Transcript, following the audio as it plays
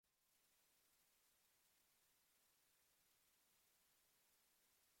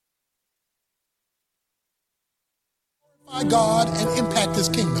God and impact his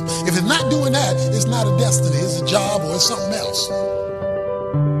kingdom. If it's not doing that, it's not a destiny, it's a job or it's something else.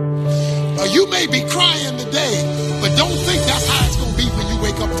 You may be crying today, but don't think that's how it's going to be when you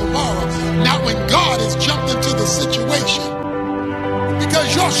wake up tomorrow, not when God has jumped into the situation.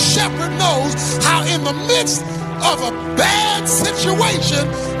 Because your shepherd knows how in the midst of a bad situation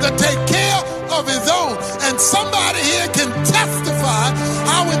to take care of his own. And somebody here can testify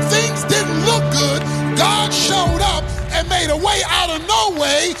how when things didn't look good, God showed up and made a way out of no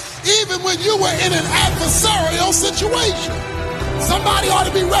way, even when you were in an adversarial situation. Somebody ought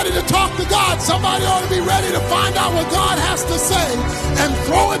to be ready to talk to God. Somebody ought to be ready to find out what God has to say and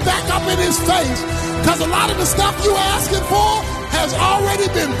throw it back up in his face. Because a lot of the stuff you're asking for has already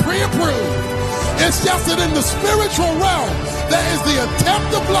been pre-approved. It's just that in the spiritual realm, there is the attempt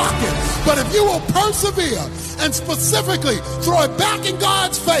to block it. But if you will persevere and specifically throw it back in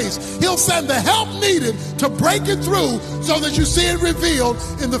God's face, he'll send the help needed to break it through so that you see it revealed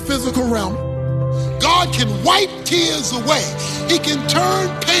in the physical realm. God can wipe tears away. He can turn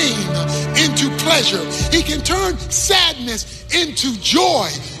pain into pleasure. He can turn sadness into joy.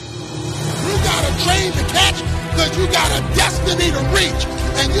 You got a train to catch because you got a destiny to reach.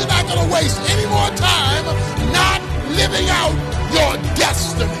 And you're not going to waste any more time not living out your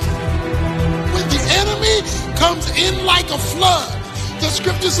destiny. When the enemy comes in like a flood, the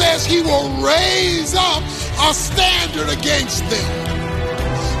scripture says he will raise up a standard against them.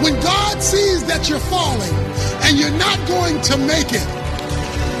 When God sees that you're falling and you're not going to make it,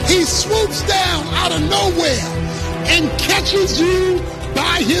 he swoops down out of nowhere and catches you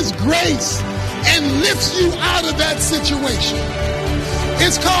by his grace and lifts you out of that situation.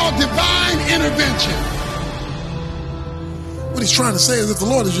 It's called divine intervention. What he's trying to say is if the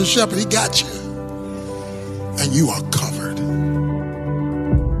Lord is your shepherd, he got you. And you are covered.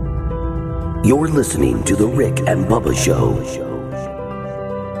 You're listening to The Rick and Bubba Show.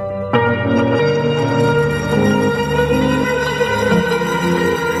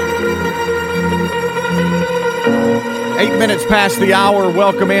 8 minutes past the hour.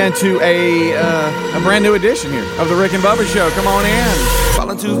 Welcome into a brand new edition here of the Rick and Bubba Show. Come on in.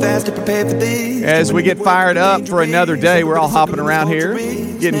 Falling too fast to prepare for this. As we get fired up for another day, we're all hopping around here,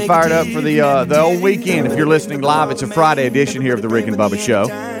 getting fired up for the old weekend. If you're listening live, it's a Friday edition here of the Rick and Bubba Show.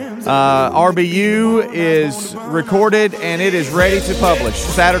 RBU is recorded and it is ready to publish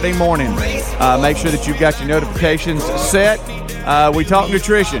Saturday morning. Make sure that you've got your notifications set. We talk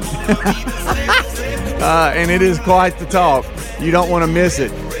nutrition. And it is quite the talk. You don't want to miss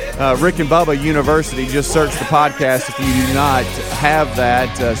it. Rick and Bubba University. Just search the podcast. If you do not have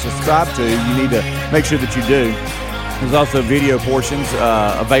that, subscribe to, you need to make sure that you do. There's also video portions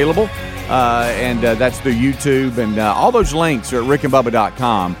available, and that's through YouTube. And all those links are at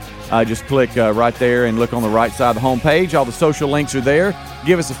rickandbubba.com. Just click right there and look on the right side of the homepage. All the social links are there.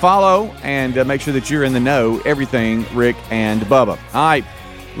 Give us a follow and make sure that you're in the know. Everything Rick and Bubba. All right.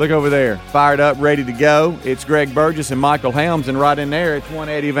 Look over there, fired up, ready to go. It's Greg Burgess and Michael Helms, and right in there, it's one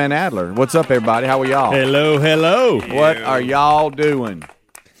Eddie Van Adler. What's up, everybody? How are y'all? Hello, hello. What are y'all doing?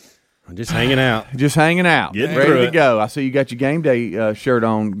 I'm just hanging out. Just hanging out. Getting ready to go. I see you got your game day shirt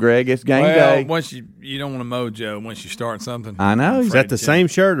on, Greg. It's game day. Once you don't want to mojo once you start something. I know. Is that the same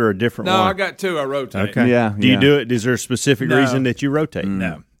shirt or a different one? No, I got two. I rotate. Okay. Yeah. Do you do it? Is there a specific reason that you rotate?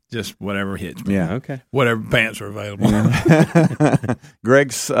 No. Just whatever hits me. Yeah. Okay. Whatever pants are available. Yeah.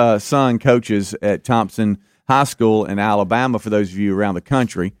 Greg's son coaches at Thompson High School in Alabama, for those of you around the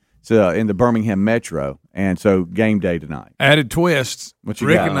country. So in the Birmingham Metro. And so game day tonight. Added twists. What you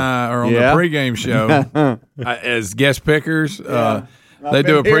Rick got? and I are on the pregame show as guest pickers. They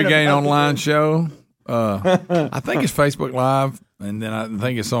do a pregame online show. I think it's Facebook Live, and then I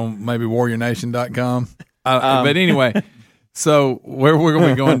think it's on maybe warriornation.com. But anyway, so we're going to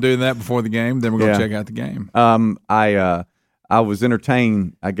be going to do that before the game. Then we're going to check out the game. I was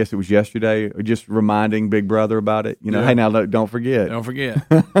entertained, I guess it was yesterday, just reminding Big Brother about it. You know, hey, now look, don't forget. Don't forget.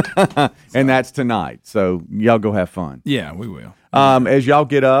 And that's tonight. So y'all go have fun. Yeah, we will. As y'all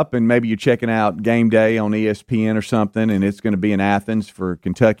get up and maybe you're checking out Game Day on ESPN or something, and it's going to be in Athens for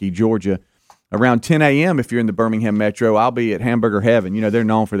Kentucky, Georgia. Around 10 a.m., if you're in the Birmingham Metro, I'll be at Hamburger Heaven. You know, they're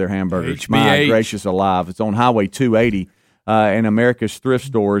known for their hamburgers. HBH. My gracious alive. It's on Highway 280, and America's Thrift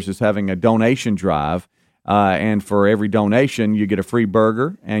Stores is having a donation drive. And for every donation, you get a free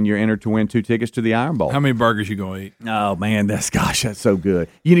burger, and you're entered to win 2 tickets to the Iron Bowl. How many burgers you going to eat? Oh, man, that's so good.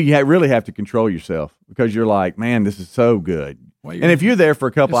 You know, you really have to control yourself because you're like, man, this is so good. Well, and if you're there for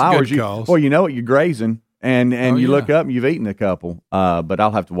a couple hours, you know what, you're grazing. And you look up and you've eaten a couple, but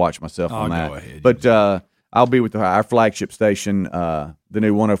I'll have to watch myself on that. Go ahead. But I'll be with our flagship station, the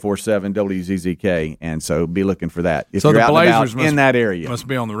new 104.7 WZZK, and so be looking for that. If So you're the out and Blazers about in that area, must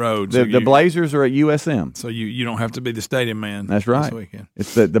be on the road. the Blazers are at USM. So you don't have to be the stadium man. That's right. This weekend.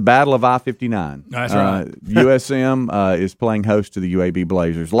 It's the Battle of I-59. That's right. USM is playing host to the UAB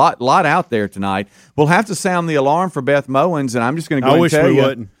Blazers. Lot out there tonight. We'll have to sound the alarm for Beth Mowens, and I'm just going to go and tell you.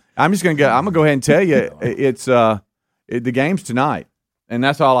 Wouldn't. I'm just going to go. I'm going to go ahead and tell you it's the game's tonight. And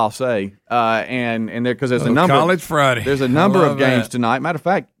that's all I'll say. And there because there's a number. College Friday. There's a number of games tonight. Matter of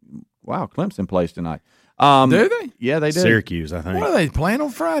fact, wow, Clemson plays tonight. Do they? Yeah, they do. Syracuse, I think. What are they playing on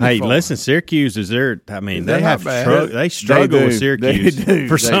Friday? Hey, for? listen, Syracuse is there. I mean, They're they have not bad. they struggle They with do. Syracuse They do.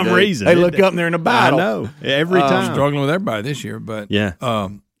 for They some do. reason. They look up and they're in a battle. I know every time. Struggling with everybody this year, but Yeah.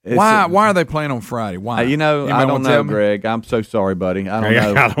 why are they playing on Friday? Why? I Anybody don't wanna know, tell me? Greg. I'm so sorry, buddy. I don't Greg,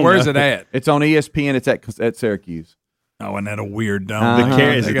 know. I don't Where's know. it at? It's on ESPN. It's at Syracuse. Oh, and that a weird dome. Uh-huh.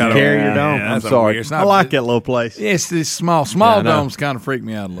 Is it the Carrier Dome? Yeah, that's I'm sorry. Weird. It's I not, like that little place. It's this small I know. domes kind of freak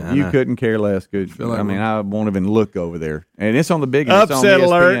me out a little. You couldn't care less. Good. like I mean, we're- I won't even look over there. And it's on the big. It's Upset on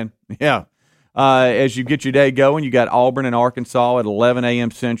alert. ESPN. Yeah. As you get your day going, you got Auburn and Arkansas at 11 a.m.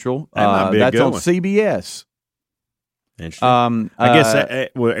 Central. That might be a that's good on one. CBS. Interesting. I guess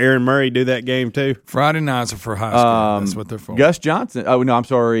will Aaron Murray do that game too? Friday nights are for high school. That's what they're for. Gus Johnson. Oh no, I'm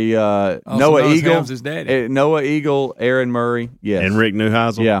sorry. Noah knows Eagle. Helms' his daddy. Noah Eagle. Aaron Murray. Yes. And Rick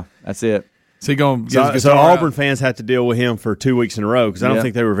Neuheisel? Yeah, that's it. Is he going to get his So guitar Auburn out? fans have to deal with him for 2 weeks in a row because I don't Yeah.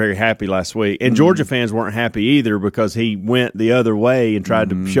 think they were very happy last week. And Georgia fans weren't happy either because he went the other way and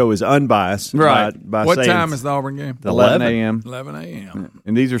tried to show his unbias. Right. By What saying time is the Auburn game? 11 a.m. 11 a.m.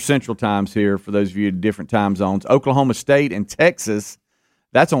 And these are central times here for those of you in different time zones. Oklahoma State and Texas.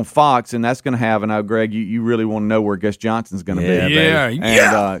 That's on Fox, and that's going to have. And Greg, you really want to know where Gus Johnson's going to Yeah, be? baby.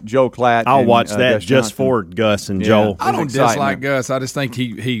 And Joe Klatt. I'll and, watch that Gus just Johnson. for Gus and Yeah. Joel. I don't There's excitement. dislike Gus. I just think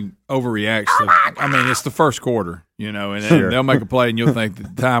he overreacts. I mean, it's the first quarter, and then they'll make a play, and you'll think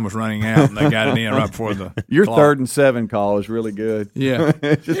the time was running out, and they got it in right before the Your clock. 3rd and 7 call is really good. Yeah.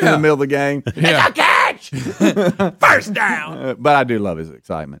 It's just in the middle of the game. Yeah. First down. But I do love his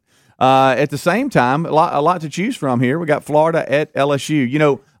excitement. At the same time, a lot to choose from here. We got Florida at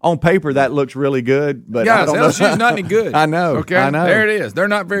LSU. On paper that looks really good, but I Guys, don't know. LSU's not any good. I know. Okay, I know. there it is. They're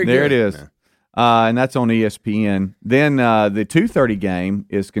not very There good. it is. And that's on ESPN. Then the 2:30 game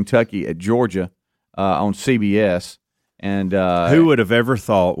is Kentucky at Georgia on CBS. And Who would have ever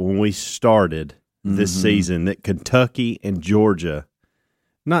thought when we started this season that Kentucky and Georgia,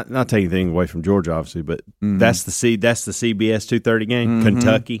 not taking anything away from Georgia, obviously, but that's the CBS 2:30 game,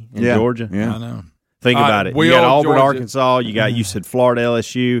 Kentucky and Georgia. Yeah. I know. Think about it. we You got all Auburn, Georgia. Arkansas. You said Florida,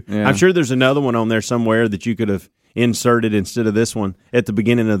 LSU. Yeah. I'm sure there's another one on there somewhere that you could have inserted instead of this one at the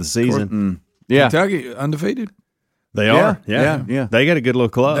beginning of the season. Yeah. Kentucky undefeated. They are. Yeah. They got a good little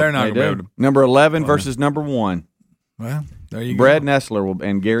club. They're not They going to be able do. to. Number 11 versus number 1. Well, there you Brad go. Nessler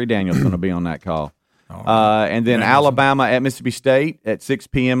and Gary Daniels going to be on that call. And then Alabama at Mississippi State at 6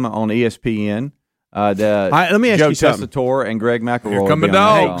 p.m. on ESPN. Let me ask Joe you something. Tessitore and Greg McElroy. Here come will the be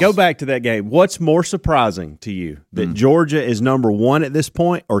on that dogs. call. Go back to that game. What's more surprising to you, that Georgia is number 1 at this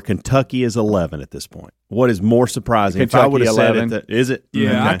point, or Kentucky is 11 at this point? What is more surprising? If I Kentucky would have said 11. it, is it?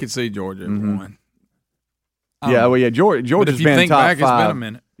 Yeah, I Okay. could see Georgia at one. Yeah, well, yeah. But Georgia's if you been think top back, 5. it's been a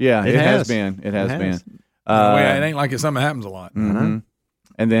minute. Yeah, It it has has. been. It has It been. has. It ain't like it's something that happens a lot. And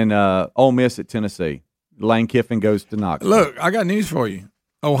then Ole Miss at Tennessee. Lane Kiffin goes to Knoxville. Look, I got news for you.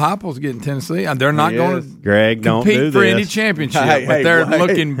 Heupel's getting Tennessee. They're not He going is. to Greg, don't compete do for this. any championship, Hey, but they're hey,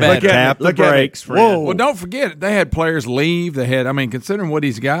 looking look at better. Tap the Look at brakes, me. friend. Well, don't forget, they had players leave. Considering what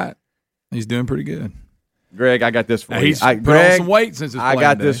he's got, he's doing pretty good. Greg, I got this for you. He's put on Greg, some weight since his I playing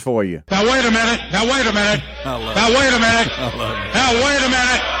got day. this for you. Now wait a minute. Now wait a minute. I love Now it. wait a minute. I love it. Now wait a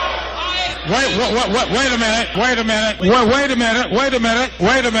minute. Wait a minute. Wait a minute. Wait a minute. Wait a minute.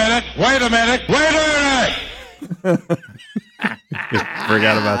 Wait a minute. Wait a minute. Wait a minute.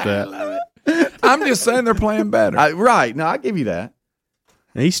 Forgot about that. I'm just saying they're playing better. Right. No, I give you that.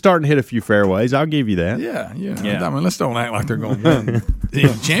 He's starting to hit a few fairways. I'll give you that. Yeah. I mean, let's don't act like they're going to win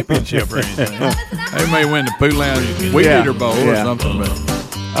the championship or anything. They may win the Poulan Weed Yeah. Eater Bowl or Yeah. something.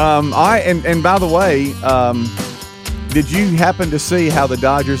 But And by the way, did you happen to see how the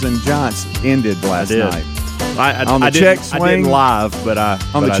Dodgers and Giants ended last did. night? I On the didn't- check I swing? didn't live, but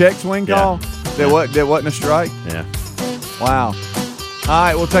On the check swing yeah. call? That wasn't a strike? Yeah. Wow. All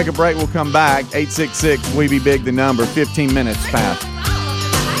right, we'll take a break. We'll come back. 866 We Be Big, the number. 15 minutes past.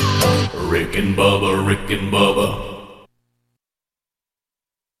 Rick and Bubba, Rick and Bubba.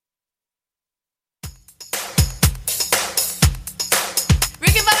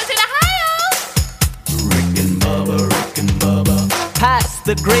 Rick and Bubba's in Ohio. Rick and Bubba, Rick and Bubba. Pass the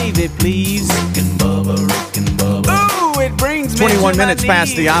the gravy, please. Rick and Bubba, Rick and Bubba. Ooh, it brings me 21 to my minutes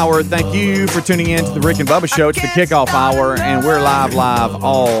past the knees. hour. Thank you for tuning in to the Rick and Bubba Show. It's the kickoff hour, and we're live,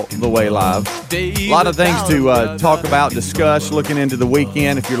 all the way live. A lot of things to talk about, discuss, looking into the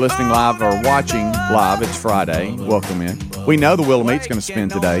weekend. If you're listening live or watching live, it's Friday. Welcome in. We know the Wheel of Meat's going to spin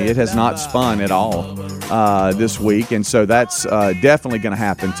today. It has not spun at all this week, and so that's definitely going to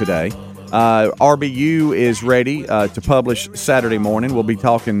happen today. RBU is ready to publish Saturday morning. We'll be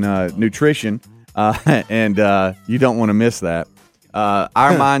talking nutrition, and you don't want to miss that. Our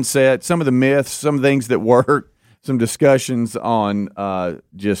mindset, some of the myths, some things that work, some discussions on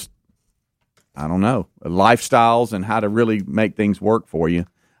lifestyles and how to really make things work for you.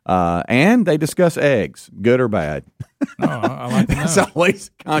 And they discuss eggs, good or bad. Oh, I like to know. It's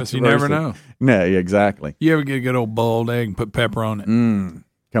always controversial. You never know. No, exactly. You ever get a good old boiled egg and put pepper on it?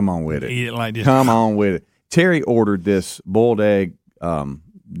 Come on with it. Eat it like this. Come on with it. Terry ordered this boiled egg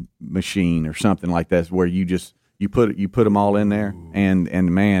machine or something like that, where you put them all in there, and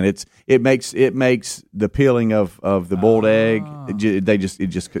man, it makes the peeling of the boiled egg. It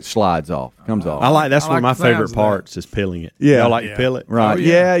just slides off, comes off. That's one of my the sounds favorite of that. parts is peeling it. Yeah. I like to peel it. Right? Oh,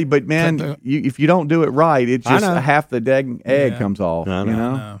 yeah. Yeah, but man, if you don't do it right, it just half the dang egg comes off. I know. You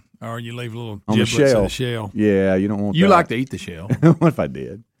know, No. Or you leave little on the giblets shell. of the shell. Yeah, you don't want. You that. like to eat the shell. What if I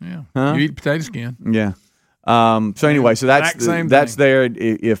did? Yeah. Huh? You eat potato skin. Yeah. So anyway, so that's Same that's thing.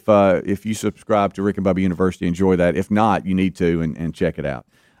 there. If you subscribe to Rick and Bubba University, enjoy that. If not, you need to and check it out.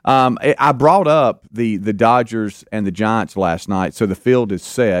 I brought up the Dodgers and the Giants last night, so the field is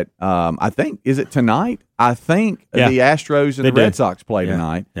set. I think, is it tonight? I think the Astros and the Red Sox play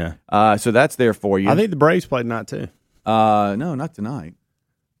tonight. Yeah. So that's there for you. I think the Braves played tonight too. No, not tonight.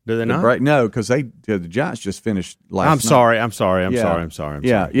 Do they not? No, because the Giants just finished last night. I'm sorry. I'm Yeah. sorry.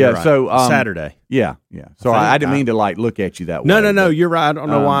 Yeah. You're right. So Saturday. Yeah. So I didn't mean to look at you that way. No. but- You're right. I don't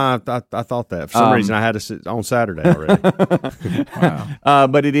know why I thought that. For some reason, I had to sit on Saturday already.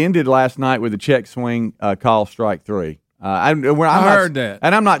 But it ended last night with a check swing, call strike three. I heard that.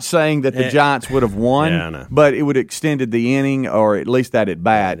 And I'm not saying that the Giants would have won, Yeah, I know. but it would have extended the inning, or at least that at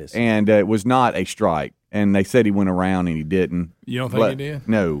bat, and it was not a strike. And they said he went around, and he didn't. You don't think he did?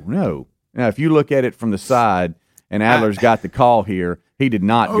 No. Now, if you look at it from the side, and Adler's got the call here, he did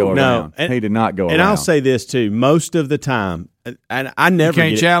not go around. And, he did not go around. And I'll say this too: most of the time, and I never can't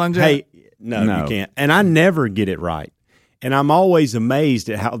get it. challenge it? Hey, no, you can't. And I never get it right. And I'm always amazed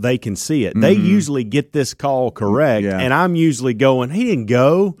at how they can see it. They usually get this call correct, and I'm usually going, he didn't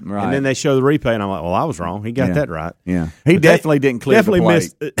go. Right. And then they show the replay, and I'm like, well, I was wrong. He got that right. Yeah. He definitely didn't clear the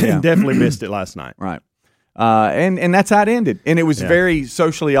plate. Definitely missed it last night. Right. And that's how it ended. And it was a very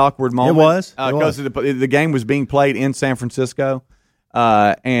socially awkward moment. It was. Because the game was being played in San Francisco,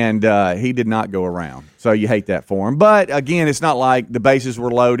 and he did not go around. So you hate that for him. But, again, it's not like the bases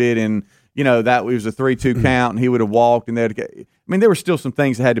were loaded and, that was a 3-2 count and he would have walked. And there were still some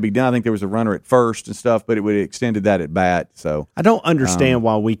things that had to be done. I think there was a runner at first and stuff, but it would have extended that at bat. So I don't understand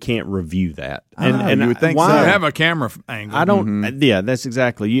why we can't review that. And you would think why, so. You have a camera angle. I don't. Yeah, that's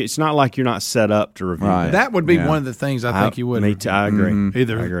exactly. It's not like you're not set up to review Right. that. That would be one of the things I think you would. Me too. I agree.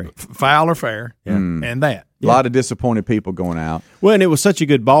 Either I agree. foul or fair, and that. A lot of disappointed people going out. Well, and it was such a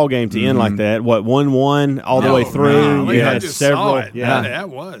good ball game to end like that. 1-1 all the way through. No, you I had just several. saw it. Yeah, that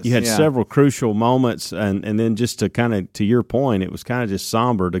was. you had several crucial moments, and then just to kind of to your point, it was kind of just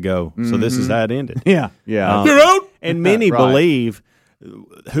somber to go. So this is how it ended. Yeah. You're out. And many Right. believe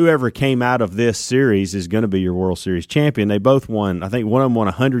whoever came out of this series is going to be your World Series champion. They both won. I think one of them won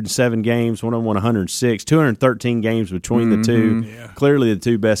 107 games, one of them won 106, 213 games between the two. Yeah. Clearly the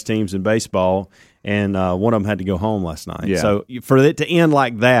two best teams in baseball, and one of them had to go home last night. Yeah. So for it to end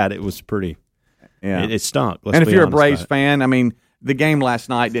like that, it was pretty Yeah. it stunk. Let's And if be you're a honest Braves about it. fan, the game last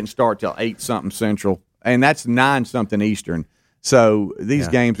night didn't start till 8-something Central, and that's 9-something Eastern. So these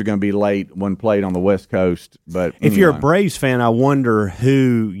games are going to be late when played on the West Coast. But If you're a anyway. Braves fan, I wonder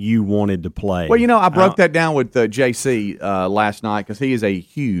who you wanted to play. Well, I broke that down with JC last night because he is a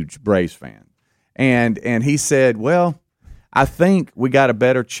huge Braves fan, and he said, "Well, I think we got a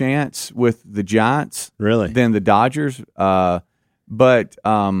better chance with the Giants Really? than the Dodgers, but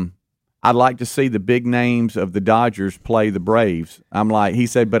I'd like to see the big names of the Dodgers play the Braves." I'm like, he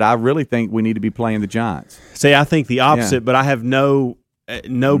said, but I really think we need to be playing the Giants. See, I think the opposite, but I have no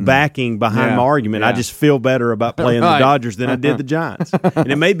backing behind Yeah. my argument. I Yeah. just feel better about playing Right. the Dodgers than I did the Giants.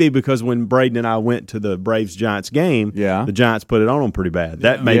 And it may be because when Braden and I went to the Braves-Giants game, the Giants put it on them pretty bad.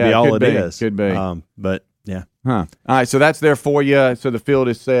 That may be all it is. Could be. But, yeah. Huh. All right, so that's there for you. So the field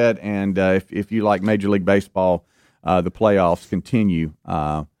is set, and if you like Major League Baseball, the playoffs continue.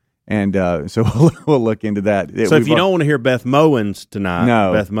 And so we'll look into that. So if you don't want to hear Beth Mowins tonight,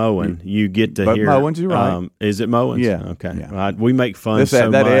 No. Beth Mowen, you get to hear Mowins, you're right. Is it Mowins? Yeah. Okay. Yeah. We make fun that so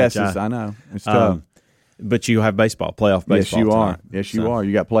that much. S is, I know. It's tough. But you have baseball, playoff baseball. Yes, you tonight. are. Yes, you are.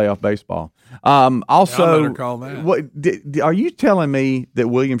 You got playoff baseball. Also, Y'all better call that. What are you telling me that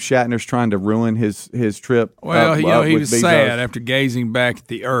William Shatner's trying to ruin his trip? Well, he with was Bezos? sad after gazing back at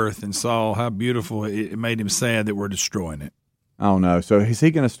the earth and saw how beautiful it made him sad that we're destroying it. Oh no! So is he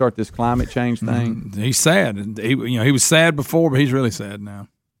going to start this climate change thing? He's sad. He was sad before, but he's really sad now.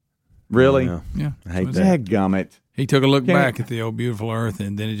 Really? Yeah. I hate that. Dadgummit. He took a look back at the old beautiful earth,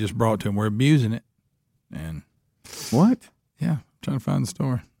 and then it just brought to him, we're abusing it. And What? yeah, trying to find the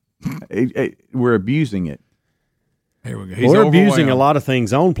story. We're abusing it. Here we go. He's We're abusing a overwhelmed. lot of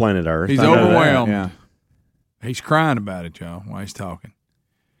things on planet Earth. He's I know that. overwhelmed. Yeah. He's crying about it, y'all, while he's talking.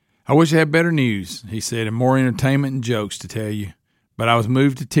 I wish I had better news, he said, and more entertainment and jokes to tell you. But I was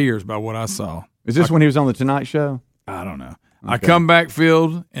moved to tears by what I saw. Is this when he was on the Tonight Show? I don't know. I come back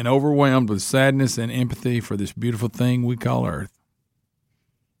filled and overwhelmed with sadness and empathy for this beautiful thing we call Earth.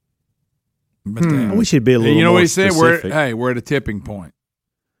 But I wish he'd be a little you know more what he said? specific. We're at a tipping point.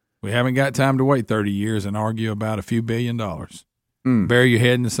 We haven't got time to wait 30 years and argue about a few $1 billion. Bury your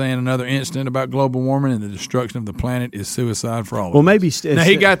head in the sand another instant about global warming and the destruction of the planet is suicide for all of us. Well, maybe Now,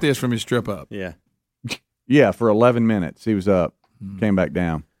 he got this from his trip up. Yeah. Yeah, for 11 minutes he was up, came back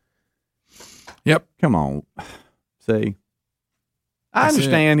down. Yep. Come on, see. I That's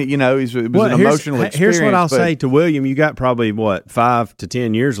understand. It was an Well, emotional experience. Here's what I'll but say to William: you got probably 5 to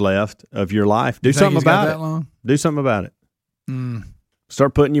 10 years left of your life. Do You think something he's got about that it. long? Do something about it.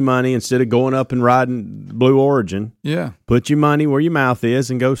 Start putting your money instead of going up and riding Blue Origin. Yeah. Put your money where your mouth is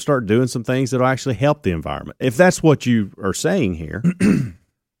and go start doing some things that'll actually help the environment. If that's what you are saying here,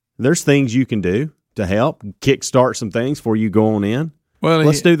 there's things you can do to help kickstart some things before you go on in. Well,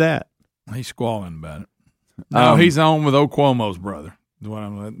 Let's do that. He's squalling about it. No, he's on with old Cuomo's brother. Is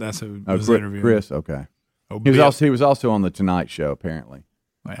what that's who was interviewing. Chris, okay. Oh, He Bill. was also on the Tonight Show. Apparently,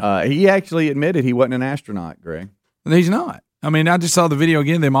 Well, he actually admitted he wasn't an astronaut. Greg, he's not. I mean, I just saw the video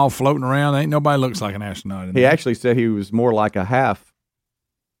again. Them all floating around. Ain't nobody looks like an astronaut. In he there. actually said he was more like a half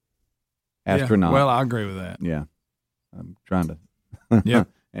Yeah. astronaut. Well, I agree with that. Yeah, I'm trying to. Yeah.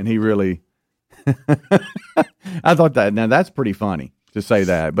 And he really. I thought that. Now that's pretty funny to say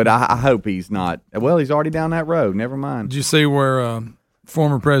that, but I hope he's not. Well, he's already down that road. Never mind. Did you see where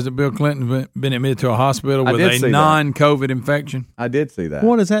former President Bill Clinton been admitted to a hospital I with did a see that. non-COVID infection? I did see that.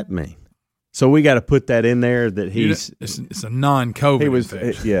 What does that mean? So we got to put that in there that he's. It's a non-COVID He was.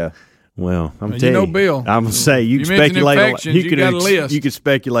 infection. Yeah. Well, I'm You telling know Bill. I'm gonna say you You can mention speculate. infections, you got a list. You could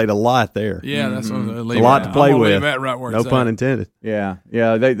speculate a lot there. Yeah, that's what A lot to play with. Leave that right where No it's pun at. intended. Yeah.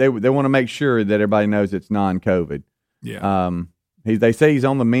 Yeah. They want to make sure that everybody knows it's non-COVID. Yeah. They say he's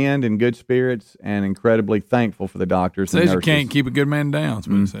on the mend, in good spirits, and incredibly thankful for the doctors and Says you nurses. can't keep a good man down. That's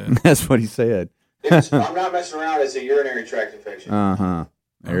what he said. That's what he said. I'm not messing around. It's a urinary tract infection.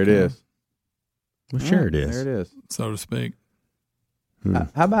 There it is. Well, sure it is. There it is. So to speak.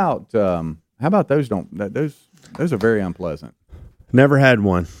 How about those? Those are very unpleasant. Never had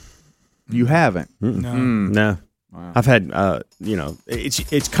one. You haven't? No. No. I've had.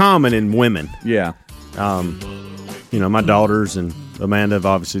 It's common in women. Yeah. My daughters and Amanda have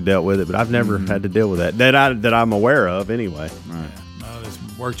obviously dealt with it, but I've never had to deal with that that I'm aware of anyway. No, just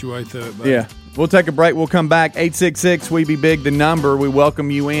worked your way through it. Buddy. Yeah. We'll take a break. We'll come back. 866 We Be Big, the number. We welcome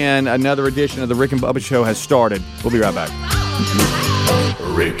you in. Another edition of the Rick and Bubba Show has started. We'll be right back.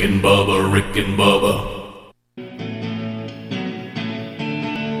 Rick and Bubba, Rick and Bubba.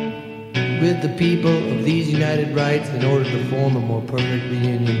 With the people of these united rights, in order to form a more perfect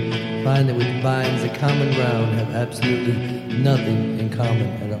reunion, find that which binds the common ground have absolutely nothing in common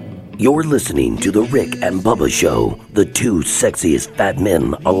at all. You're listening to The Rick and Bubba Show, the two sexiest fat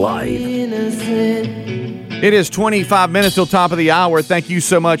men alive. It is 25 minutes till top of the hour. Thank you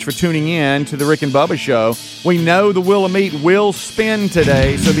so much for tuning in to the Rick and Bubba Show. We know the wheel of meat will spin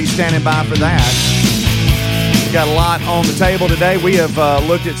today, so be standing by for that. We've got a lot on the table today. We have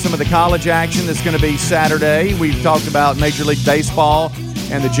looked at some of the college action that's going to be Saturday. We've talked about Major League Baseball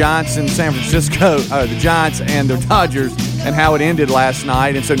and the Giants in San Francisco, the Giants and the Dodgers, and how it ended last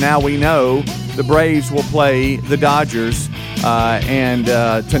night. And so now we know the Braves will play the Dodgers, and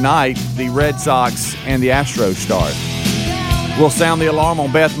tonight the Red Sox and the Astros start. We'll sound the alarm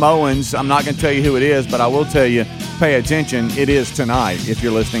on Beth Mowins. I'm not going to tell you who it is, but I will tell you, pay attention. It is tonight. If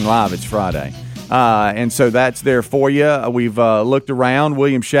you're listening live, it's Friday. And so that's there for you. We've looked around.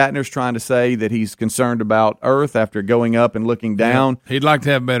 William Shatner's trying to say that he's concerned about Earth after going up and looking down. Yeah, he'd like to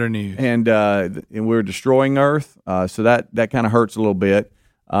have better news. And we're destroying Earth. So that kind of hurts a little bit.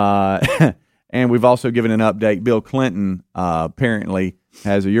 And we've also given an update. Bill Clinton apparently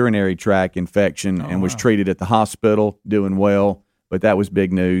has a urinary tract infection and was treated at the hospital, doing well. But that was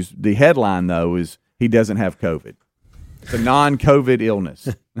big news. The headline, though, is he doesn't have COVID. It's a non-COVID illness.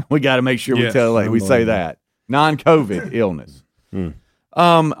 We got to make sure we say that. Non-COVID illness.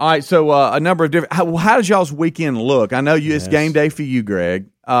 All right, so a number of different. How does y'all's weekend look? I know it's game day for you, Greg,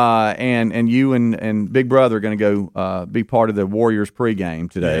 and you and Big Brother are going to go be part of the Warriors pregame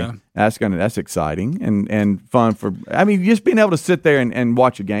today. Yeah. That's exciting and fun for. I mean, just being able to sit there and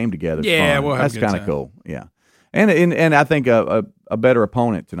watch a game together. Yeah, fun. We'll have that's kind of cool. Yeah, and I think a better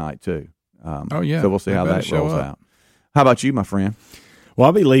opponent tonight too. So we'll see how that rolls out. How about you, my friend? Well,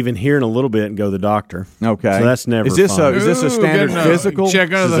 I'll be leaving here in a little bit and go to the doctor. Okay. So that's never Is this fun. Is this a standard physical?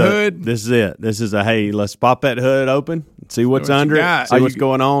 Check under the hood? This is it. This is hey, let's pop that hood open, see what's under it, see what's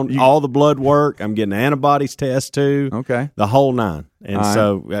going on. All the blood work. I'm getting antibodies test too. Okay. The whole nine. And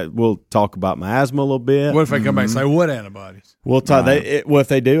so we'll talk about my asthma a little bit. What if I come back and say, what antibodies? We'll talk. Well, if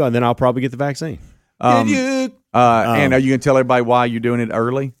they do, then I'll probably get the vaccine. And are you going to tell everybody why you're doing it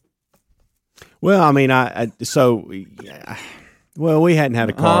early? Well, I mean, Well, we hadn't had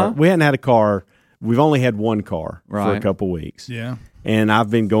a car. We hadn't had a car. We've only had one car for a couple weeks. Yeah. And I've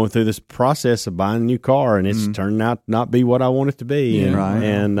been going through this process of buying a new car, and it's turned out not be what I want it to be. Yeah.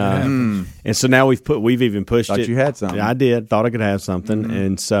 And so now we've even pushed it. Thought you had something. I did. Thought I could have something.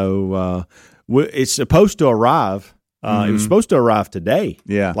 And so it's supposed to arrive. It was supposed to arrive today.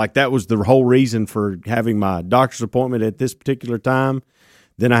 Yeah. Like that was the whole reason for having my doctor's appointment at this particular time.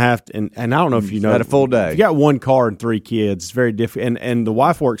 Then I have to, and I don't know if you know, had a full day. If you got one car and 3 kids, it's very different. And the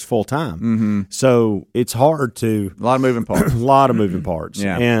wife works full time, so it's hard to a lot of moving parts. A lot of moving parts.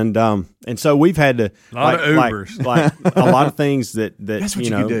 Yeah. And so we've had to a lot of Ubers, like a lot of things that That's what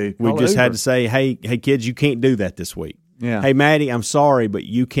you know do. we just had to say, hey kids, you can't do that this week. Yeah. Hey Maddie, I'm sorry, but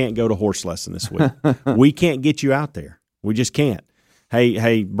you can't go to horse lesson this week. We can't get you out there. We just can't.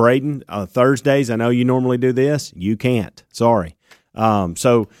 Hey Braden, Thursdays, I know you normally do this. You can't. Sorry.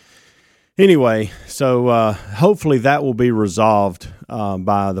 So anyway, hopefully that will be resolved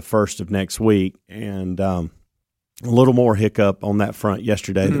by the first of next week, and a little more hiccup on that front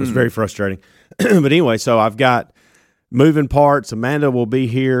yesterday. That was very frustrating. But anyway, so I've got moving parts. Amanda will be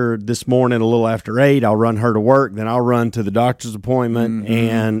here this morning a little after 8. I'll run her to work, then I'll run to the doctor's appointment,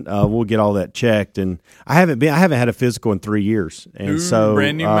 and we'll get all that checked. And I haven't had a physical in 3 years, and so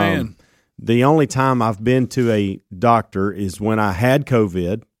brand new man. The only time I've been to a doctor is when I had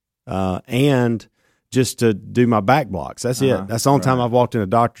COVID and just to do my back blocks. That's it. That's the only time I've walked in a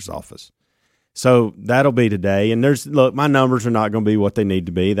doctor's office. So that'll be today. And my numbers are not going to be what they need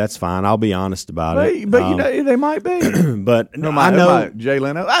to be. That's fine. I'll be honest about it. But they might be. But I know Jay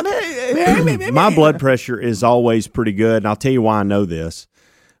Leno. My blood pressure is always pretty good. And I'll tell you why I know this.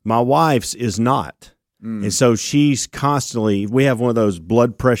 My wife's is not. And so she's constantly, we have one of those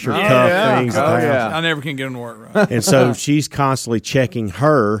blood pressure cuff things. I never can get them to work right. And so she's constantly checking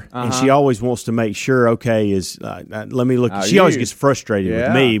her, and she always wants to make sure, let me look. She always gets frustrated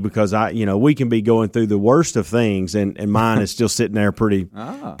with me because we can be going through the worst of things, and mine is still sitting there pretty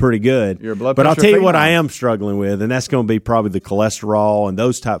good. Your blood but I'll pressure tell you what phenom. I am struggling with, and that's going to be probably the cholesterol, and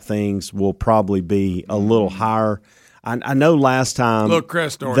those type things will probably be a little higher. I know last time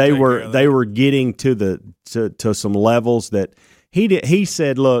they were getting to some levels that he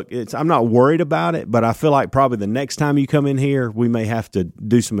said, look, I'm not worried about it, but I feel like probably the next time you come in here, we may have to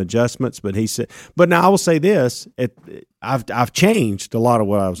do some adjustments. But he said, but now I will say this, I've changed a lot of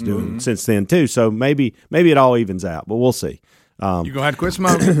what I was doing since then too. So maybe it all evens out, but we'll see. You're going to have to quit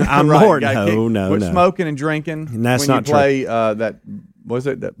smoking. I'm more no. Quit smoking and drinking. And that's when not you play that. Was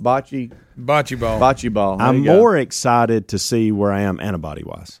it that bocce ball? Bocce ball. I'm more excited to see where I am antibody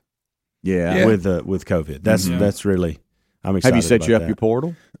wise. Yeah. With COVID. That's really. I'm excited. Have you set about you up that. your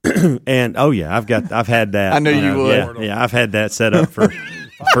portal? And I've had that. I knew you would. Yeah, I've had that set up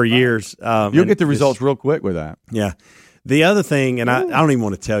for years. You'll get the results real quick with that. Yeah. The other thing, and I don't even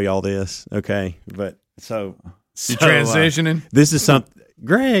want to tell you all this, okay? But so you transitioning. This is something,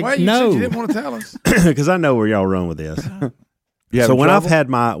 Greg. Well, you said you didn't want to tell us because I know where y'all run with this. So when I've had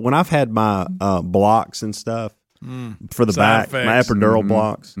my blocks and stuff for the Side back, effects. my epidural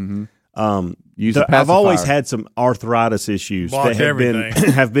blocks. I've always had some arthritis issues that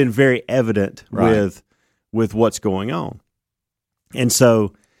have been very evident with what's going on, and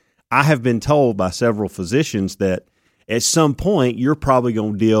so I have been told by several physicians that at some point you're probably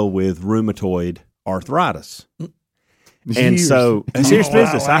going to deal with rheumatoid arthritis. And so, serious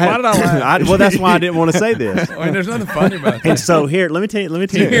business. Why did I laugh? Well, that's why I didn't want to say this. I mean, there's nothing funny about that. And so here, let me tell you.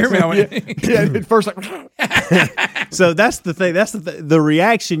 You hear me? I went, At first, like, So that's the thing. That's the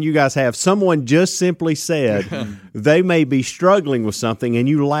reaction you guys have. Someone just simply said they may be struggling with something, and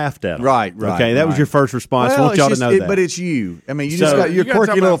you laughed at them. Right. Okay, that was your first response. well, I want y'all it's to know just- that. But it's you. I mean, you So- just got your You gotta quirky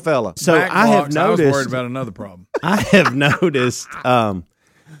talk little about- fella. So Mac I have blocks, I was noticed. worried about another problem. I have noticed, and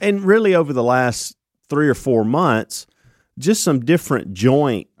really over the last 3 or 4 months, just some different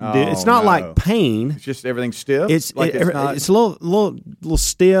joint. It's not like pain. It's just everything stiff. It's like it's a little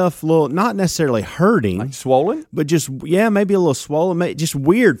stiff, not necessarily hurting, like swollen. but just maybe a little swollen, just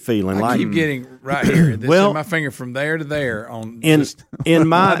weird feeling. I like keep getting right here. This Well, is my finger from there to there. in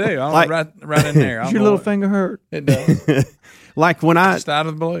my I do. I'm like, right in there. Does your little finger hurt? It does. like when I Just out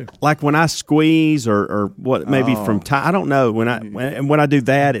of the blue. like when I squeeze or what maybe from time. I don't know when I do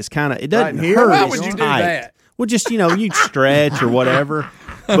that. It's kind of it doesn't Right here? hurt. Why It's would you do tight. that? Well, just you stretch or whatever.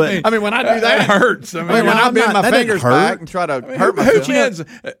 But I mean, when I do that, hurts. I mean, when I I'm bend not- my that doesn't fingers hurt. back and try to hurt who myself. bends?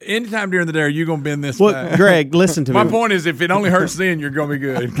 Anytime during the day, are you going to bend this well, back? Greg, listen to My me. point is, if it only hurts then, you're going to be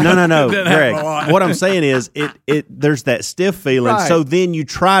good. No, It doesn't happen Greg. a lot. What I'm saying is, it there's that stiff feeling. Right. So then you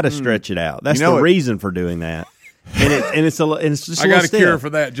try to stretch it out. That's You know the it- reason for doing that. And it's just I got got a cure for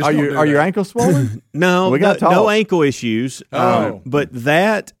that. Just Are don't you do are your that. ankles swollen? No, We gotta no talk. ankle issues. Oh. But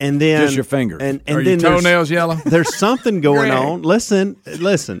that and then Just your fingers. And Are then your toenails yellow? there's something going Greg. on. Listen.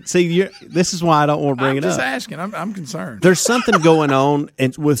 See, this is why I don't want to bring I'm it just up. asking. I'm concerned. There's something going on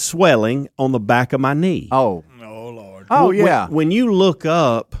with swelling on the back of my knee. Oh, Oh Lord. oh When- yeah. When you look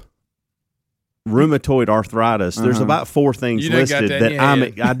up rheumatoid arthritis, there's about 4 things You done got listed that in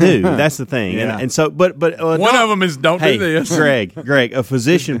that your I head. do. That's the thing. Yeah. And so, but One of them is don't hey, do this. Greg, a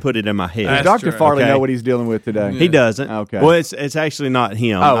physician put it in my head. That's Dr. true. Farley Okay. know what he's dealing with today. He doesn't. Okay. Well, it's actually not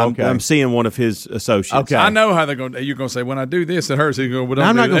him. Oh, okay. I'm seeing one of his associates. Okay. I know how they're going. You're going to say when I do this, it hurts. He's going. Well, don't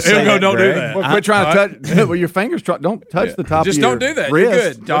I'm do not gonna that. He'll say go, that, don't Greg. do that. Well, quit trying to touch. Well, your fingers. Don't touch the top Just of your don't do that.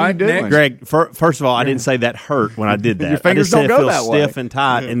 wrist. You're good. What are you All right, doing? next. Greg, first of all, I didn't say that hurt when I did that. Your fingers I just said don't go it feels that way. stiff and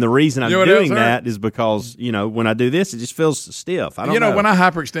tight, and the reason I'm You know what doing else that hurt? is because when I do this, it just feels stiff. I don't You know, know. when I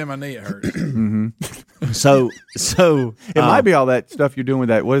hyperextend my knee, it hurts. so It might be all that stuff you're doing with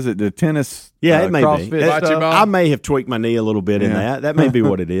that. What is it? The tennis? Yeah, it may CrossFit be. Bocce stuff? ball? I may have tweaked my knee a little bit in Yeah. that. That may be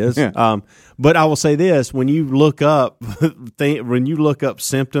what it is. Yeah. But I will say this: when you look up,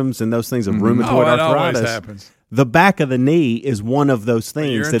 symptoms and those things of rheumatoid Oh, that always arthritis, happens. the back of the knee is one of those You're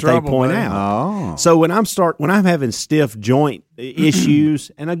things in that trouble, they point buddy. out. Oh. So when I'm having stiff joint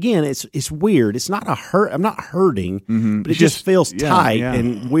issues, and again, it's weird. It's not a hurt. I'm not hurting, but it It's just just- feels yeah, tight yeah.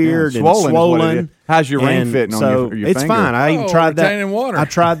 and weird Yeah, and swollen is what it swollen. is. How's your ring And fitting on so your it's finger? fine. I even Oh, tried that. retaining water. I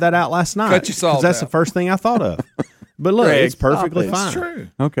tried that out last night. Cut your salt 'cause that's out. the first thing I thought of. But look, Greg, it's perfectly stop it. fine. It's true.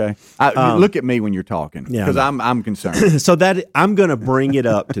 Okay. Look at me when you're talking Yeah, because I I'm concerned. So that I'm going to bring it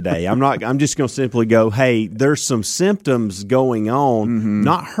up today. I'm just going to simply go, hey, there's some symptoms going on,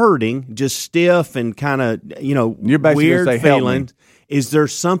 not hurting, just stiff and kind of You're basically weird gonna say, "Help me." feeling. Is there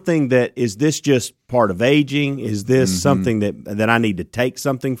something is this just part of aging? Is this something that I need to take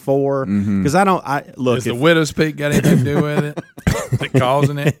something for? Because look. Has the widow's peak got anything to do with it? Is it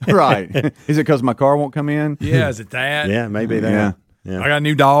causing it? Right. Is it because my car won't come in? Yeah, is it that? Yeah, maybe that. Yeah. I got a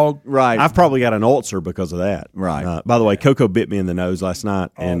new dog. Right. I've probably got an ulcer because of that. Right. By the way, Coco bit me in the nose last night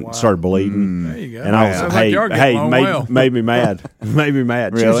and started bleeding. There you go. And I was Sounds like y'all getting along well. made me mad. Made me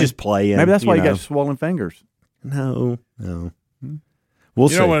mad. She was Really? just playing. Maybe that's why you know. got swollen fingers. No. We'll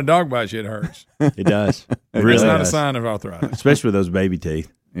You see. know when a dog bites you, it hurts. It does. It really It's not a does. sign of arthritis. Especially with those baby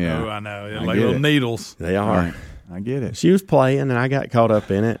teeth. Yeah. Oh, I know. They're I like get little it. needles. They are. Right. I get it. She was playing, and I got caught up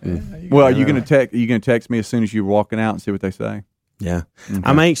in it. And, Well, are you going to text me as soon as you're walking out and see what they say? yeah,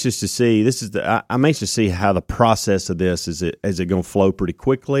 I'm anxious to see. I'm anxious to see how the process of this is it going to flow pretty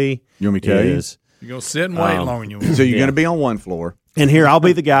quickly. You want me to tell you? You're going to sit and wait longer than you want. So you're going to be on one floor. And here I'll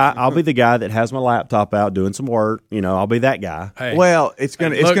be the guy. I'll be the guy that has my laptop out doing some work. I'll be that guy. Hey, Well, it's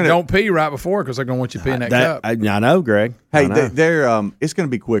going to. look, don't pee right before because they're going to want you to pee in that cup. I know, Greg. Hey, I know. they're it's going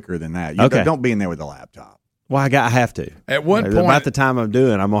to be quicker than that. You Okay. Don't be in there with a laptop. Well, I have to. At what point? About the time I'm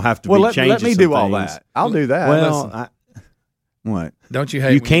doing, I'm gonna have to Well, be let changing. me some do all things. that. I'll do that. Well, What? Don't you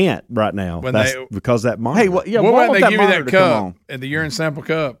hate you when can't right now. when That's they- because that monitor. Hey, well, yeah. What why when won't they give you monitor that come cup on? and the urine sample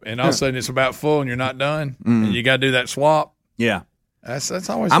cup, and all of a sudden it's about full and you're not done, and you got to do that swap? Yeah. That's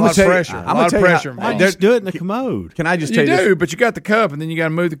always I'm a lot gonna of tell you- pressure. I'm A gonna lot of tell you how- pressure. Why man. don't you just do it in the commode? Can I just You tell you do, this? but you got the cup, and then you got to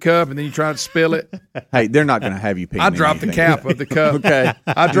move the cup, and then you try to spill it. Hey, they're not going to have you pee. I dropped the cap of the cup. Okay.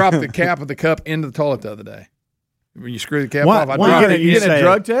 I dropped the cap of the cup into the toilet the other day. When you screw the cap Why- off, I why drop are it. you You get a saying-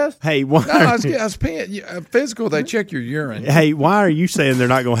 drug test? Hey, why? No, I was paying physical. They check your urine. Hey, why are you saying they're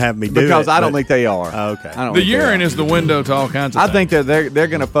not going to have me do it? Because I don't But- think they are. Oh, okay. I don't The think they urine are. is the window to all kinds of I things. think that they're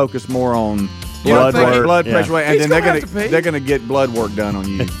going to focus more on You don't blood think work, he- blood Yeah. pressure, and He's then they're gonna going have to pee. they're going to get blood work done on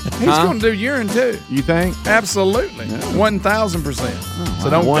you. He's going to do urine too. You think? Absolutely, 1,000%. So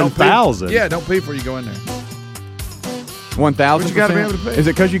don't 1,000? pee. Yeah, don't pee before you go in there. 1,000%. But you gotta be able to pay. Is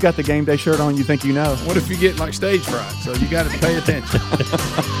it because you got the game day shirt on? You think you know? What if you get like stage fright? So you got to pay attention.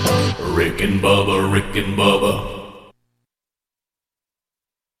 Rick and Bubba, Rick and Bubba.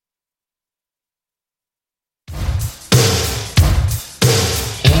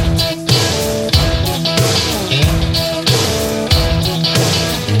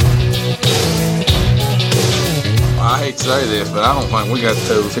 I hate to say this, but I don't think we got the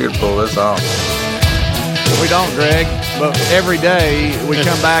tools here to pull this off. We don't, Greg. But every day we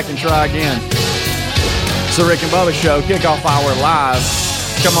come back and try again. It's the Rick and Bubba Show, Kickoff Hour Live.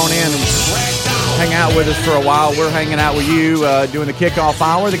 Come on in and hang out with us for a while. We're hanging out with you doing the Kickoff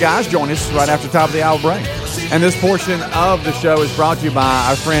Hour. The guys join us right after the top of the hour break. And this portion of the show is brought to you by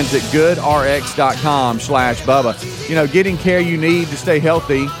our friends at goodrx.com/Bubba. You know, getting care you need to stay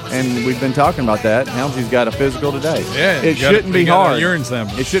healthy, and we've been talking about that. Helmsy's got a physical today. Yeah, it you got shouldn't a- be you got a hard. urine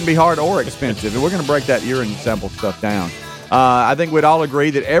sample. It shouldn't be hard or expensive, and we're going to break that urine sample stuff down. I think we'd all agree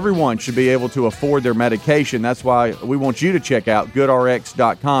that everyone should be able to afford their medication. That's why we want you to check out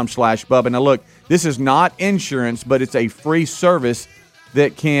goodrx.com/Bubba. Now, look, this is not insurance, but it's a free service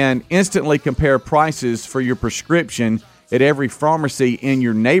that can instantly compare prices for your prescription at every pharmacy in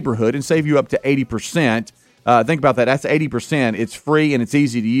your neighborhood and save you up to 80%. Think about that. That's 80%. It's free and it's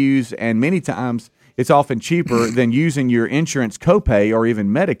easy to use, and many times it's often cheaper than using your insurance copay or even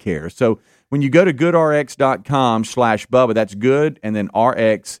Medicare. So when you go to goodrx.com/Bubba, that's good, and then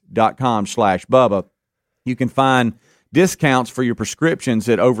rx.com/Bubba, you can find discounts for your prescriptions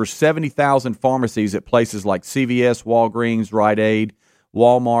at over 70,000 pharmacies at places like CVS, Walgreens, Rite Aid,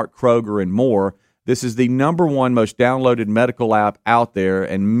 Walmart, Kroger, and more. This is the #1 most downloaded medical app out there,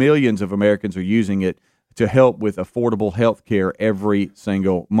 and millions of Americans are using it to help with affordable health care every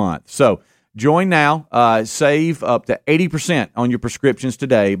single month. So join now. Save up to 80% on your prescriptions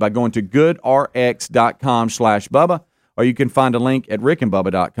today by going to goodrx.com/Bubba, or you can find a link at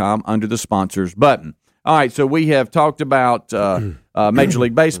rickandbubba.com under the sponsors button. All right, so we have talked about Major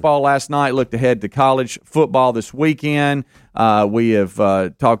League Baseball last night, looked ahead to college football this weekend. We have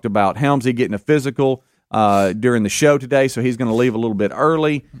talked about Helmsy getting a physical during the show today, so he's going to leave a little bit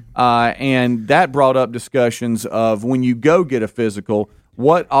early. And that brought up discussions of when you go get a physical,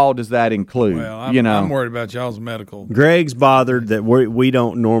 what all does that include? Well, I'm worried about y'all's medical. Greg's bothered that we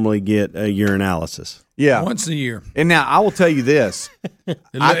don't normally get a urinalysis. Yeah. Once a year. And now I will tell you this.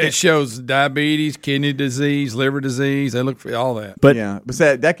 It shows diabetes, kidney disease, liver disease. They look for all that. But yeah, but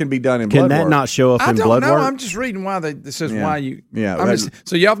that can be done in can blood that work. not show up I in don't blood know. work? I'm just reading why this says Yeah. why you. Yeah, I'm just,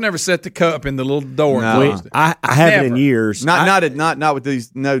 so y'all have never set the cup in the little door. No. and closed it? I haven't in Never. years. Not with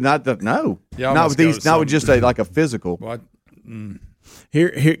these. No, not the no. Y'all Not must with go these. to Not with some- just like a physical. What?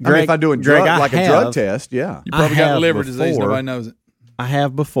 Here, I Greg, mean, if I'm doing Greg, drug, I like a have- drug test, yeah. You probably I got have liver disease. before. Nobody knows it. I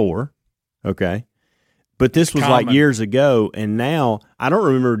have before. Okay. But this was Common. like years ago, and now I don't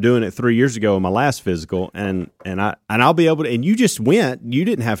remember doing it 3 years ago in my last physical, and I'll be able to. And you just went; you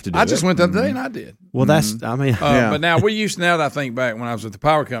didn't have to do it. I just went the other day and I did. Well, that's. I mean, Yeah. But now now that I think back, when I was with the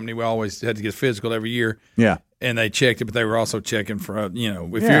power company, we always had to get physical every year. Yeah. And they checked it, but they were also checking for, if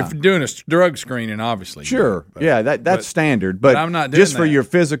Yeah. you're doing a drug screening, obviously. Sure. But- Yeah, that's but- standard. But I'm not doing just for that. your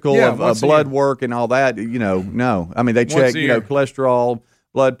physical Yeah, of once a blood year. work and all that, no. I mean, they Once check, a year. cholesterol,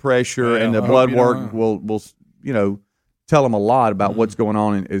 blood pressure, Yeah, and the I hope blood you don't work will tell them a lot about what's going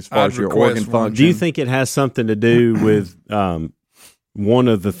on as far I'd as your request organ one. function. do you think it has something to do with one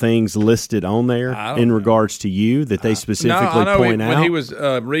of the things listed on there I don't in know. regards to you that they specifically I know point out? when he was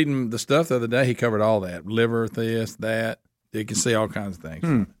reading the stuff the other day, he covered all that. Liver, this, that. You can see all kinds of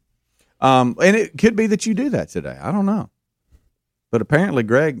things. And it could be that you do that today. I don't know. But apparently,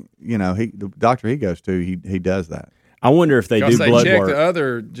 Greg, the doctor he goes to, he does that. I wonder if they do Because they blood check work. the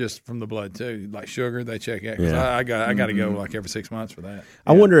other just from the blood too, like sugar. They check it. 'Cause Yeah. I got to go like every 6 months for that.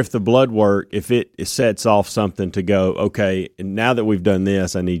 I wonder if the blood work, if it sets off something to go, okay, and now that we've done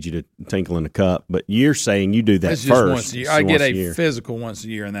this, I need you to tinkle in a cup. But you're saying you do that That's first. just once a year. I get once a year. physical once a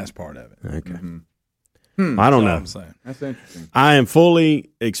year, and that's part of it. Okay. I don't That's all know. I'm saying. That's interesting. I am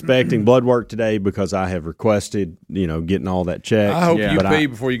fully expecting blood work today because I have requested, getting all that checked. I hope you But pee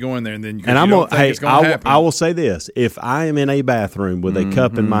before you go in there, and then you, And you I'm don't gonna, think hey, it's going to happen. I will say this: if I am in a bathroom with a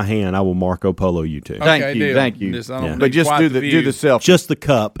cup in my hand, I will Marco Polo you too. Okay, deal. Thank you. Just, I don't Yeah. need But just quite do the the views. selfie. Just the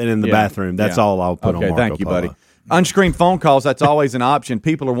cup and in the Yeah. bathroom. That's Yeah. all I'll put on Okay, Marco thank you, Polo. buddy. Unscreened phone calls, that's always an option.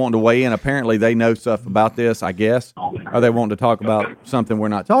 People are wanting to weigh in. Apparently, they know stuff about this, I guess. Or they wanting to talk about something we're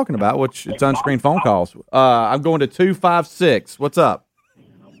not talking about, which it's unscreened phone calls. I'm going to 256. What's up?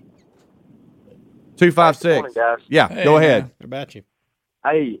 256. Good morning, guys. Yeah, go ahead. What about you?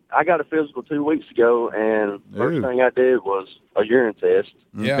 Hey, I got a physical 2 weeks ago, and first thing I did was a urine test.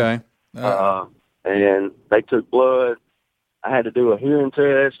 Okay. And they took blood. I had to do a hearing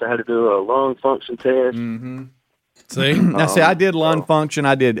test. I had to do a lung function test. Mm-hmm. See? Now, see, I did lung function.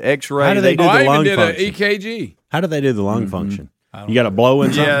 I did X-ray. How do they do the lung did function? an EKG. How do they do the lung function? You got to blow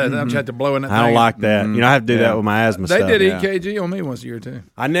in something? Yeah, I'm had to blow in that thing. I don't like that. You know, I have to do that with my asthma They stuff. did EKG on me once a year, too.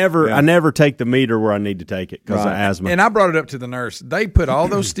 I never take the meter where I need to take it because of asthma. And I brought it up to the nurse. They put all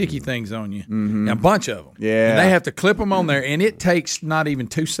those sticky things on you, a bunch of them. Yeah. And they have to clip them on there, and it takes not even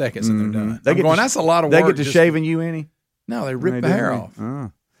 2 seconds, and they're done. That's a lot of work. They get to shaving you any? No, they rip the hair off.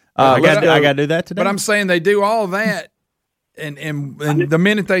 I got to do that today. But I'm saying they do all that, and the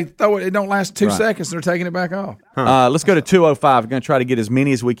minute they throw it, it don't last 2 seconds, and they're taking it back off. Let's go to 205. We're going to try to get as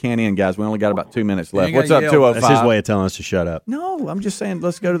many as we can in, guys. We only got about 2 minutes left. What's up, 205? That's his way of telling us to shut up. No, I'm just saying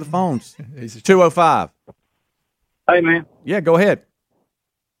let's go to the phones. 205. Hey, man. Yeah, go ahead.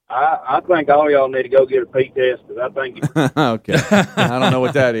 I think all y'all need to go get a pee test because I think Okay. I don't know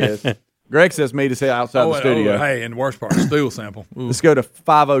what that is. Greg says me to say outside the studio. Hey, and the worst part, stool sample. Ooh. Let's go to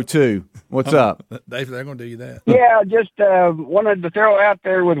 502. What's up? They're going to do you that. Yeah, just wanted to throw out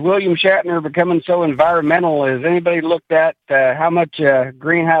there with William Shatner becoming so environmental. Has anybody looked at how much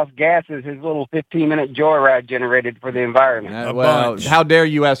greenhouse gases his little 15-minute joyride generated for the environment? Well, how dare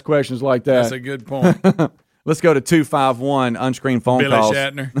you ask questions like that? That's a good point. Let's go to 251, unscreened phone Billy calls.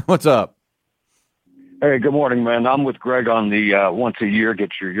 Shatner. What's up? Hey, good morning, man. I'm with Greg on the once a year, get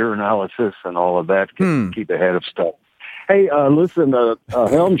your urinalysis and all of that. Keep ahead of stuff. Hey, listen,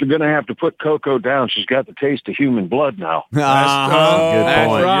 Helms, you're going to have to put Coco down. She's got the taste of human blood now. Good That's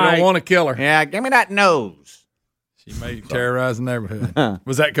point. right. You don't want to kill her. Yeah, give me that nose. She may terrorize the neighborhood.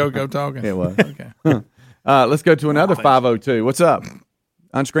 Was that Coco talking? It was. Okay. Let's go to another 502. What's up?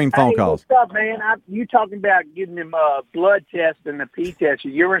 Unscreened phone calls. What's up, man? You talking about getting them blood tests and the pee test,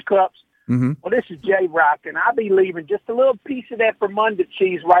 your urine cups? Mm-hmm. Well, this is Jay Rock, and I'll be leaving just a little piece of that Vermunda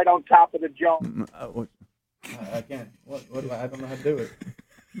cheese right on top of the jaw. I can't. I don't know how to do it.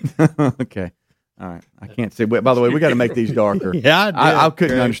 Okay. All right. I can't see. By the way, we got to make these darker. Yeah, I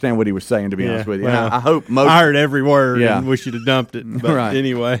couldn't understand what he was saying, to be honest with you. Well, I hope most. I heard every word. Yeah. And we should have dumped it. But Right.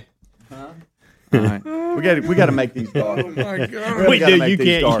 anyway. All right. We got to make these darker. Oh, my God. We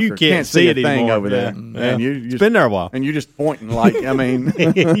do. You can't see it a thing anymore. over there. Yeah. And It's been there a while. And you're just pointing like, I mean.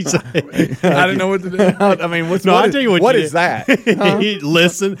 I didn't know what to do. I mean, I'll tell you what you is did. that? Huh?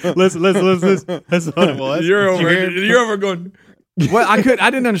 Listen. That's what it was. You're over going. Well, I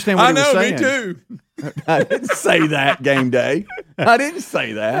didn't understand what he was saying. Me too. I didn't say that game day. I didn't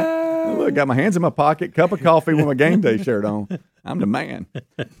say that. Look, got my hands in my pocket, cup of coffee with my game day shirt on. I'm the man.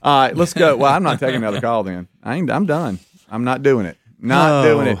 All right, let's go. Well, I'm not taking another call then. I'm done. I'm not doing it. Not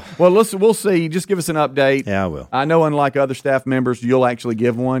doing it. Well, we'll see. Just give us an update. Yeah, I will. I know, unlike other staff members, you'll actually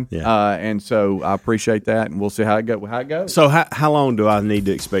give one. Yeah. And so I appreciate that, and we'll see how it goes. So how long do I need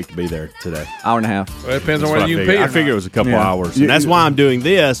to expect to be there today? Hour and a half. Well, it depends on That's whether what you I pee figured. or I not. figured it was a couple Yeah. hours. And that's why I'm doing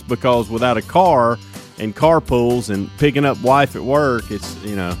this, because without a car and carpools and picking up wife at work, it's,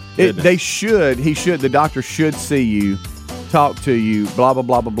 the doctor should see you, talk to you, blah, blah,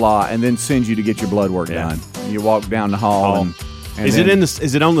 blah, blah, blah, and then send you to get your blood work done. You walk down the hall and is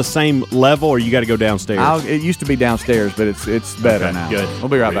it on the same level, or you got to go downstairs? It used to be downstairs, but it's better Okay, now. good. We'll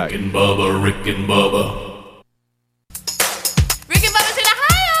be right back. Rick and Bubba, Rick and Bubba. Rick and Bubba's in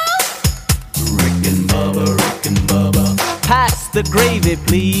Ohio. Rick and Bubba, Rick and Bubba. Pass the gravy,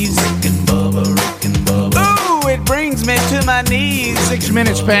 please. Rick and Bubba, Rick and Bubba. Ooh, it brings me to my knees. 6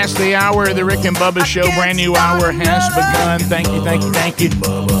 minutes past the hour of the Rick and Bubba Show. Brand new hour has begun. Thank you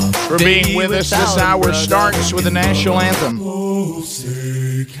for being with us. This hour starts with the national anthem. Oh,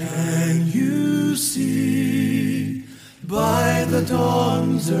 say, can you see by the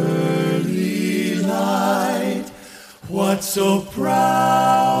dawn's early light what so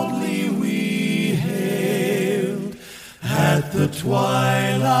proudly we hailed at the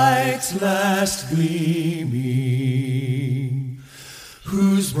twilight's last gleaming,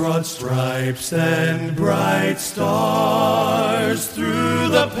 whose broad stripes and bright stars through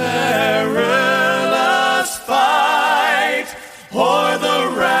the perilous fight o'er the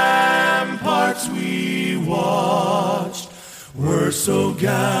ramparts we watched were so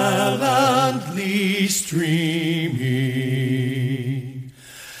gallantly streaming,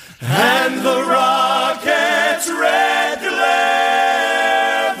 and the rocket's red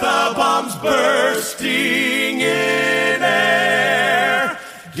glare, the bomb bombs bursting in air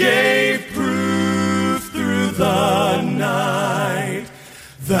gave proof through the night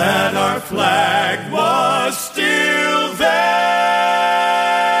that our flag was still there.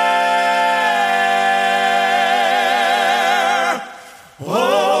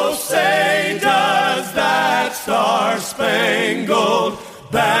 Oh, say does that star-spangled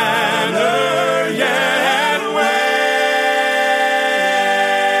banner yet wave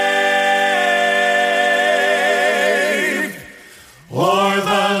o'er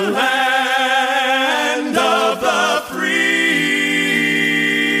the land of the free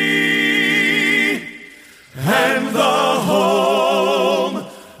and the home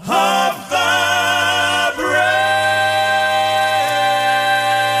of the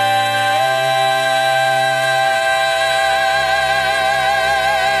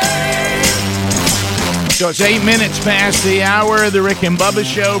So it's 8 minutes past the hour. The Rick and Bubba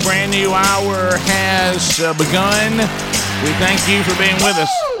Show, brand new hour has begun. We thank you for being with us.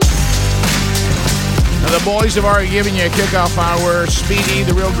 Now, the boys have already given you a kickoff hour. Speedy,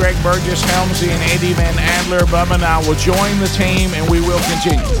 the real Greg Burgess, Helmsy, and Eddie Van Adler. Bubba and I will join the team, and we will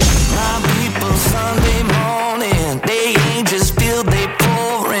continue. My people Sunday morning, they ain't just filled, they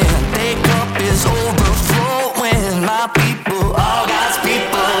pouring. Their cup is overflowing. My people, all God's people.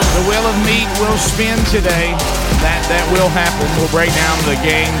 The Wheel of Meat will spin today. That will happen. We'll break down the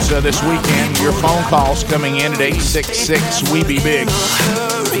games this weekend. Your phone calls coming in at 866-WE-BE-BIG.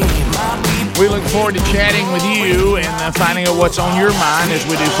 We look forward to chatting with you and finding out what's on your mind as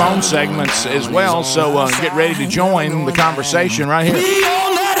we do phone segments as well. So get ready to join the conversation right here.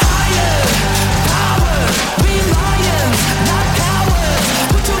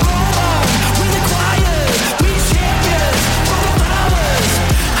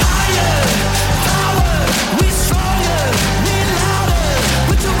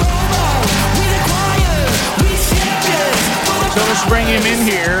 So let's bring him in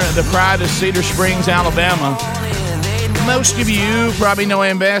here, the pride of Cedar Springs, Alabama. Most of you probably know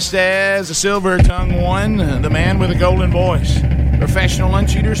him best as the Silver Tongue One, the man with a golden voice, Professional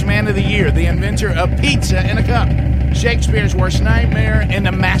Lunch Eaters Man of the Year, the inventor of pizza in a cup, Shakespeare's worst nightmare, and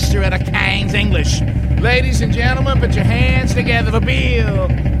the master at a King's English. Ladies and gentlemen, put your hands together for Bill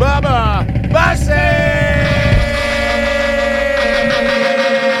Bubba Bussey!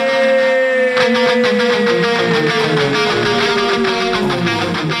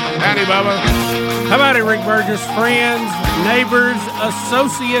 Howdy, Bubba. How about it, Rick Burgess? Friends, neighbors,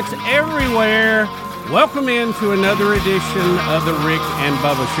 associates everywhere, welcome into another edition of the Rick and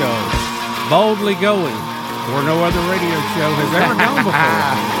Bubba Show. Boldly going where no other radio show has ever gone before.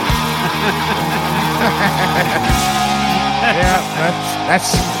 Yeah,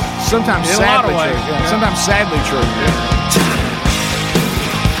 that's sometimes in sadly a lot of ways, true. yeah. Sometimes sadly true.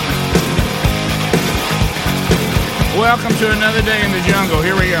 Welcome to another day in the jungle.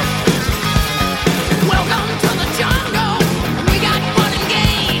 Here we go. Welcome to the jungle. We got fun and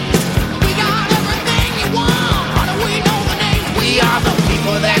games. We got everything you want. We know the names. We are the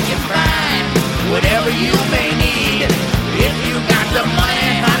people that can find whatever you may need. If you got the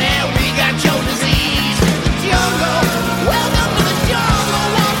money, honey, we got your disease. Jungle. Welcome to the jungle.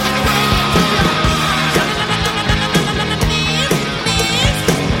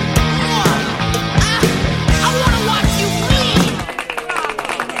 I want to watch you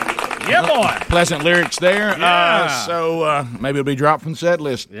bleed. Yeah, boy. Pleasant lyrics there. Yeah. So maybe it'll be dropped from the set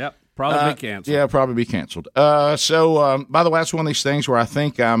list. Yep. Probably be canceled. Yeah, probably be canceled. So by the way, that's one of these things where I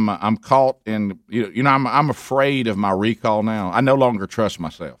think I'm caught in. I'm afraid of my recall now. I no longer trust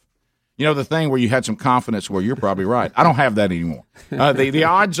myself. You know, the thing where you had some confidence where you're probably right. I don't have that anymore. The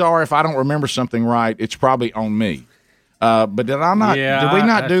odds are if I don't remember something right, it's probably on me. But did I not? Yeah, did we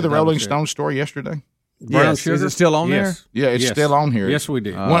not do the double Rolling check. Stone story yesterday? Brown sugar? Is it still on Yes. Yeah, it's Yes. still on here. Yes, we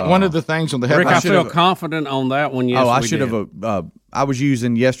did. One of the things on the Rick, headline. I feel confident on that one. Yes, I we should did. have. I was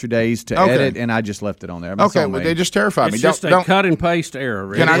using yesterday's to Okay. edit, and I just left it on there. But it's Okay, on well, me. they just terrified me. It's just a cut and paste error.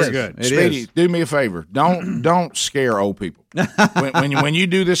 Rick. Can I We're just, good. It Speedy, is. do me a favor. Don't scare old people. when you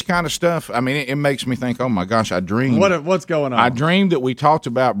do this kind of stuff, I mean, it makes me think. Oh my gosh, I dreamed. What's going on? I dreamed that we talked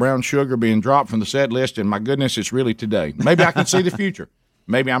about brown sugar being dropped from the set list, and my goodness, it's really today. Maybe I can see the future.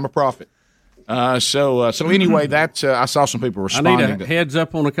 Maybe I'm a prophet. So anyway, that I saw some people I responding. need a heads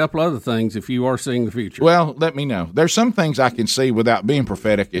up on a couple other things if you are seeing the future. Well, let me know. There's some things I can see without being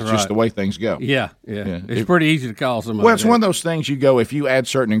prophetic. It's Right. just the way things go. Yeah. It's pretty easy to call somebody. Well, it's one of those things you go, if you add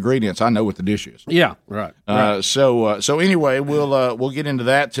certain ingredients, I know what the dish is. Yeah, right. So anyway, we'll get into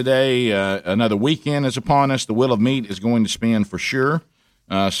that today. Another weekend is upon us. The Wheel of Meat is going to spin for sure.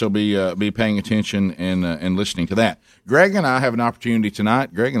 So be paying attention and listening to that. Greg and I have an opportunity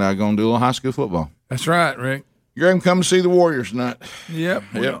tonight. Greg and I are going to do a little high school football. That's right, Rick. Greg, come see the Warriors tonight. Yep.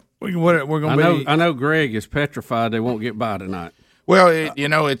 Yep. We're going to be. I know Greg is petrified they won't get by tonight. Well,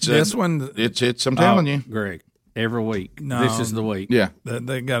 it's this one. It's. I'm telling you, Greg. Every week. No, this is the week. Yeah,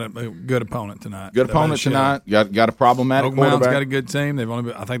 they got a good opponent tonight. Good opponent tonight. Got a problematic Oak Mountain's quarterback. got a good team.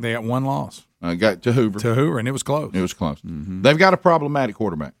 I think they got one loss. Got to Hoover, and it was close. It was close. Mm-hmm. They've got a problematic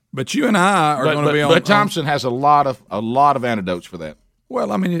quarterback. But you and I are going to be on. But Thompson has a lot of antidotes for that.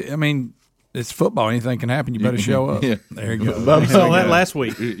 Well, I mean, it's football. Anything can happen. You better show up. Yeah. There you go. We saw that last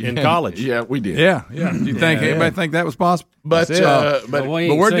week in college. Yeah, we did. Yeah. Do you think anybody think that was possible? But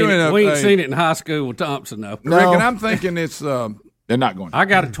we ain't seen it in high school with Thompson though. Rick, and I'm thinking it's. They're not going. I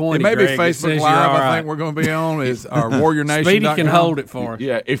got a 20. It may be Greg, Facebook Live. I think we're going to be on is our Warrior Nation. Speedy can hold it for us.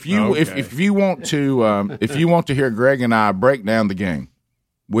 Yeah, if you want to hear Greg and I break down the game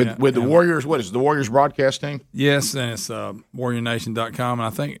with the Warriors, what is it, the Warriors broadcast team? Yes, and it's WarriorNation.com, and I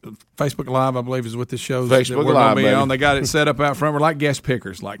think Facebook Live, I believe, is what this shows. Facebook that we're Live, be baby. on. They got it set up out front. We're like guest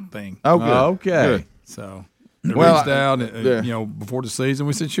pickers, like thing. Oh, good. Okay. Good. So. They reached out, before the season.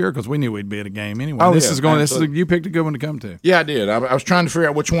 We said sure because we knew we'd be at a game anyway. You picked a good one to come to. Yeah, I did. I was trying to figure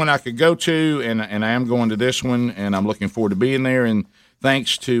out which one I could go to, and I am going to this one, and I'm looking forward to being there. And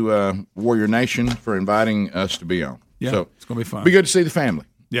thanks to Warrior Nation for inviting us to be on. Yeah, so it's going to be fun. Be good to see the family.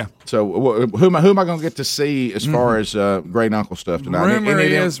 Yeah. So who am I going to get to see as far as great uncle stuff tonight?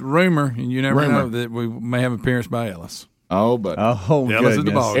 Rumor, and you never know that we may have an appearance by Ellis. Oh, but Ellis at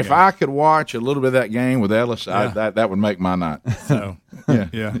the ball if game. I could watch a little bit of that game with Ellis, that would make my night. So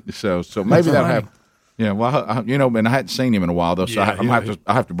yeah. So maybe that'll happen. Yeah, well, and I hadn't seen him in a while though, so I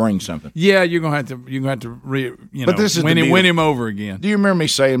have to bring something. Yeah, you're gonna have to But this is win him over again. Do you remember me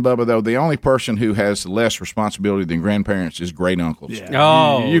saying, Bubba? Though the only person who has less responsibility than grandparents is great uncles.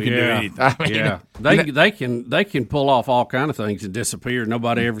 Yeah. You can do anything. They can pull off all kind of things and disappear.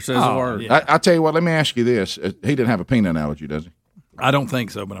 Nobody ever says a word. Yeah. I tell you what. Let me ask you this: he didn't have a peanut allergy, does he? I don't think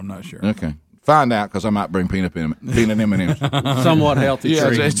so, but I'm not sure. Okay. Find out because I might bring peanut M&Ms. Somewhat healthy. Yeah,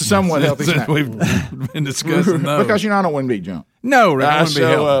 it's a somewhat healthy snack. We've been discussing those. Because I don't want to be junk. No, I want to be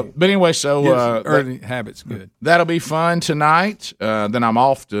healthy. But anyway, early habits good. That'll be fun tonight. Then I'm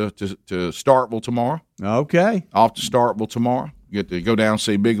off to Starkville tomorrow. Okay. Off to Starkville tomorrow. Get to go down and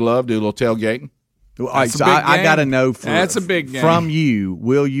see Big Love, do a little tailgating. All right, so I got to know that's a big game. From you,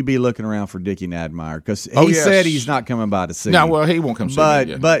 will you be looking around for Dickie Nadmeyer? Because he said he's not coming by to see No, you. well, he won't come see me.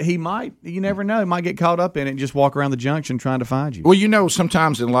 Yeah. But he might, you never know, he might get caught up in it and just walk around the junction trying to find you. Well,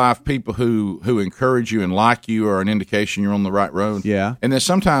 sometimes in life, people who encourage you and like you are an indication you're on the right road. Yeah. And then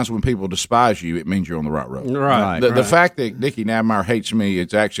sometimes when people despise you, it means you're on the right road. Right. The fact that Dickie Nadmeyer hates me,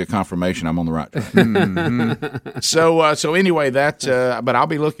 it's actually a confirmation I'm on the right track. So anyway, but I'll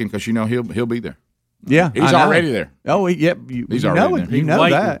be looking because he'll be there. Yeah, he's already there. Oh, yep. He's already there. You know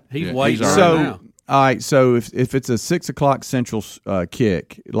that. He's waiting. So, all right. So if it's a 6:00 Central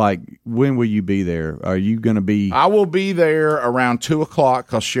kick, like when will you be there? Are you going to be? I will be there around 2:00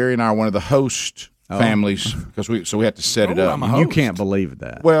 because Sherry and I are one of the host families because we have to set it up. You can't believe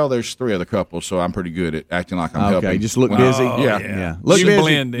that. Well, there's 3 other couples, so I'm pretty good at acting like I'm helping. Okay, just look busy. Yeah. Look you busy.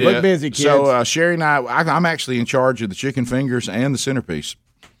 Blend in. Look busy, kids. So Sherry and I'm actually in charge of the chicken fingers and the centerpiece.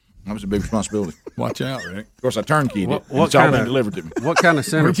 That was a big responsibility. Watch out, Rick. Of course, I turnkeyed it. It's all been delivered to me. What kind of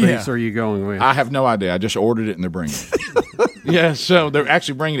centerpiece are you going with? I have no idea. I just ordered it and they're bringing it. Yeah, so they're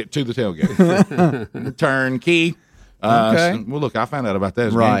actually bringing it to the tailgate. Turnkey. Okay. Well, look, I found out about that.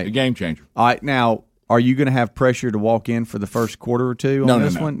 It's right. a game changer. All right, now, are you going to have pressure to walk in for the first quarter or two on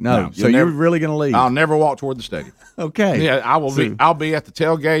this one? No. So you're really going to leave? I'll never walk toward the stadium. Okay. Yeah, I will be. I'll be at the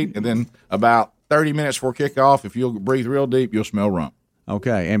tailgate, and then about 30 minutes before kickoff, if you'll breathe real deep, you'll smell rump.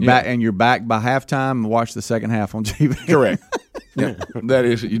 Okay, and you're back by halftime and watch the second half on TV. Correct. Yeah, that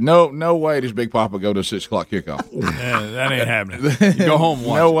is no way does Big Papa go to a 6:00 kickoff. Yeah, that ain't happening. You go home and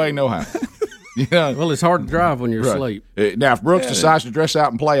watch. No way, no how. Well, it's hard to drive when you're asleep. Now, if Brooks decides to dress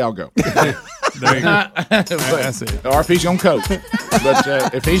out and play, I'll go. There you go. That's it. Or if he's going to coach.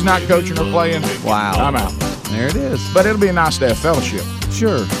 But if he's not coaching or playing, I'm out. There it is. But it'll be a nice day of fellowship.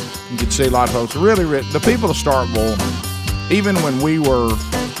 Sure. You get to see a lot of folks. Really, the people of Starkville, even when we were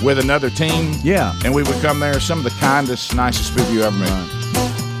with another team, and we would come there, some of the kindest, nicest people you ever met.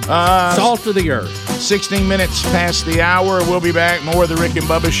 Salt of the earth. 16 minutes past the hour. We'll be back. More of the Rick and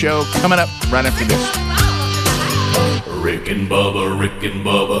Bubba Show coming up right after this. Rick and Bubba, Rick and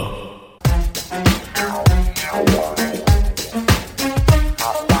Bubba.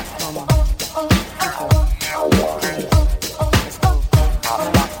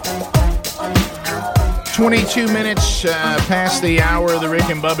 22 minutes past the hour of the Rick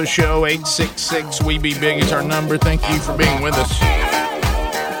and Bubba Show. 866 We Be Big is our number. Thank you for being with us.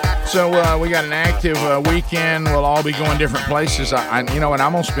 So we got an active weekend. We'll all be going different places. And I'm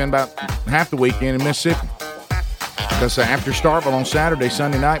going to spend about half the weekend in Mississippi. Because after Starkville on Saturday,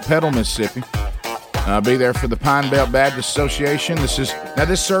 Sunday night, Petal, Mississippi. I'll be there for the Pine Belt Baptist Association.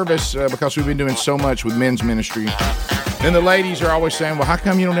 This service, because we've been doing so much with men's ministry, and the ladies are always saying, well, how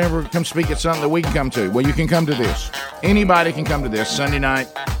come you don't ever come speak at something that we can come to? Well, you can come to this. Anybody can come to this Sunday night.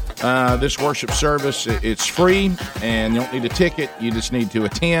 This worship service, it's free, and you don't need a ticket. You just need to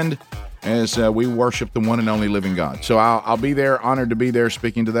attend as we worship the one and only living God. So I'll be there, honored to be there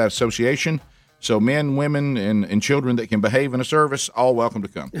speaking to that association. So men, women, and children that can behave in a service, all welcome to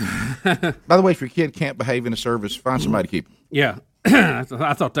come. By the way, if your kid can't behave in a service, find somebody to keep him. Yeah. I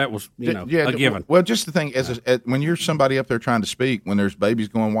thought that was, a given. Well, just the thing, when you're somebody up there trying to speak, when there's babies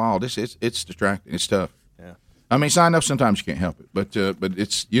going wild, it's distracting. It's tough. Yeah. I mean, so I know sometimes you can't help it, but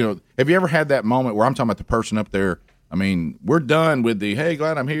it's, have you ever had that moment where I'm talking about the person up there? I mean, we're done with the, hey,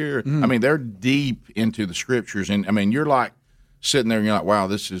 glad I'm here. I mean, they're deep into the scriptures, and I mean, you're like sitting there and you're like, wow,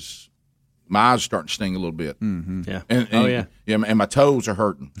 my eyes are starting to sting a little bit. Mm-hmm. Yeah. And and my toes are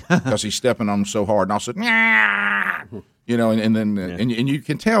hurting because he's stepping on them so hard. And all of a sudden, and you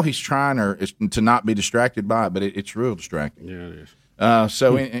can tell he's trying to not be distracted by it, but it's real distracting. Yeah, it is.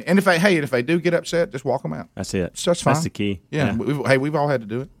 And if they do get upset, just walk them out. That's it. So that's fine. That's the key. Yeah. We've all had to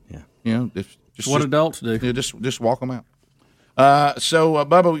do it. Yeah. What adults do. Yeah, just walk them out.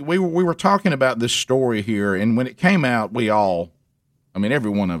 Bubba, we were talking about this story here, and when it came out, every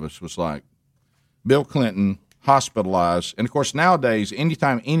one of us was like, Bill Clinton hospitalized. And, of course, nowadays,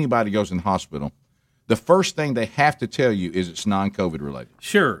 anytime anybody goes in the hospital, the first thing they have to tell you is it's non-COVID related.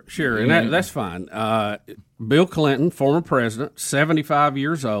 Sure. And that's fine. Bill Clinton, former president, 75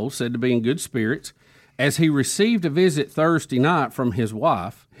 years old, said to be in good spirits, as he received a visit Thursday night from his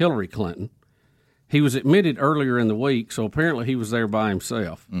wife, Hillary Clinton. He was admitted earlier in the week, so apparently he was there by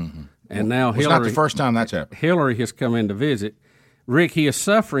himself. Mm-hmm. And now it's not the first time that's happened. Hillary has come in to visit. Rick, he is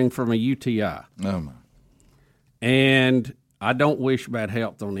suffering from a UTI. Oh, my. And I don't wish bad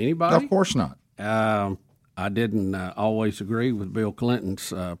health on anybody. Of course not. I didn't always agree with Bill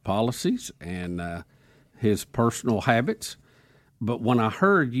Clinton's policies and his personal habits. But when I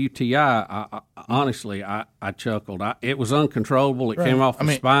heard UTI, honestly, I chuckled. It was uncontrollable. It came off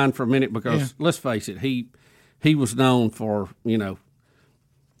the spine for a minute because, let's face it, he was known for, I'm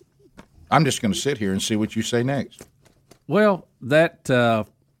just going to sit here and see what you say next. Well, that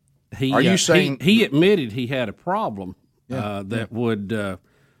he are you saying he admitted he had a problem that would,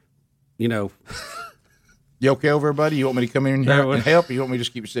 You okay over, everybody? You want me to come in here and help? Or you want me to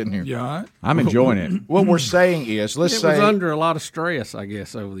just keep sitting here? Yeah, I'm enjoying it. What we're saying is, let's say it was under a lot of stress, I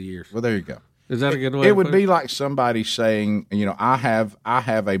guess, over the years. Well, there you go. Is that a good way? It would be like somebody saying, I have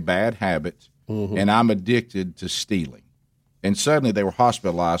a bad habit, and I'm addicted to stealing, and suddenly they were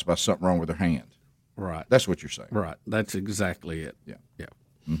hospitalized by something wrong with their hand. Right. That's what you're saying. Right. That's exactly it. Yeah.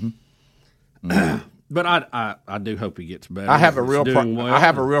 Mm-hmm. But I do hope he gets better. I have a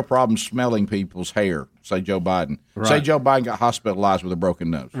real problem smelling people's hair. Say Joe Biden. Right. Say Joe Biden got hospitalized with a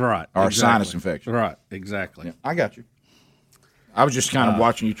broken nose. Right. Or exactly. a sinus infection. Right. Exactly. Yeah, I got you. I was just kind of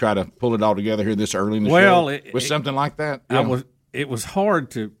watching you try to pull it all together here this early in the show. With something like that. Yeah. It was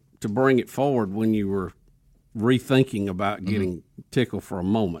hard to bring it forward when you were rethinking about getting tickled for a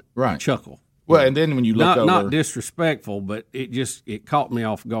moment. Right. Chuckle. Well, and then when you look over, not disrespectful, but it caught me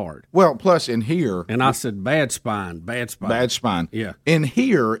off guard. Well, plus in here, and I said bad spine. Yeah. In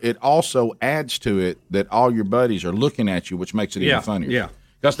here, it also adds to it that all your buddies are looking at you, which makes it even funnier. Yeah.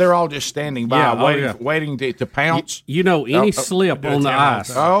 Because they're all just standing by, waiting to pounce. Any slip on the ice,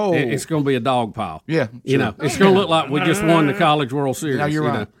 it's going to be a dog pile. Yeah, sure. It's going to look like we just won the College World Series. No, you're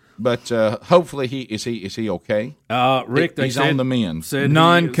right. But hopefully is he okay? Rick, he's on the mend. Said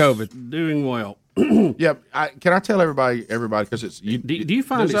non-COVID, doing well. Yeah, can I tell everybody because it's you. Do you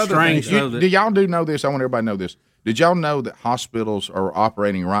find it strange though? Do y'all know this? I want everybody to know this. Did y'all know that hospitals are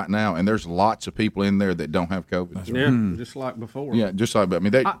operating right now, and there's lots of people in there that don't have COVID? Yeah, just like before. Yeah, just like. I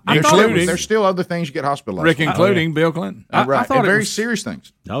mean, there's still other things you get hospitalized. Rick, including Bill Clinton. Right, and very serious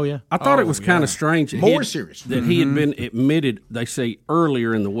things. Oh yeah, I thought it was kind of strange. More serious that he had been admitted. They say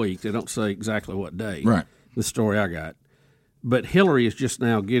earlier in the week. They don't say exactly what day. Right. The story I got, but Hillary is just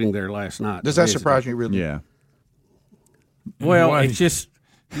now getting there last night. Does that surprise you? Really? Yeah. Well, it's just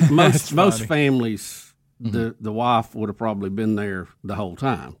most families. The wife would have probably been there the whole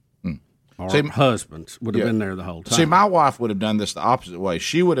time. or husbands would have been there the whole time. See, my wife would have done this the opposite way.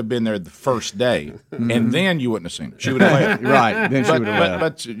 She would have been there the first day, and then you wouldn't have seen her. She would have left. Right. Then she would have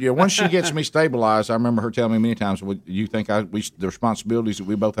left. But once she gets me stabilized, I remember her telling me many times, well, you think the responsibilities that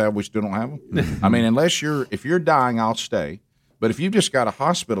we both have, we still don't have them? I mean, if you're dying, I'll stay. But if you've just got a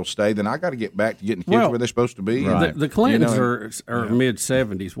hospital stay, then I got to get back to getting the kids where they're supposed to be. Right. The Clintons are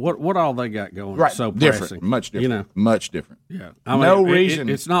mid-70s. What all they got going? Right, so different, pressing, much different, much different. Yeah, No reason.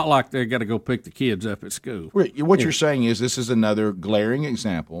 It's not like they got to go pick the kids up at school. What you're saying is this is another glaring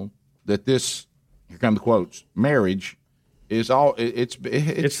example that this. Here come the quotes. Marriage is all. It's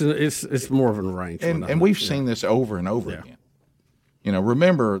more of an arrangement, and we've seen this over and over again.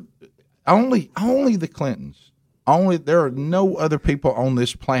 Remember, only the Clintons. There are no other people on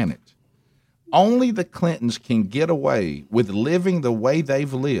this planet. Only the Clintons can get away with living the way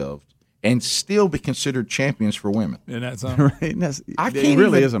they've lived and still be considered champions for women. Isn't that something? Right? It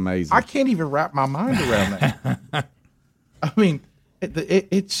really is amazing. I can't even wrap my mind around that. I mean,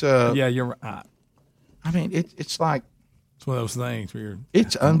 it's yeah, you're right. I mean, it's like it's one of those things where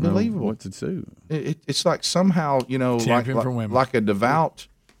it's unbelievable what to do. It's like somehow champion for women, like a devout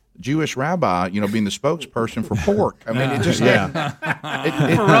Jewish rabbi, being the spokesperson for pork. I mean, it just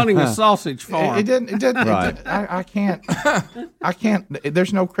for running a sausage farm. It doesn't. Right. I can't.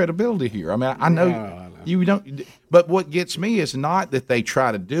 There's no credibility here. I mean, I know you don't. But what gets me is not that they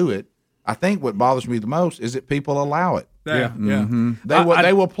try to do it. I think what bothers me the most is that people allow it. Yeah. Mm-hmm.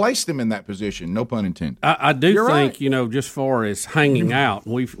 They will place them in that position. No pun intended. I do think just far as hanging out,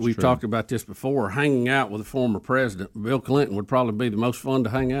 we've talked about this before. Hanging out with a former president, Bill Clinton would probably be the most fun to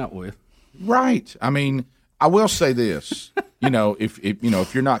hang out with. Right. I mean, I will say this.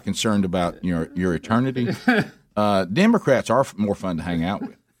 If you're not concerned about your eternity, Democrats are more fun to hang out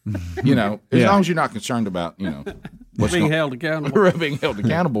with. As long as you're not concerned about being held accountable. Being held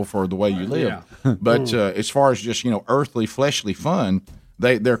accountable for the way you live. Yeah. But as far as just earthly, fleshly fun,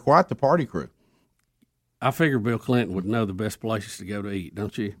 they're quite the party crew. I figure Bill Clinton would know the best places to go to eat,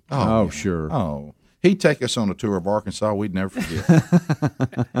 don't you? Oh, sure. Oh, he'd take us on a tour of Arkansas. We'd never forget.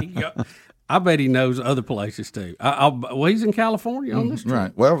 I bet he knows other places too. Well, he's in California on this trip.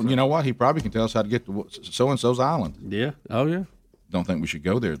 Right. Well, you know what? He probably can tell us how to get to so and so's island. Yeah. Oh, yeah. Don't think we should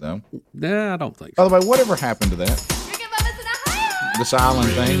go there though. Nah, I don't think so. By the way, whatever happened to that? This island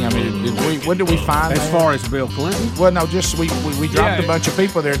thing. I mean, what did we find? As far as Bill Clinton? Well, no, just we dropped a bunch of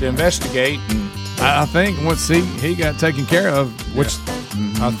people there to investigate. And I think once he got taken care of, which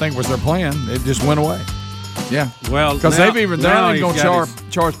I think was their plan, it just went away. Yeah. Well, because they're not even going to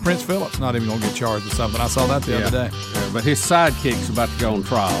charge Prince Philip's not even going to get charged with something. I saw that the other day. Yeah, but his sidekick's about to go on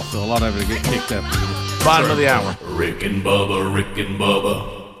trial, so a lot of it will get kicked up. Bottom of the hour. Rick and Bubba, Rick and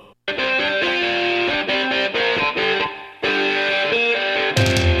Bubba.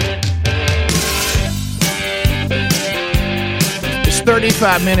 It's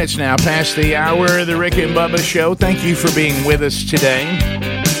 35 minutes now past the hour of the Rick and Bubba Show. Thank you for being with us today.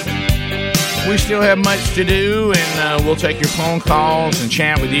 We still have much to do, and we'll take your phone calls and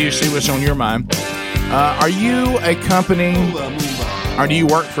chat with you, see what's on your mind. Are you a company, or do you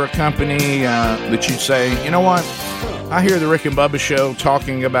work for a company that you'd say, you know what, I hear the Rick and Bubba Show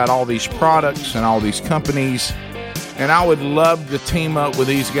talking about all these products and all these companies, and I would love to team up with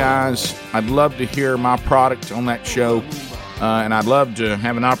these guys. I'd love to hear my product on that show, and I'd love to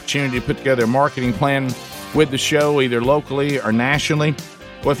have an opportunity to put together a marketing plan with the show, either locally or nationally.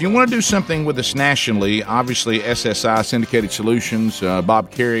 Well, if you want to do something with us nationally, obviously SSI, Syndicated Solutions, Bob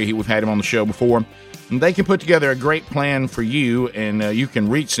Carey, we've had him on the show before. And they can put together a great plan for you, and you can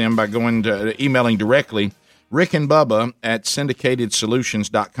reach them by going to emailing directly, Rick and Bubba at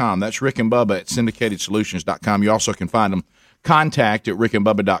syndicatedsolutions.com. That's Rick and Bubba at syndicatedsolutions.com. You also can find them, contact at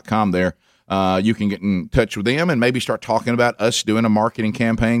rickandbubba.com there. You can get in touch with them and maybe start talking about us doing a marketing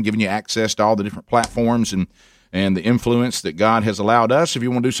campaign, giving you access to all the different platforms and the influence that God has allowed us. If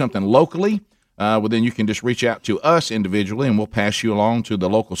you want to do something locally, well, then you can just reach out to us individually, and we'll pass you along to the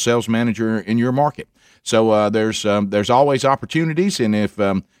local sales manager in your market. So there's always opportunities, and if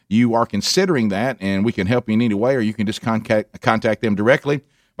you are considering that, and we can help you in any way, or you can just contact them directly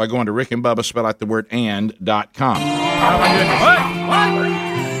by going to Rick and Bubba, spell out the word and.com. Oh, my goodness.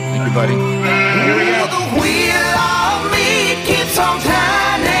 Thank you, buddy. Here we go.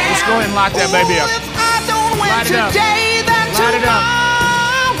 Let's go ahead and light that baby up. Light it up. Light it up.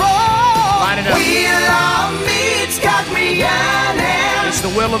 Light it up. Wheel of meat's got me yearning. It's the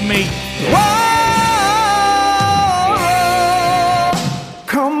will of meat. Whoa.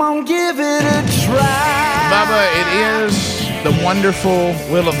 Come on, give it a try. Bubba, it is the wonderful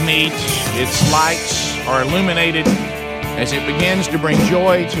will of meat. Its lights are illuminated as it begins to bring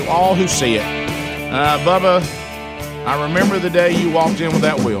joy to all who see it. Bubba, I remember the day you walked in with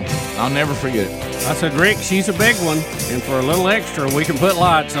that wheel. I'll never forget it. I said, Rick, she's a big one, and for a little extra, we can put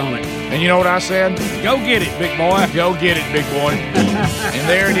lights on it. And you know what I said? Go get it, big boy. Go get it, big boy. And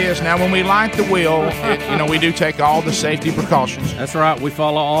there it is. Now, when we light the wheel, we do take all the safety precautions. That's right. We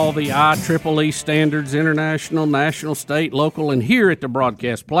follow all the IEEE standards, international, national, state, local, and here at the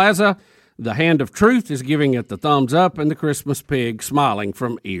Broadcast Plaza, the Hand of Truth is giving it the thumbs up, and the Christmas pig smiling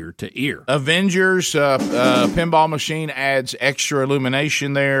from ear to ear. Avengers pinball machine adds extra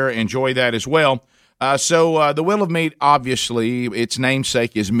illumination there. Enjoy that as well. So the Wheel of Meat, obviously, its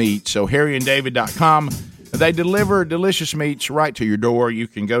namesake is meat. So harryanddavid.com, they deliver delicious meats right to your door. You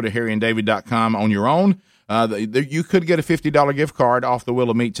can go to harryanddavid.com on your own. You could get a $50 gift card off the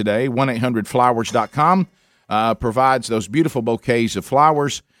Wheel of Meat today. 1-800-Flowers.com provides those beautiful bouquets of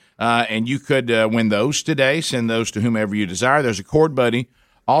flowers. And you could win those today. Send those to whomever you desire. There's a Cord Buddy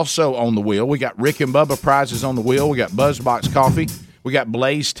also on the wheel. We got Rick and Bubba prizes on the wheel. We got BuzzBox coffee. We got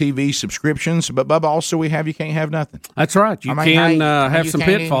Blaze TV subscriptions. But, Bubba, also we have You Can't Have Nothing. That's right. You can have some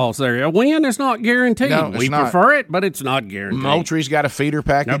pitfalls there. A win is not guaranteed. No, it's we not. prefer it, but it's not guaranteed. Moultrie's got a feeder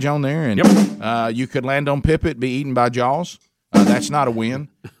package on there. And you could land on Pippet, be eaten by Jaws. That's not a win.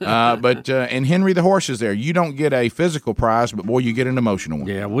 And Henry the Horse is there. You don't get a physical prize, but, boy, you get an emotional one.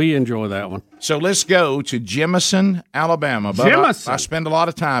 Yeah, we enjoy that one. So let's go to Jemison, Alabama. Jemison. I spend a lot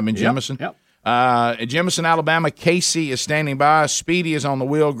of time in Jemison. Yep. At Jemison, Alabama, Casey is standing by. Speedy is on the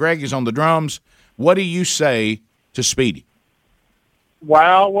wheel. Greg is on the drums. What do you say to Speedy?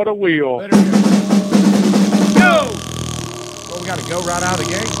 Wow, what a wheel. Go! Well, we got to go right out of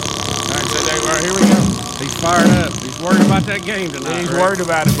the gate. All right, here we go. He's fired up. He's worried about that game tonight. He's worried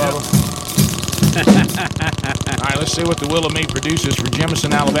about it, Bubba. All right, let's see what the Wheel of Meat produces for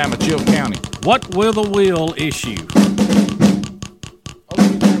Jemison, Alabama, Chill County. What will the wheel issue?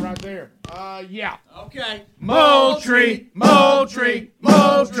 Oh, right there. Yeah. Okay. Moultrie,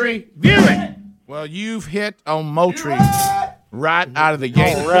 view it. Well, you've hit on Moultrie right out of the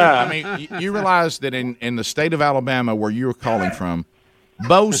gate. All right. I mean, you realize that in the state of Alabama, where you're calling from,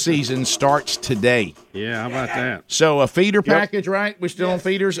 bow season starts today. Yeah, how about that? So a feeder package, right? We're still on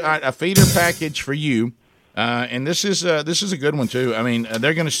feeders. A feeder package for you, and this is a good one too. I mean,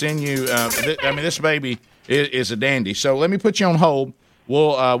 they're going to send you. This baby is a dandy. So let me put you on hold.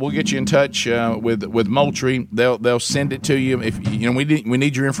 We'll get you in touch with Moultrie. They'll send it to you if we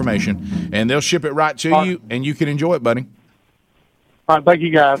need your information, and they'll ship it right to you, and you can enjoy it, buddy. All right, thank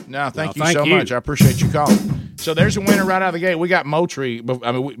you, guys. No, thank you so much. I appreciate you calling. So there's a winner right out of the gate. We got Moultrie,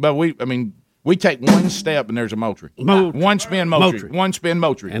 we take one step and there's a Moultrie. One spin Moultrie. One spin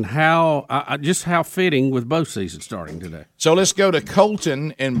Moultrie. And how just how fitting with bow season starting today. So let's go to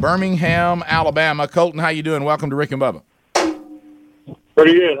Colton in Birmingham, Alabama. Colton, how you doing? Welcome to Rick and Bubba.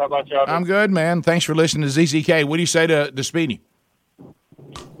 Pretty good. How about y'all? I'm good, man. Thanks for listening to ZZK. What do you say to Speedy?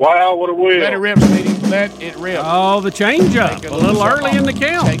 Wow, what a wheel. Let it rip, Speedy. Let it rip. Oh, the change-up. A little early in the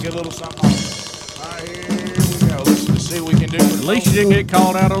count. Take a little something off. All right, here we go. Let's see what we can do. At least you didn't get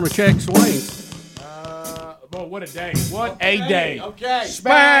called out on a check swing. Boy, what a day. What a day. Okay.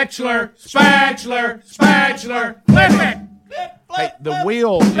 Spatula. Flip it. Hey, the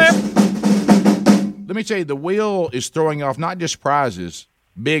wheel let me tell you, the wheel is throwing off not just prizes,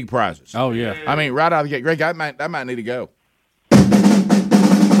 big prizes. Oh, yeah. I mean, right out of the gate. Greg, that might need to go. Go.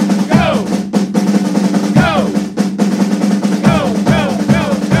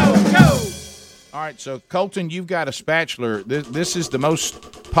 All right, so Colton, you've got a spatula. This is the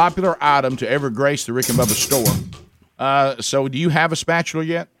most popular item to ever grace the Rick and Bubba store. So do you have a spatula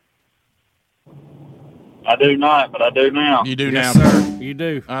yet? I do not, but I do now. You do Yes, now, sir. You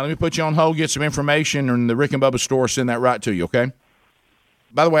do. Let me put you on hold, get some information, and the Rick and Bubba store send that right to you, okay?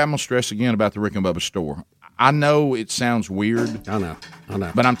 By the way, I'm going to stress again about the Rick and Bubba store. I know it sounds weird. I know.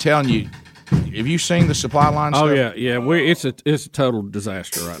 But I'm telling you, have you seen the supply line stuff? Oh, yeah. It's a total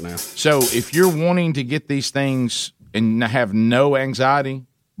disaster right now. So if you're wanting to get these things and have no anxiety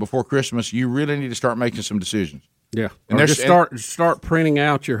before Christmas, you really need to start making some decisions. Yeah, and just start printing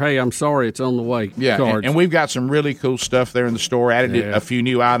out your "Hey, I'm sorry, it's on the way" cards. And we've got some really cool stuff there in the store. Added a few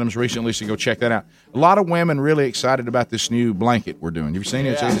new items recently, so go check that out. A lot of women really excited about this new blanket we're doing. Have you seen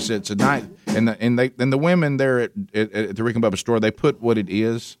it? It's a night, and the women there at the Rick and Bubba store, they put what it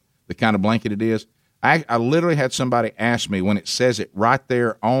is, the kind of blanket it is. I literally had somebody ask me when it says it right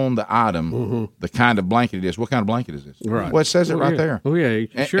there on the item, the kind of blanket it is. What kind of blanket is this? Right. Well, it says it right there. Oh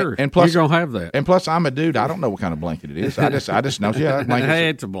yeah, sure. And plus, you're gonna have that. And plus, I'm a dude. I don't know what kind of blanket it is. I just know. Yeah, hey,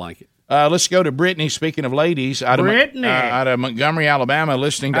 it's a blanket. Let's go to Brittany. Speaking of ladies, out of Montgomery, Alabama,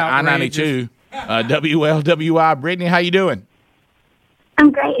 listening to I-92. WLWI. Brittany, how you doing?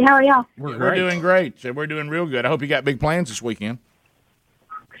 I'm great. How are y'all? We're doing great. So we're doing real good. I hope you got big plans this weekend.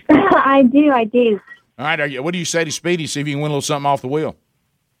 I do. All right. What do you say to Speedy? See if you can win a little something off the wheel.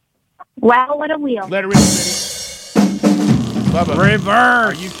 Wow, what a wheel. Let it rip, Speedy. Bubba,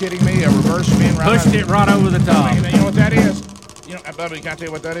 Reverse. Are you kidding me? A reverse spin right Pushed it right over the top. You know what that is? Bubba, can I tell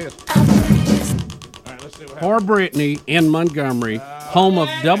you what that is? All right, let's see what happens. For Brittany in Montgomery, home of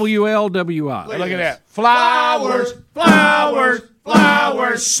WLWI. Look at that. Flowers, flowers,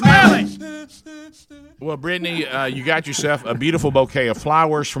 flowers, smell it. Well, Brittany, you got yourself a beautiful bouquet of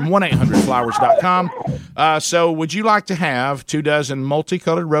flowers from 1-800-Flowers.com. So would you like to have 24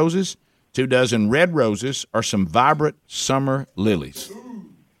 multicolored roses, 24 red roses, or some vibrant summer lilies?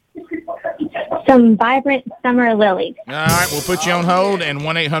 Some vibrant summer lilies. All right, we'll put you on hold, and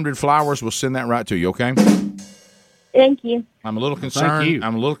 1-800-Flowers will send that right to you, okay? Thank you. I'm a little concerned.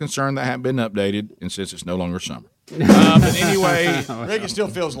 I'm a little concerned that haven't been updated, and since it's no longer summer. But anyway, Rick, it still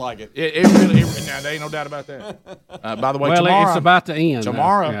feels like it. It really. Now there ain't no doubt about that. By the way, tomorrow, it's about to end.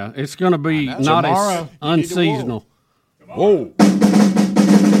 Tomorrow, yeah, it's going to be not tomorrow, as unseasonal. Whoa!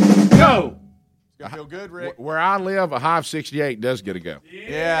 Go! Feel good, Rick? Where I live, a high of 68 does get a go.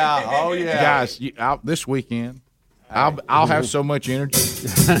 Yeah. Oh yeah. Guys, this weekend, I'll have so much energy.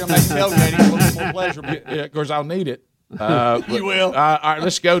 Come make tailgating a little more pleasurable. Yeah, of course, I'll need it. You will. All right,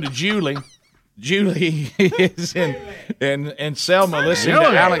 let's go to Julie. Julie is in Selma listening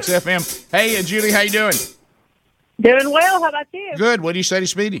to Alex FM. Hey, Julie, how you doing? Doing well. How about you? Good. What do you say to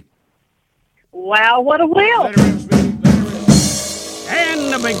Speedy? Wow, what a wheel. Let her rip, Speedy. Let her rip.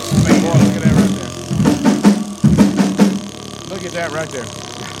 And the big speed. Boy, look at that right there. Look at that right there.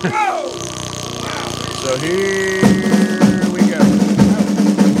 So here we go.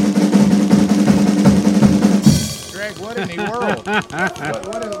 Greg, what in the world?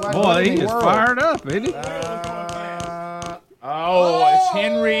 Boy, he is fired up, isn't he? It's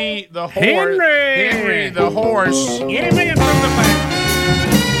Henry the horse. Henry the horse. Get him in from the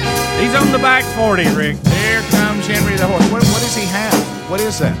back. He's on the back 40, Rick. There comes Henry the horse. What does he have? What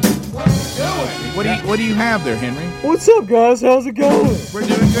is that? What do you have there, Henry? What's up, guys? How's it going? We're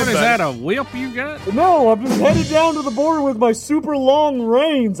doing good. What is that, a whip you got? No, I'm just headed down to the border with my super long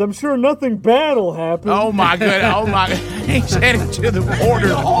reins. I'm sure nothing bad will happen. Oh my god! Oh my! He's headed to the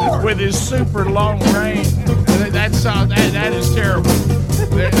border with his super long reins. That is terrible.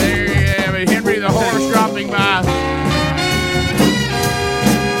 There, Henry the horse dropping by.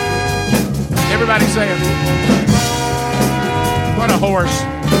 Everybody say it. What a horse!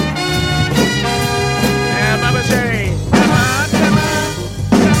 Yeah, Bubba say.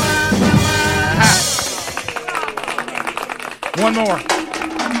 One more.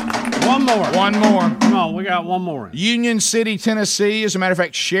 Come on, we got one more. Union City, Tennessee. As a matter of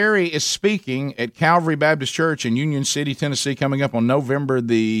fact, Sherry is speaking at Calvary Baptist Church in Union City, Tennessee, coming up on November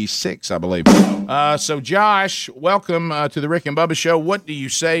the 6th, I believe. So, Josh, welcome to the Rick and Bubba Show. What do you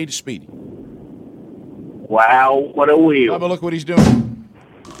say to Speedy? Wow, what a wheel. Bubba, look what he's doing.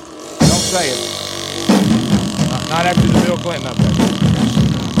 Don't say it. Not after the Bill Clinton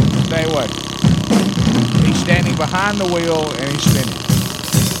update. Stay away. He's standing behind the wheel and he's spinning.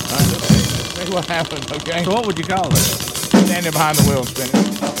 All right, let's see what happens, okay? So what would you call it? Standing behind the wheel and spinning.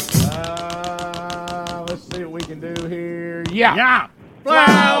 Let's see what we can do here. Yeah.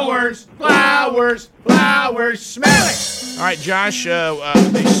 Flowers, flowers, flowers, smell it. All right, Josh, the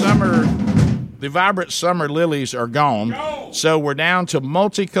vibrant summer lilies are gone. So we're down to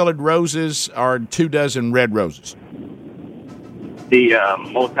multicolored roses or 24 red roses. The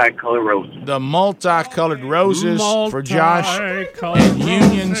multicolored roses. The multicolored roses for Josh in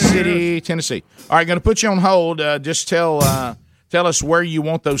Union City, Tennessee. All right, going to put you on hold. Just tell us where you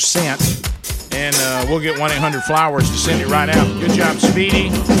want those sent, and we'll get 1-800-Flowers to send it right out. Good job,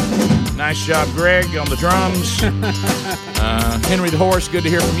 Speedy. Nice job, Greg, on the drums. Henry the horse, good to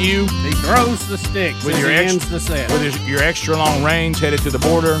hear from you. He throws the sticks with your ends the set. With your extra long range headed to the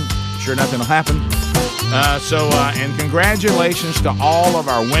border. Sure nothing will happen. And congratulations to all of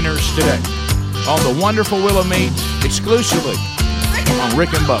our winners today on the wonderful Wheel of Meat, exclusively on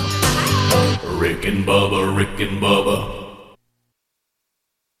Rick and Bubba. Rick and Bubba, Rick and Bubba.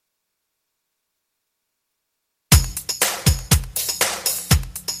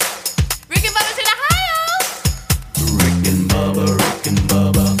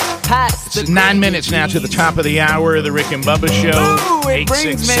 It's 9 minutes now to the top of the hour of the Rick and Bubba Show. Ooh, it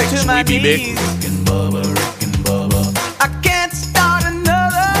brings me to my knees. I can't start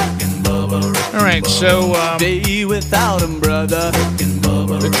another. All right, so day without him, brother.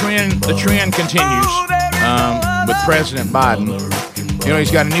 The trend continues with President Biden.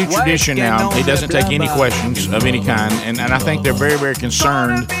 He's got a new tradition now. He doesn't take any questions of any kind, and I think they're very, very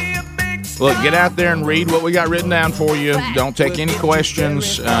concerned. Look, get out there and read what we got written down for you. Don't take any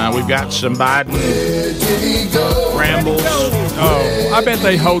questions. We've got some Biden rambles. Oh, I bet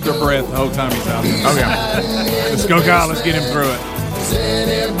they hold their breath the whole time he's out there. Okay. Let's go, Kyle. Let's get him through it. Does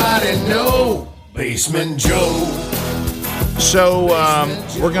anybody know Basement Joe? So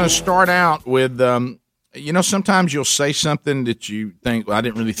we're going to start out with, sometimes you'll say something that you think, well, I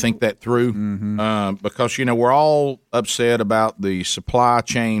didn't really think that through, because, we're all upset about the supply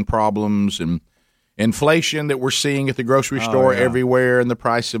chain problems and inflation that we're seeing at the grocery store everywhere, and the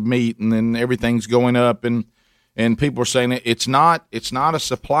price of meat, and then everything's going up, and people are saying it's not a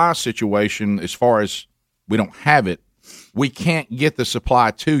supply situation as far as we don't have it. We can't get the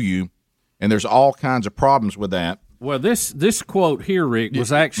supply to you, and there's all kinds of problems with that. Well, this quote here, Rick,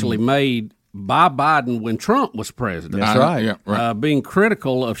 was actually made by Biden when Trump was president. That's right. Yeah, right. Being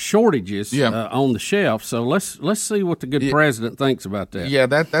critical of shortages on the shelf. So let's see what the good president thinks about that. Yeah,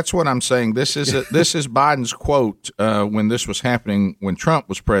 that's what I'm saying. This is Biden's quote when this was happening when Trump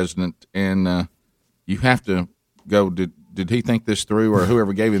was president, and you have to go. Did he think this through, or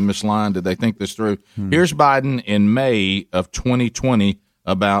whoever gave him this line? Did they think this through? Here's Biden in May of 2020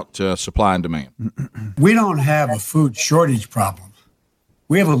 about supply and demand. We don't have a food shortage problem.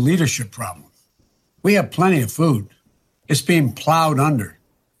 We have a leadership problem. We have plenty of food. It's being plowed under.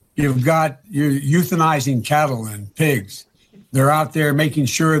 You're euthanizing cattle and pigs. They're out there making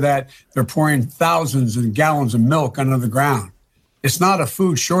sure that they're pouring thousands of gallons of milk under the ground. It's not a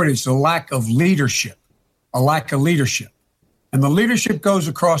food shortage. It's a lack of leadership. And the leadership goes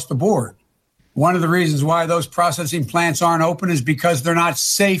across the board. One of the reasons why those processing plants aren't open is because they're not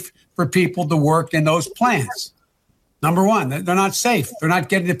safe for people to work in those plants. Number one, they're not safe. They're not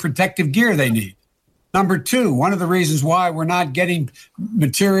getting the protective gear they need. Number two, one of the reasons why we're not getting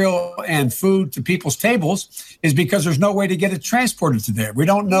material and food to people's tables is because there's no way to get it transported to there. We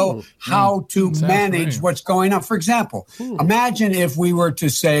don't know how to manage what's going on. For example, imagine if we were to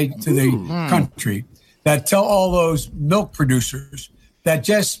say to the country that tell all those milk producers that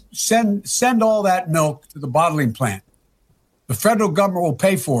just send all that milk to the bottling plant. The federal government will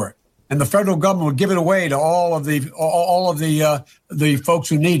pay for it, and the federal government will give it away to all of the folks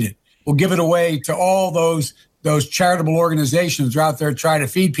who need it. We'll give it away to all those charitable organizations that are out there trying to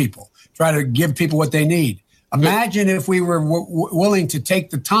feed people, try to give people what they need. Imagine if we were willing to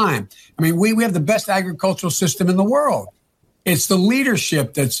take the time. I mean, we have the best agricultural system in the world. It's the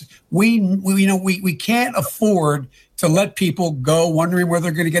leadership that's we can't afford to let people go wondering where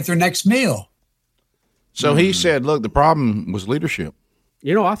they're going to get their next meal. So he said, look, the problem was leadership.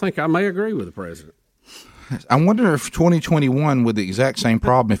 I think I may agree with the president. I wonder if 2021 with the exact same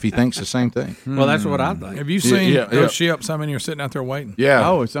problem, if he thinks the same thing. Well, that's what I think. Have you seen those ships? I mean, you're sitting out there waiting. Yeah.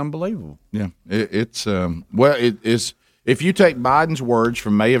 Oh, it's unbelievable. Yeah. It is. If you take Biden's words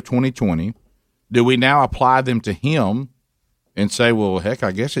from May of 2020, do we now apply them to him and say, well, heck,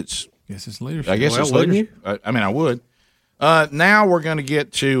 I guess it's leadership. I guess it's leadership. I would. Now we're going to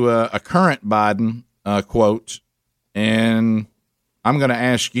get to a current Biden quote, and I'm going to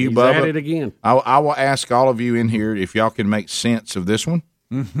ask you, Bubba. At it again. I will ask all of you in here if y'all can make sense of this one.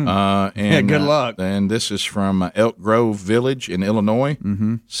 And good luck. And this is from Elk Grove Village in Illinois.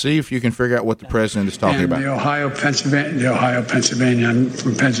 See if you can figure out what the president is talking about. The Ohio, Pennsylvania. I'm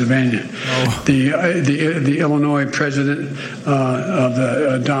from Pennsylvania. The Illinois president of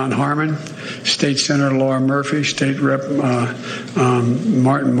the Don Harmon, State Senator Laura Murphy, State Rep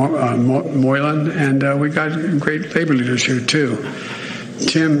Martin Moylan, and we got great labor leaders here too.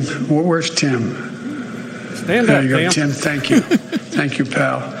 Tim, where's Tim? Stand up, Tim. Thank you. Thank you,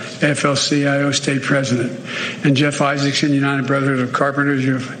 pal. AFL-CIO State President. And Jeff Isaacson, United Brotherhood of Carpenters,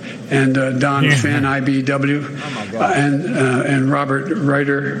 and Don Finn, IBW, and Robert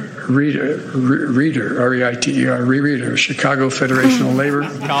Reiter, R-E-I-T-E-R, Chicago Federation of Labor.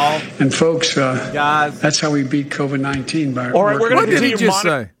 And folks, guys, that's how we beat COVID-19 by What did he just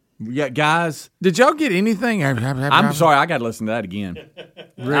say? Yeah, guys. Did y'all get anything? I'm sorry, I got to listen to that again.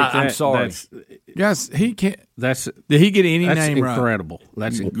 Rick, I'm sorry. Guys, he can't. Did he get any name right? Incredible.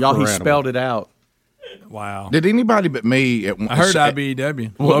 That's incredible. Y'all, he spelled it out. Wow. Did anybody but me? I heard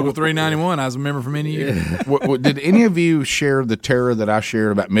IBEW. Local 391. I was a member for many years. Did any of you share the terror that I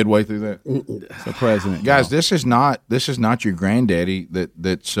shared about midway through that? The president. Guys, this is not your granddaddy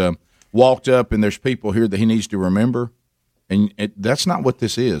that's walked up and there's people here that he needs to remember. And that's not what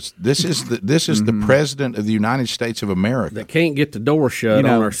this is. This is the president of the United States of America that can't get the door shut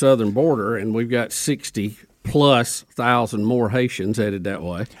on our southern border, and we've got 60,000+ more Haitians headed that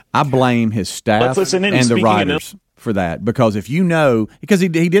way. I blame his staff and the writers for that, because if you know, because he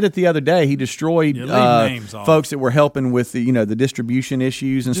did it the other day, he destroyed names off. folks that were helping with the the distribution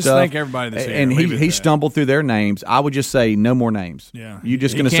issues and Just stuff. thank everybody that's here. And Leave it he at that. stumbled through their names. I would just say no more names. Yeah. You're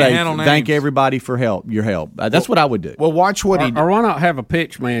just He going to can't say handle thank names. everybody for your help. That's what I would do. Well, watch what he or why not have a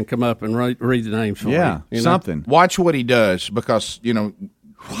pitch man come up and read the names for Yeah, you? something. Watch what he does, because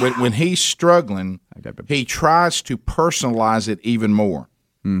when he's struggling, he tries to personalize it even more.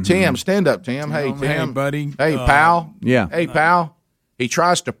 Mm-hmm. Tim, stand up, Tim. Hey, Hey, Tim, buddy. Hey, pal. Yeah. Hey, pal. He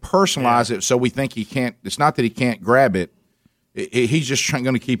tries to personalize it so we think he can't. It's not that he can't grab it. He's just going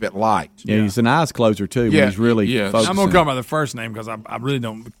to keep it light. Yeah, he's an eyes closer too. Yeah, when he's really focusing. I'm going to call by the first name because I really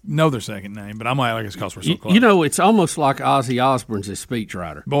don't know their second name, but I'm like it's because we're so close. It's almost like Ozzy Osbourne's a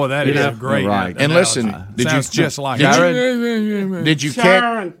speechwriter. Boy, that is a great. Right. And listen, sounds just like did you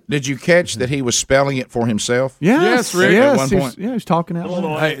catch that he was spelling it for himself? Yes, Rick. yes, at one point. He's talking out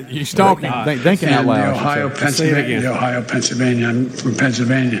loud. Hey, he's talking. Thinking out And loud. the Ohio, Pennsylvania. I'm from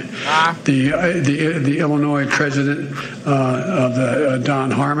Pennsylvania. The Illinois president of the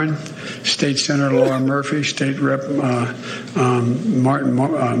Don Harmon, State Senator Laura Murphy, State Rep Martin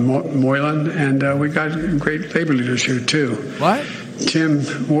Moylan, and we got great labor leaders here too. What? Tim,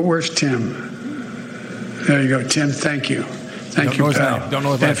 where's Tim? There you go, Tim. Thank you. Thank you, pal. Don't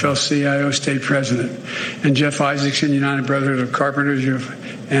know his name. FL-CIO State President. And Jeff Isaacson, United Brotherhood of Carpenters,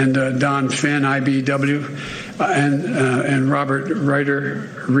 and Don Finn, IBW, and Robert Reeder,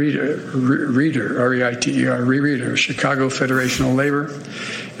 R-E-I-T-E-R, Chicago Federation of Labor.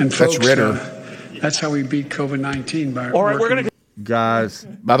 And folks, That's Ritter. That's how we beat COVID-19 by All right, we're going to guys.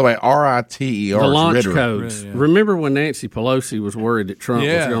 By the way, R-I-T-E-R The is launch Ritter. codes. Yeah. Remember when Nancy Pelosi was worried that Trump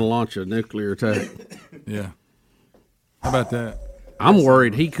was Yeah. going to launch a nuclear attack? Yeah. How about that? I'm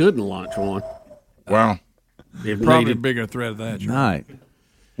worried he couldn't launch one. Wow. If Probably a needed. bigger threat of that. Right.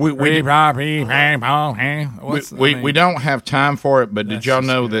 We don't have time for it, but did y'all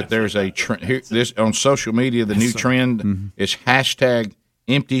know that there's a this on social media? The new trend is hashtag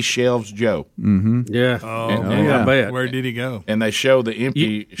Empty Shelves Joe. Mm-hmm. Yeah. Oh, I bet. Where did he go? And they show the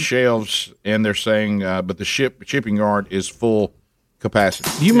empty shelves, and they're saying, but the shipping yard is full capacity.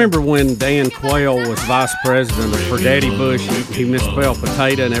 Do you remember when Dan Quayle was vice president for Daddy Bush? He misspelled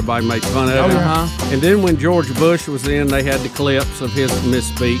potato and everybody made fun of him. And then when George Bush was in, they had the clips of his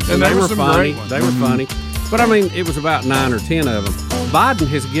misspeaks. And they were funny. They were funny. But, I mean, it was about 9 or 10 of them. Biden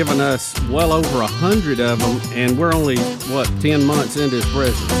has given us well over 100 of them, and we're only, 10 months into his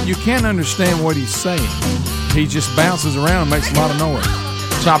presidency. You can't understand what he's saying. He just bounces around and makes a lot of noise.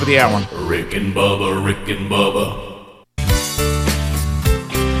 Top of the hour. Rick and Bubba, Rick and Bubba.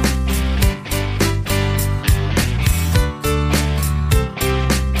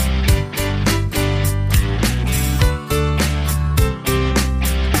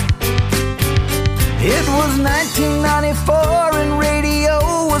 It was 1994 and radio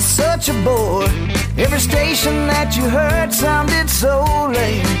was such a bore. Every station that you heard sounded so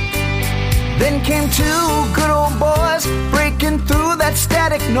lame. Then came two good old boys breaking through that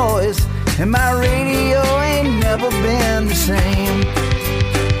static noise, and my radio ain't never been the same.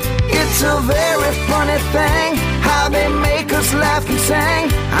 It's a very funny thing how they make us laugh and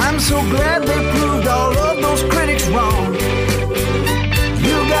sing. I'm so glad they proved all of those critics wrong.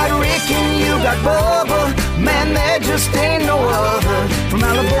 You got Rick and you got Bubba, man, there just ain't no other. From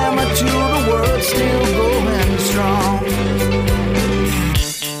Alabama to the world, still going strong.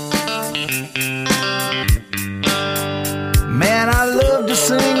 Man, I love to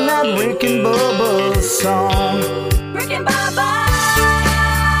sing that Rick and Bubba song. Rick and Bubba.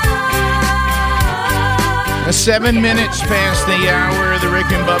 7 minutes past the hour of the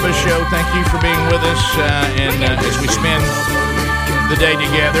Rick and Bubba Show. Thank you for being with us. And as we spend the day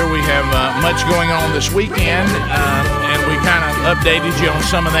together, we have much going on this weekend, and we kind of updated you on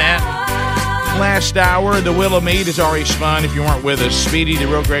some of that. Last hour, the Wheel of Meat is already spun. If you weren't with us, Speedy, the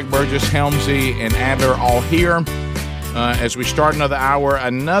real Greg Burgess, Helmsy, and Adler all here. As we start another hour,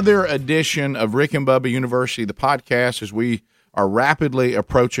 another edition of Rick and Bubba University, the podcast, as we are rapidly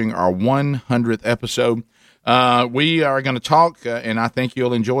approaching our 100th episode. We are going to talk, and I think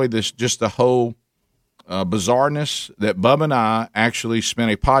you'll enjoy this, just the whole bizarreness that Bubba and I actually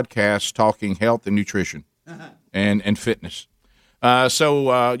spent a podcast talking health and nutrition and fitness.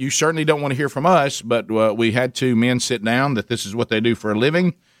 So you certainly don't want to hear from us, but we had two men sit down that this is what they do for a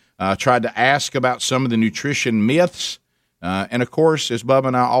living, tried to ask about some of the nutrition myths. And, of course, as Bubba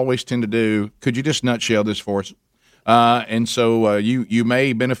and I always tend to do, could you just nutshell this for us? And so you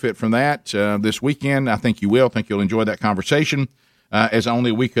may benefit from that this weekend. I think you will. I think you'll enjoy that conversation, as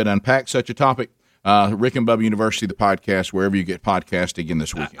only we could unpack such a topic. Rick and Bubba University, the podcast, wherever you get podcasting again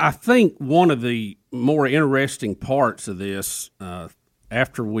this weekend. I think one of the more interesting parts of this,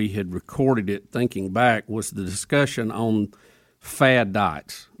 after we had recorded it, thinking back, was the discussion on fad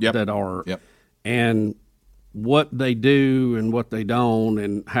diets that are and what they do and what they don't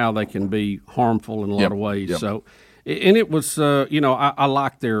and how they can be harmful in a lot of ways. So, and it was, I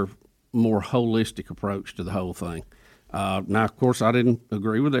like their more holistic approach to the whole thing. Now, of course, I didn't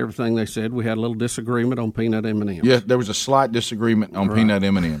agree with everything they said. We had a little disagreement on peanut M&Ms. Yeah, there was a slight disagreement on peanut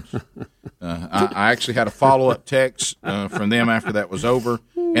M&Ms. I actually had a follow-up text from them after that was over,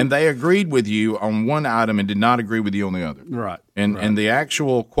 and they agreed with you on one item and did not agree with you on the other. Right. And the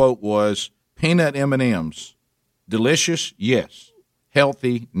actual quote was, peanut M&Ms, delicious, yes.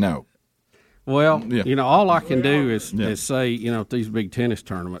 Healthy, no. Well, all I can do is say, at these big tennis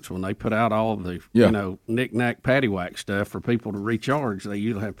tournaments, when they put out all of the, knick-knack, paddywhack stuff for people to recharge, they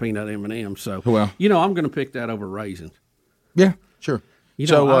usually have peanut M&Ms. So, I'm going to pick that over raisins. Yeah, sure. I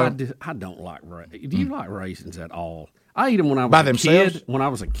don't like raisins. Do you like raisins at all? I ate them when I was a kid. When I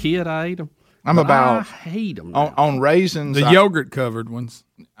was a kid, I ate them. I hate them. On raisins. The yogurt-covered ones.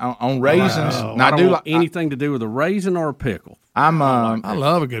 On raisins. I don't want anything to do with a raisin or a pickle. I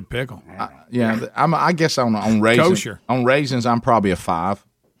love a good pickle. I guess on raisins. Kosher. On raisins, I'm probably a 5.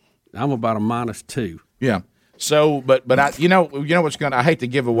 I'm about a -2. Yeah. So, but I, what's going? I hate to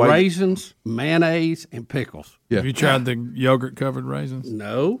give away raisins, mayonnaise, and pickles. Yeah. Have you tried the yogurt-covered raisins?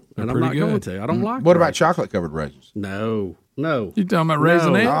 No, and I'm not going to. I don't like. What about chocolate-covered raisins? No. You talking about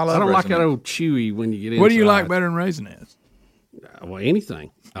Raisinets? I don't like that old chewy when you get inside. What do you like better than Raisinets? Well, anything.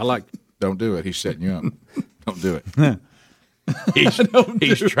 I like. Don't do it. He's setting you up. Don't do it.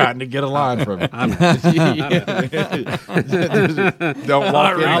 He's trying to get a line from you. Don't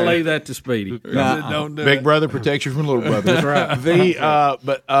walk in. I'll leave that to Speedy. Don't do Big brother protects you from little brother. That's right.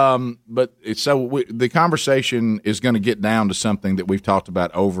 The conversation is going to get down to something that we've talked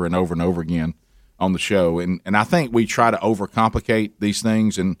about over and over and over again on the show, and I think we try to overcomplicate these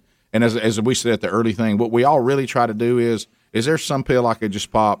things, and as we said at the early thing, what we all really try to do is there some pill I could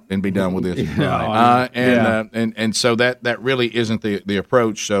just pop and be done with this? And so that really isn't the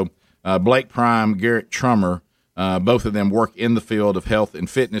approach. So Blake Prime, Garrett Trummer, both of them work in the field of health and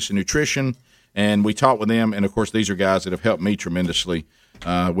fitness and nutrition, and we talked with them. And of course, these are guys that have helped me tremendously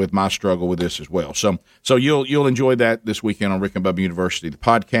with my struggle with this as well. So you'll enjoy that this weekend on Rick and Bubba University, the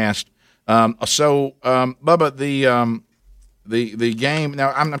podcast. Bubba, the game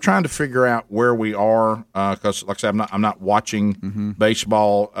now. I'm trying to figure out where we are because, like I said, I'm not watching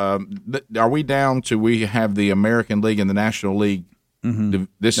baseball. Are we down to we have the American League and the National League? The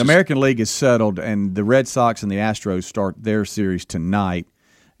American League is settled, and the Red Sox and the Astros start their series tonight.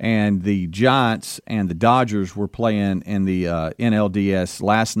 And the Giants and the Dodgers were playing in the NLDS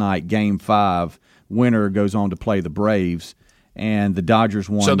last night, Game 5. Winner goes on to play the Braves. And the Dodgers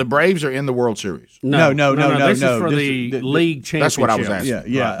won. So the Braves are in the World Series. No. This is for the league championship. That's what I was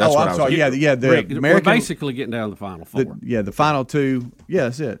asking. Yeah. That's what I'm sorry. Rick, we're basically getting down to the Final Four. The final two. Yeah,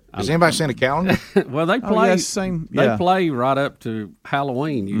 that's it. Has anybody seen a calendar? Well, they play. They play right up to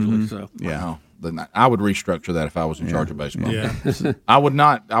Halloween usually. So yeah. Then I would restructure that if I was in charge of baseball. Yeah. I would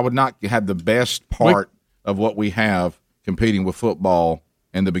not have the best part of what we have competing with football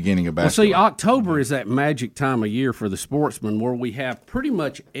in the beginning of basketball. Well, see, October is that magic time of year for the sportsmen where we have pretty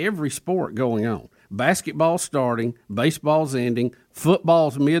much every sport going on. Basketball's starting, baseball's ending,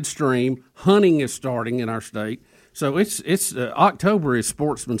 football's midstream, hunting is starting in our state. So it's October is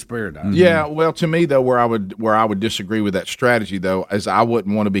sportsman's paradise. Yeah, well, to me though, where I would disagree with that strategy though, is I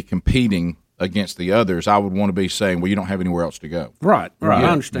wouldn't want to be competing against the others. I would want to be saying, well, you don't have anywhere else to go. Right. Yeah. I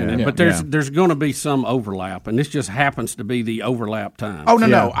understand that. But there's going to be some overlap, and this just happens to be the overlap time. Oh,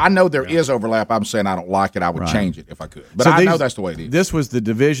 no. I know there is overlap. I'm saying I don't like it. I would change it if I could. But I know that's the way it is. This was the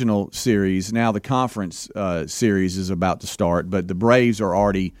divisional series. Now the conference series is about to start, but the Braves are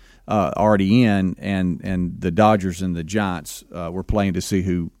already in, and the Dodgers and the Giants were playing to see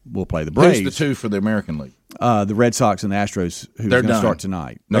who will play the Braves. Who's the two for the American League? The Red Sox and the Astros, who's going to start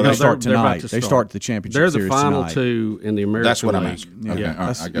tonight. No, they're going to start tonight. tonight. They start the championship series tonight. They're the final two in the American League. That's what I'm asking. Okay. Yeah. All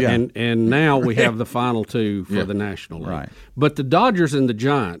right, I got it. And now we have the final two for the National League. Right. But the Dodgers and the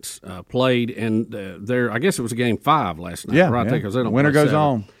Giants played, and I guess it was Game 5 last night. Yeah, right? Because they don't winner play goes 7.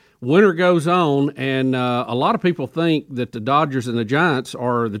 on. winter goes on, and a lot of people think that the Dodgers and the Giants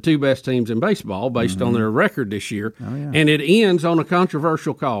are the two best teams in baseball based on their record this year. Oh, yeah. And it ends on a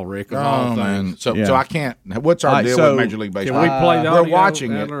controversial call, Rick, of all man. things. So I can't. What's our deal with Major League Baseball? Can we play the We're audio,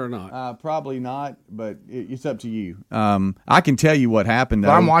 watching it. or not? Probably not, but it's up to you. I can tell you what happened, though.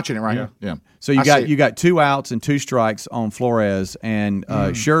 But I'm watching it right now. Yeah. So you got 2 outs and 2 strikes on Flores, and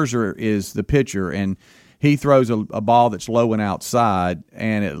Scherzer is the pitcher, and he throws a ball that's low and outside,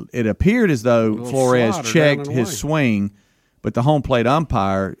 and it appeared as though Flores checked his swing, but the home plate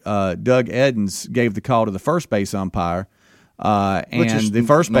umpire, Doug Edens, gave the call to the first base umpire, and the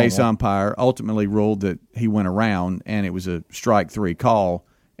first base umpire ultimately ruled that he went around, and it was a strike 3 call,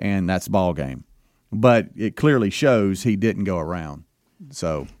 and that's ball game. But it clearly shows he didn't go around.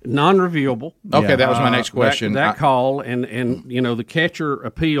 So non-reviewable. Okay, that was my next question. That call, and the catcher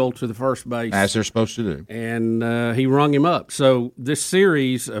appealed to the first base as they're supposed to do, and he rung him up. So this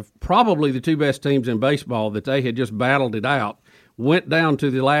series of probably the two best teams in baseball that they had just battled it out went down to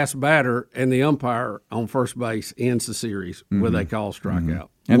the last batter, and the umpire on first base ends the series with a call strikeout.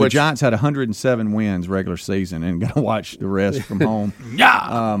 And the Giants had 107 wins regular season, and got to watch the rest from home.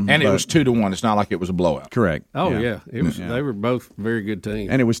 It was 2-1. It's not like it was a blowout. Correct. Oh yeah, it was. They were both very good teams,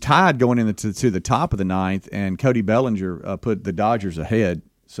 and it was tied going into to the top of the 9th, and Cody Bellinger put the Dodgers ahead.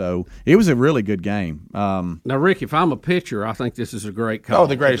 So it was a really good game. Now, Rick, if I'm a pitcher, I think this is a great call. Oh,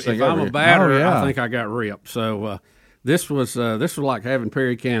 the greatest thing if ever. I'm a batter, I think I got ripped. So. This was like having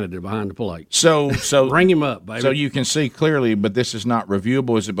Perry Canada behind the plate. So ring him up, baby. So you can see clearly, but this is not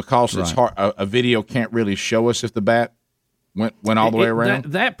reviewable. Is it because it's hard? A video can't really show us if the bat went all the way around?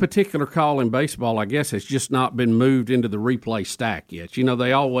 That particular call in baseball, I guess, has just not been moved into the replay stack yet.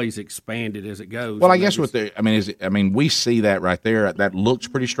 They always expand it as it goes. Well, I guess we see that right there. That looks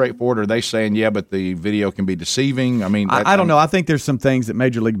pretty straightforward. Are they saying, yeah, but the video can be deceiving? I don't know. I think there's some things that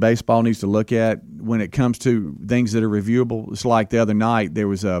Major League Baseball needs to look at when it comes to things that are reviewable. It's like the other night there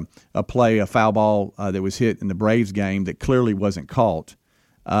was a foul ball that was hit in the Braves game that clearly wasn't caught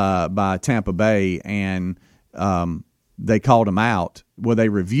by Tampa Bay, and they called him out. Well, they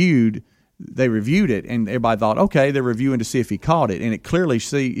reviewed it, and everybody thought, okay, they're reviewing to see if he caught it, and you clearly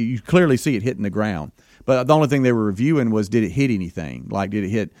see it hitting the ground. But the only thing they were reviewing was, did it hit anything? Like, did it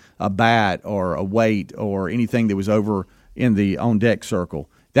hit a bat or a weight or anything that was over in the on-deck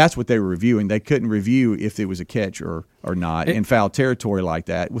circle? That's what they were reviewing. They couldn't review if it was a catch or not in foul territory like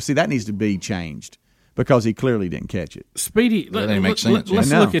that. Well, see, that needs to be changed because he clearly didn't catch it. Speedy, let's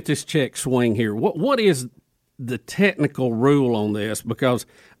look at this check swing here. What is the technical rule on this? Because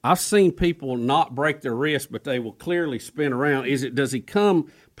I've seen people not break their wrist, but they will clearly spin around. Does he come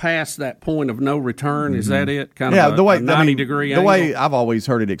past that point of no return? Is that it? Kind of a 90-degree angle? The way I've always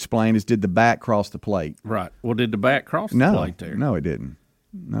heard it explained is, did the bat cross the plate? Right. Well, did the bat cross the plate there? No, it didn't.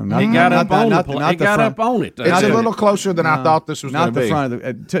 No, he got up on it. It's a little closer than I thought this was going to be. Not the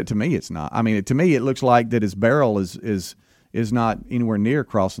front of to me, it's not. I mean, to me, it looks like that his barrel is not anywhere near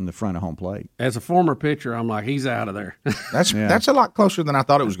crossing the front of home plate. As a former pitcher, I'm like, he's out of there. That's a lot closer than I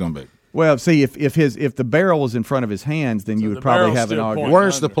thought it was going to be. Well, see, if the barrel was in front of his hands, then you would probably have an argument.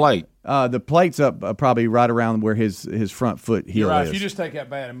 Where's the plate? The plate's up probably right around where his front foot heel You're right. is. If you just take that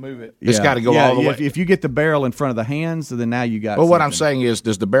bat and move it, it's got to go all the way. If you get the barrel in front of the hands, then now you got. Well, what I'm saying is,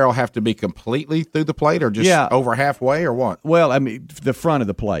 does the barrel have to be completely through the plate, or just over halfway, or what? Well, I mean, the front of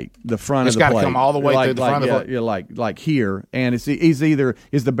the plate. It's got to come all the way through the front of the plate. Yeah, like here, and it's either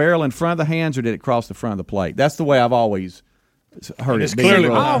is the barrel in front of the hands, or did it cross the front of the plate? That's the way I've always heard it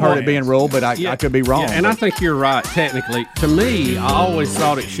being ruled, but I could be wrong. Yeah, and I think you're right technically. To me, I always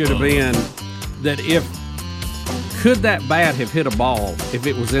thought it should have been that could that bat have hit a ball if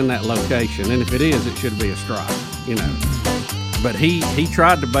it was in that location, and if it is, it should be a strike. But he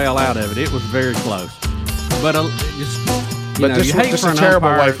tried to bail out of it. It was very close. But this is a terrible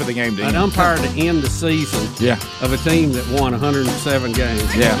way for the game to end. An umpire to end the season of a team that won 107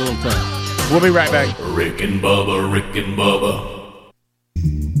 games. Yeah. It's a little tough. We'll be right back. Rick and Bubba.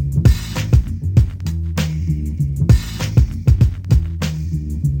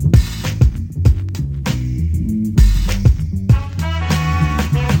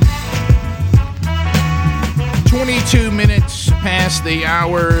 22 minutes past the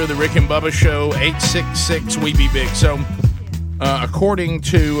hour, the Rick and Bubba Show, 866 We Be Big. So, according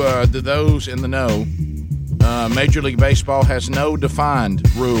to those in the know, Major League Baseball has no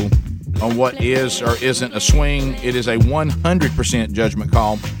defined rule on what is or isn't a swing. It is a 100% judgment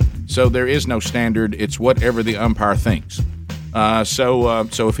call, so there is no standard. It's whatever the umpire thinks.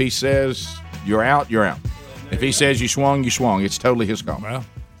 So if he says you're out, you're out. If he says you swung, you swung. It's totally his call. Well,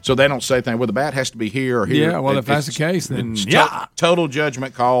 So they don't say things. Well, the bat has to be here or here. Yeah, well, if that's the case, then total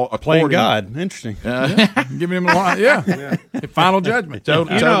judgment call. Playing God, interesting. Giving him a lot. Yeah. Final judgment.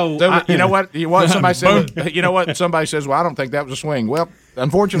 You know what? Somebody said. You know what? Somebody says, "Well, I don't think that was a swing." Well,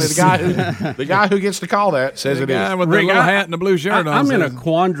 unfortunately, the guy who gets to call that says it is. With the little hat and the blue shirt on. I'm in a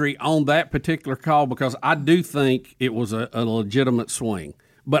quandary on that particular call because I do think it was a legitimate swing,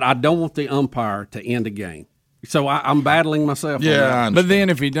 but I don't want the umpire to end a game. So I'm battling myself. Yeah, but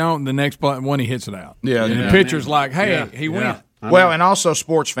then if he don't, the next play, when he hits it out. Yeah, the pitcher's like, hey, he went. Well, and also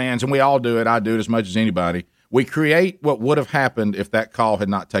sports fans, and we all do it. I do it as much as anybody. We create what would have happened if that call had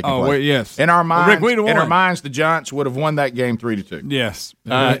not taken place. Oh, yes. In our minds, the Giants would have won that game 3-2. Yes.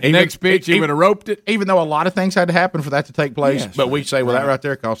 Next pitch, he would have roped it. Even though a lot of things had to happen for that to take place, but we say, well, that right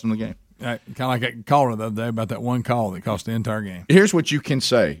there cost them the game. Kind of like that caller the other day about that one call that cost the entire game. Here's what you can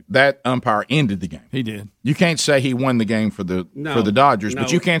say: that umpire ended the game. He did. You can't say he won the game for the Dodgers,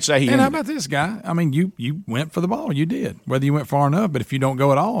 but you can't say he. And how about this guy? I mean, you went for the ball. You did, whether you went far enough. But if you don't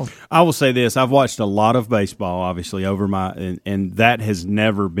go at all, I will say this: I've watched a lot of baseball, obviously, over and that has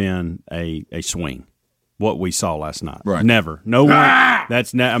never been a swing. What we saw last night, right? Never. No one.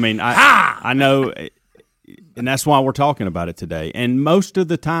 That's I mean, I know. And that's why we're talking about it today. And most of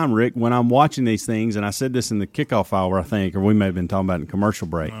the time, Rick, when I'm watching these things, and I said this in the kickoff hour, I think, or we may have been talking about it in commercial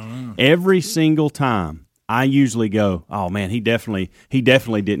break, every single time I usually go, oh, man, he definitely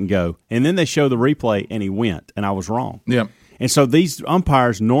didn't go. And then they show the replay, and he went, and I was wrong. Yeah. And so these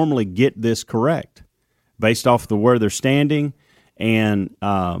umpires normally get this correct based off of where they're standing,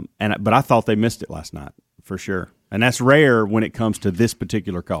 but I thought they missed it last night for sure. And that's rare when it comes to this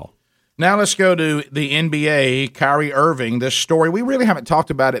particular call. Now let's go to the NBA. Kyrie Irving. This story, we really haven't talked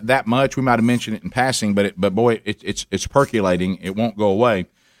about it that much. We might have mentioned it in passing, but boy, it's percolating. It won't go away.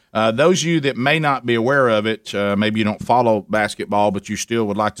 Those of you that may not be aware of it, maybe you don't follow basketball, but you still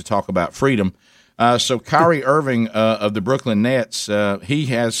would like to talk about freedom. So Kyrie Irving of the Brooklyn Nets, he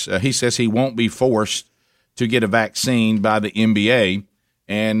says he won't be forced to get a vaccine by the NBA,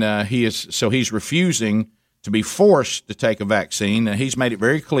 and he's refusing to be forced to take a vaccine. He's made it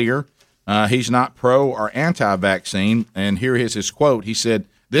very clear. He's not pro or anti-vaccine, and here is his quote. He said,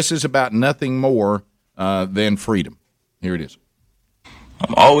 "This is about nothing more than freedom." Here it is.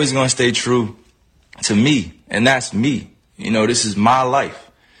 I'm always going to stay true to me, and that's me. This is my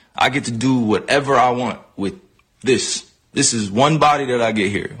life. I get to do whatever I want with this. This is one body that I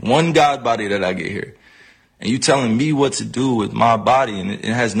get here, one God body that I get here. And you telling me what to do with my body, and it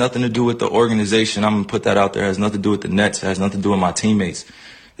has nothing to do with the organization. I'm going to put that out there. It has nothing to do with the Nets. It has nothing to do with my teammates.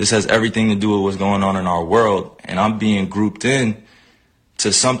 This has everything to do with what's going on in our world, and I'm being grouped in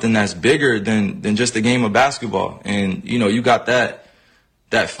to something that's bigger than just a game of basketball. And, you got that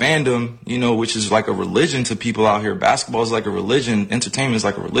fandom, which is like a religion to people out here. Basketball is like a religion. Entertainment is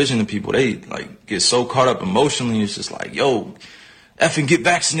like a religion to people. They, get so caught up emotionally. It's just like, yo, effing get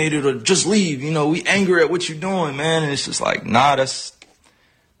vaccinated or just leave. We angry at what you're doing, man. And it's just like, nah, that's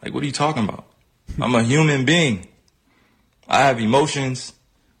like, what are you talking about? I'm a human being. I have emotions.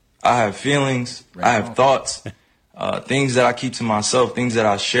 I have feelings. I have thoughts, things that I keep to myself, things that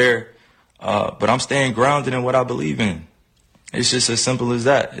I share. But I'm staying grounded in what I believe in. It's just as simple as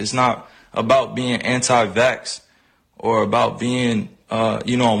that. It's not about being anti-vax or about being,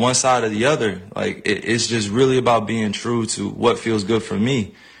 on one side or the other. It's just really about being true to what feels good for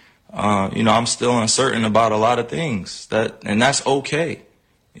me. I'm still uncertain about a lot of things, and that's okay.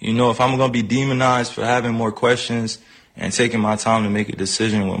 If I'm going to be demonized for having more questions and taking my time to make a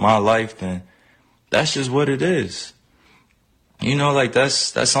decision with my life, then that's just what it is.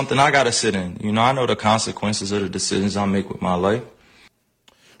 That's something I got to sit in. I know the consequences of the decisions I make with my life.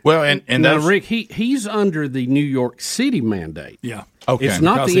 Well, and now, Rick, he's under the New York City mandate. Yeah. Okay. It's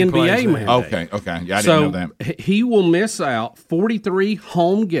not the NBA mandate. Okay. Yeah, I didn't know that. He will miss out 43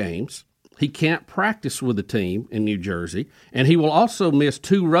 home games. He can't practice with the team in New Jersey, and he will also miss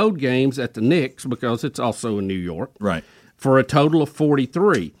 2 road games at the Knicks because it's also in New York. Right. For a total of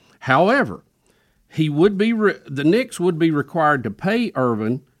 43. However, the Knicks would be required to pay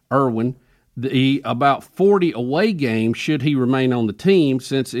Irwin about 40 away games should he remain on the team,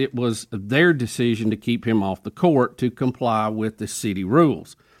 since it was their decision to keep him off the court to comply with the city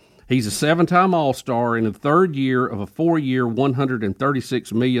rules. He's a 7-time All-Star in the 3rd year of a 4-year,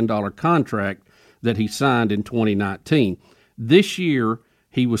 $136 million contract that he signed in 2019. This year,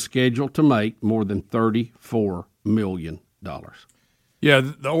 he was scheduled to make more than $34 million. Yeah,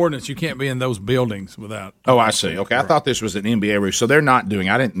 the ordinance, you can't be in those buildings without. Oh, I see. Okay, I thought this was an NBA rule, so they're not doing.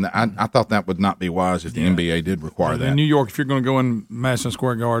 I thought that would not be wise if the NBA did require that. In New York, if you're going to go in Madison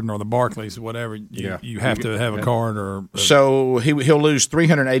Square Garden or the Barclays or whatever, you have to have a card or. So he'll lose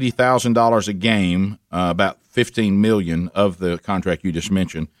 $380,000 a game, about $15 million of the contract you just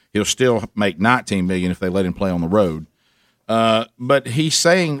mentioned. He'll still make $19 million if they let him play on the road. But he's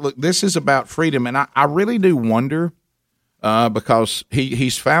saying, look, this is about freedom, and I really do wonder. Because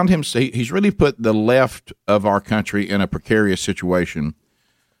he's found he's really put the left of our country in a precarious situation.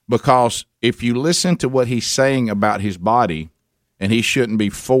 Because if you listen to what he's saying about his body, and he shouldn't be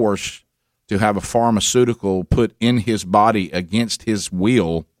forced to have a pharmaceutical put in his body against his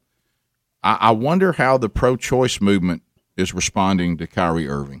will, I wonder how the pro-choice movement is responding to Kyrie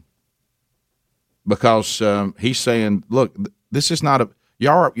Irving. Because he's saying, look, this is not a.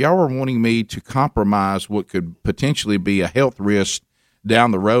 Y'all are wanting me to compromise what could potentially be a health risk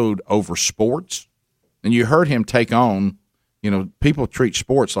down the road over sports, and you heard him take on. People treat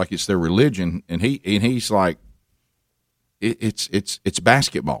sports like it's their religion, and he's like, it's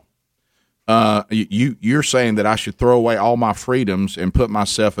basketball. You're saying that I should throw away all my freedoms and put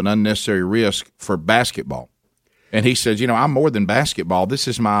myself in unnecessary risk for basketball. And he says, I'm more than basketball. This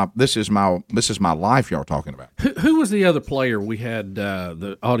is my life. Y'all talking about. Who was the other player we had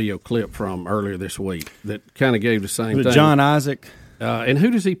the audio clip from earlier this week that kind of gave the same thing? John Isaac. And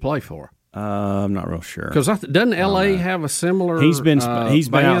who does he play for? I'm not real sure. Because doesn't L.A. have a similar? He's been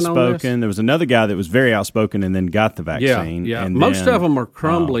outspoken. There was another guy that was very outspoken and then got the vaccine. Yeah. And most of them are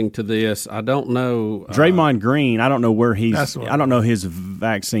crumbling to this. I don't know. Draymond Green. I don't know where he's. I don't know his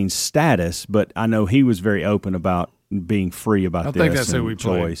vaccine status, but I know he was very open about being free about this. I think that's who we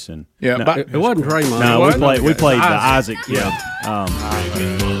choice played. And but it wasn't Draymond. No, we played the Isaac. Yeah.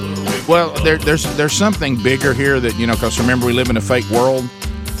 Well, there's something bigger here that because remember we live in a fake world.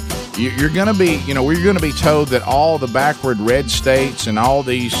 You're going to be, we're going to be told that all the backward red states and all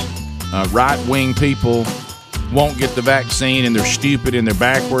these right-wing people won't get the vaccine and they're stupid and they're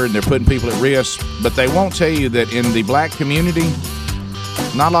backward and they're putting people at risk. But they won't tell you that in the black community,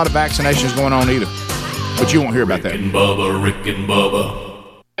 not a lot of vaccinations going on either. But you won't hear about that. Rick and Bubba.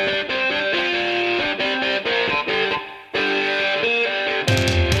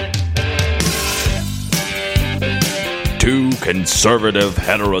 Two conservative,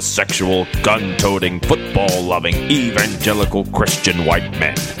 heterosexual, gun-toting, football-loving, evangelical Christian white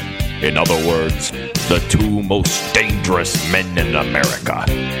men. In other words, the two most dangerous men in America.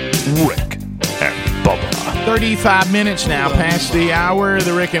 Rick and Bubba. 35 minutes now past the hour of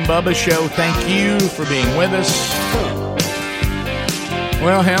the Rick and Bubba Show. Thank you for being with us.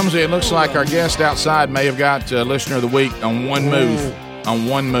 Well, Helmsy, it looks like our guest outside may have got Listener of the Week on one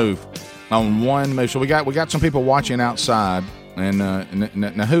move. So we got some people watching outside, and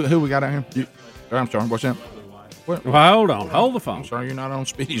now who we got out here? I'm sorry, what's that? Well, hold on, hold the phone. I'm sorry, you're not on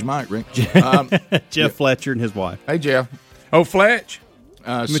Speedy's mic, Rick. Jeff Fletcher and his wife. Hey, Jeff. Oh, Fletch.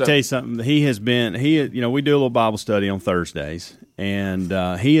 Let me tell you something. We do a little Bible study on Thursdays,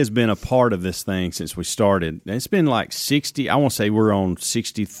 and he has been a part of this thing since we started. It's been like 60. I want to say we're on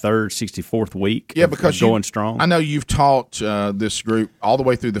 63rd, 64th week. Yeah, because going strong. I know you've taught this group all the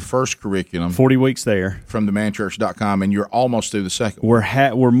way through the first curriculum, 40 weeks there from themanchurch.com, and you're almost through the second.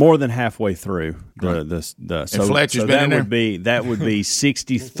 We're more than halfway through the so Fletch has been in there? That would be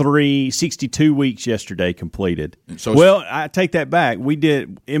 62 weeks yesterday completed. I take that back. We did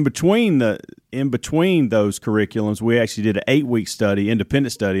in between those curriculums, we actually did an 8-week study,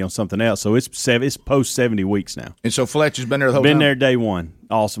 independent study on something else. So it's post 70 weeks now. And so Fletch has been there the whole time? Been there day one.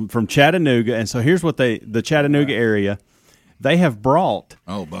 Awesome. From Chattanooga. And so here's what the Chattanooga area, they have brought.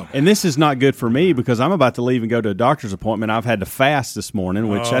 Oh, Bubba. And this is not good for me because I'm about to leave and go to a doctor's appointment. I've had to fast this morning,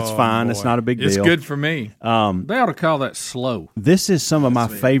 which that's fine. Boy. It's not a big deal. It's good for me. They ought to call that slow. This is some of my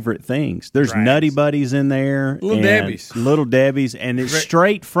favorite things. There's Nutty Buddies in there. Little Debbie's. And it's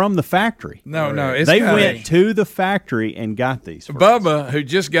straight from the factory. No. They went to the factory and got these. Bubba, who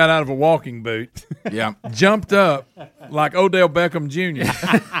just got out of a walking boot, jumped up like Odell Beckham Jr.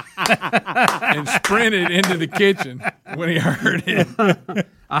 and sprinted into the kitchen when he heard it.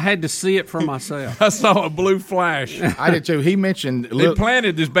 I had to see it for myself. I saw a blue flash. I did too. He mentioned he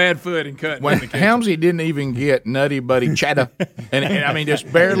planted his bad foot and cut. When Helmsy didn't even get Nutty Buddy Cheddar, and I mean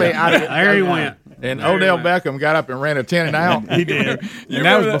just barely. There he went. And Odell Beckham got up and ran a 10 and out. He did. And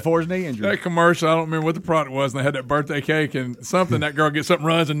that was before his knee injury. That commercial, I don't remember what the product was, and they had that birthday cake and something. That girl gets up and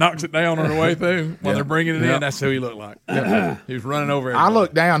runs and knocks it down on her way through while they're bringing it in. That's who he looked like. He was running over everybody. I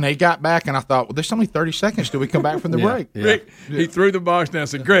looked down, he got back, and I thought, well, there's only 30 seconds till we come back from the break. Rick, he threw the box down and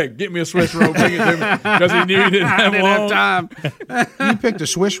said, Greg, get me a Swiss roll, bring it to me, because he knew he didn't have time. You picked a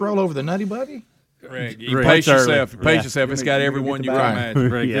Swiss roll over the Nutty Buddy? Rick, you pace yourself. Pace yourself. It's got everyone you can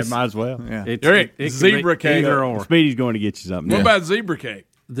imagine. Rick, might as well. Yeah. Rick, zebra cake. Speedy's going to get you something. What about zebra cake?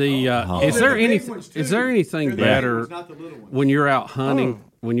 Is there anything better when you're out hunting?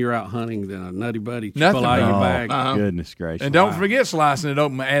 When you're out hunting than a Nutty Buddy? Nothing. Pull out your bag. Goodness gracious! And don't forget slicing it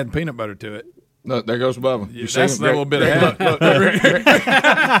open and add peanut butter to it. Look, there goes Bubba. Yeah, that's a little bit of look.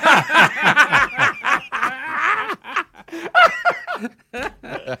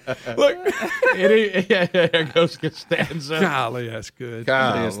 Look, there goes Costanza. Golly, that's good.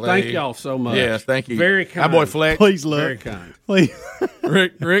 Yes, thank y'all so much. Yes, thank you. Very kind. My boy Fleck. Please look. Very kind. Please.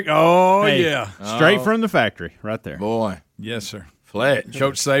 Rick. Oh, Hey, yeah. Straight from the factory, right there. Boy. Yes, sir. Fleck.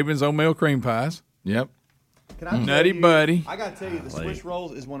 Coach Saban's oatmeal cream pies. Yep. Can I Nutty Buddy. I got to tell you, the Swiss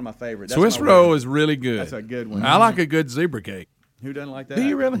rolls is one of my favorites. Swiss roll is really good. That's a good one. I like a good zebra cake. Who doesn't like that? Do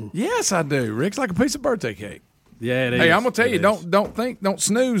you really? Yes, I do. Rick's like a piece of birthday cake. Yeah, it is. Hey, I'm gonna tell you, don't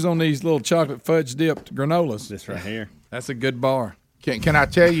snooze on these little chocolate fudge dipped granolas. This right here. That's a good bar. Can I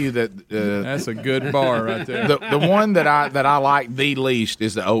tell you that that's a good bar right there. The one that I like the least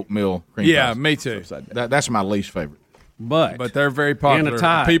is the oatmeal cream Yeah, pies. me too. That's my least favorite. But they're very popular. In a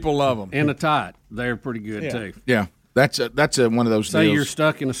tie. People love them. In a tie, they're pretty good too. Yeah, that's one of those. Say deals. you're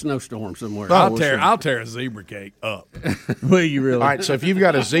stuck in a snowstorm somewhere. I'll tear a zebra cake up. Will you really? All right, so if you've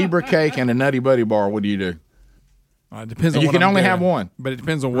got a zebra cake and a Nutty Buddy bar, what do you do? It depends on you what can I'm only doing. have one. But it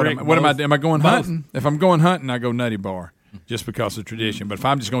depends on what Rick, am I doing? Am I going both. hunting? If I'm going hunting, I go Nutty Bar just because of tradition. But if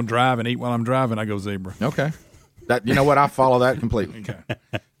I'm just going to drive and eat while I'm driving, I go zebra. Okay. You know what? I follow that completely. Okay.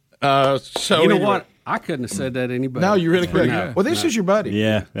 So You know what? I couldn't have said that any better. No, you really couldn't. No. Well, this is your buddy.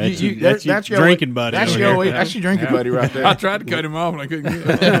 Yeah, that's your your drinking buddy. That's over your here. drinking buddy right there. I tried to cut him off and I couldn't get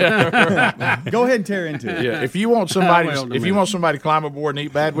it. Go ahead and tear into it. Yeah, if you want somebody, I will in a if you want somebody to climb aboard and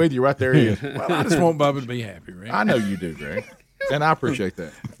eat bad with you, right there he is. Well, I just want Bubba to be happy, Rick. I know you do, Greg, and I appreciate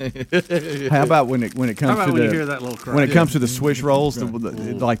that. How about when it comes How about to when the you hear that little crack? when it comes to the Swiss rolls,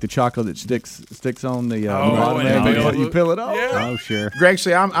 like the chocolate that sticks on the bottom and end, you peel it off. Yeah. Oh, sure. Greg,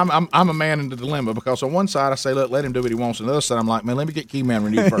 see, I'm a man in the dilemma because on one side I say, look, let him do what he wants. On the other side, I'm like, man, let me get Keyman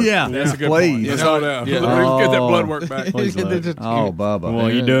renewed first. Yeah, That's a good please. point. Yes, no doubt. Get that blood work back. Please, oh, Bubba.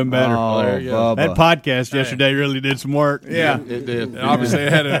 Well, you're doing better. Oh, there you go. Bubba. That podcast yesterday really did some work. Yeah. It did. And obviously,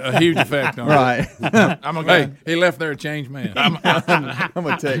 it had a huge effect on Right. Hey, he left there a changed man. I'm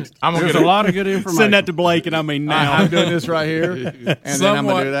gonna text. I'm gonna There's get a lot of good information. Send that to Blake, and I mean now. I'm doing this right here, and then I'm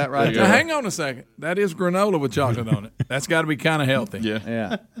gonna do that right Now, there. hang on a second. That is granola with chocolate on it. That's got to be kind of healthy.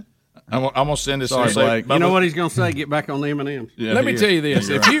 Yeah. I'm gonna send this. Sorry, Blake. You know what he's going to say? Get back on the M&Ms. Yeah, Let me tell you this: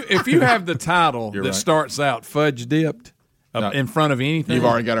 if you have the title that right. starts out fudge dipped in front of anything, You've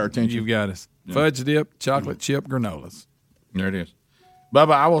already got our attention. You've got us. Fudge dipped chocolate chip granolas. There it is.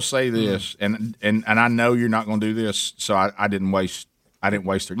 Bubba, I will say this, and I know you're not going to do this, so I didn't waste. I didn't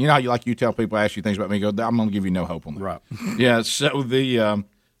waste it. You know how you tell people, ask you things about me, go, I'm going to give you no hope on that. Right. Yeah. So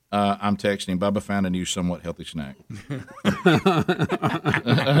I'm texting. Bubba found a new, somewhat healthy snack.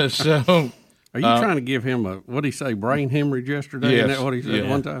 So. Are you trying to give him what did he say, brain hemorrhage yesterday? Yes, Isn't that what he said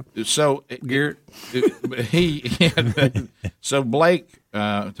one time? So Garrett? So Blake,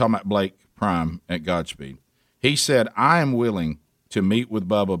 talking about Blake Prime at Godspeed, he said, I am willing to meet with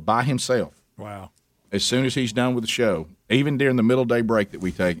Bubba by himself. Wow. As soon as he's done with the show, even during the middle day break that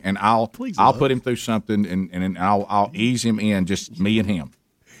we take, and I'll put him through something, and I'll ease him in, just me and him.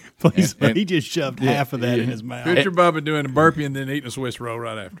 Please, he just shoved half of that in his mouth. Picture Bubba doing a burpee and then eating a Swiss roll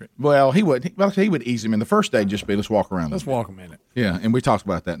right after it. Well, he would ease him in. The first day just be, let's walk around. Let's walk a minute. Yeah, and we talked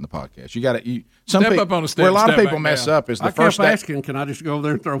about that in the podcast. You got to step up on a step. Where a lot of step people back mess down. up is the I first kept day. asking, can I just go over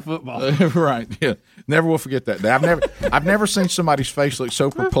there and throw football? Right. Yeah. Never will forget that day. I've never seen somebody's face look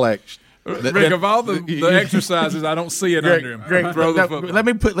so perplexed. Rick, of all the exercises, I don't see it under him. Greg, Throw the football.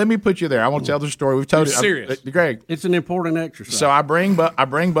 let me put you there. I want to tell the story. We've told You're you, serious. Greg. It's an important exercise. So I bring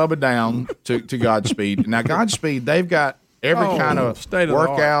Bubba down to Godspeed. Now Godspeed, they've got every kind of state of the art.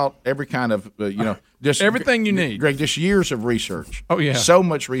 workout, every kind of just everything you need. Greg, just years of research. Oh yeah, so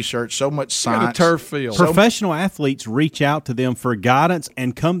much research, so much got science. a turf field. Professional athletes reach out to them for guidance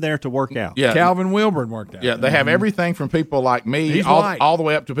and come there to work out. Yeah, Calvin Wilburn worked out. Yeah, they have everything from people like me all the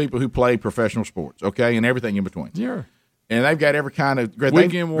way up to people who play professional sports. Okay, and everything in between. Yeah. And they've got every kind of Greg,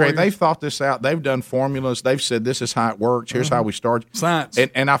 they've thought this out. They've done formulas. They've said this is how it works. Here's how we start. Science.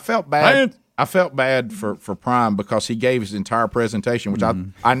 And I felt bad. I felt bad for Prime because he gave his entire presentation, which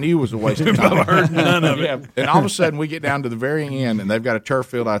I knew was a waste of time. I heard none of it. Yeah. And all of a sudden, we get down to the very end, and they've got a turf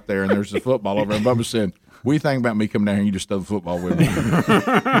field out there, and there's the football over. And Bubba said, "What do you think about me coming down here and you just throw the football with me?"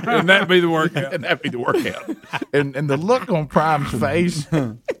 And that'd be the workout. And that'd be the workout. And the look on Prime's face.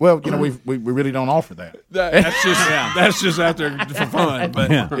 Well, we really don't offer that. That's just out there for fun.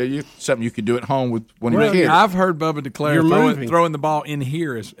 But something you could do at home with one of your kids. I've heard Bubba declare You're throwing the ball in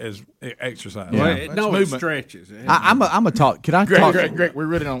here as exercise. Well, it stretches. I'm a talk. Could I talk? Greg, we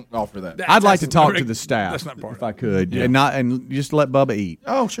really don't offer that. I'd like to talk to the staff. That's not part if I could, and just let Bubba eat.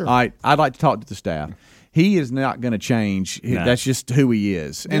 Oh, sure. All right, I'd like to talk to the staff. He is not going to change. No. That's just who he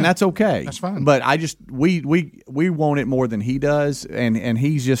is, and that's okay. That's fine. But we want it more than he does, and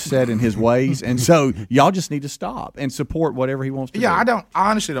he's just set in his ways, and so y'all just need to stop and support whatever he wants to do. I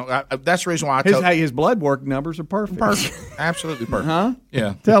honestly don't. That's the reason why I tell his blood work numbers are perfect. Absolutely perfect. Huh?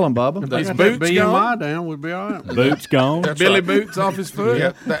 Yeah. Tell him, Bubba. His boots BMI down, we'd be all right. Boots gone. Billy Boots off his foot.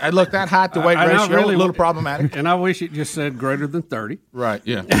 Yeah. Look, that height to weight ratio a little problematic. And I wish it just said greater than 30. Right.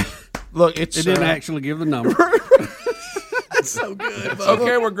 Yeah. Look, it didn't actually give the number. That's so good.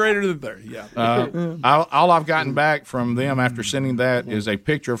 Okay, we're greater than 30. Yeah. All I've gotten back from them after sending that is a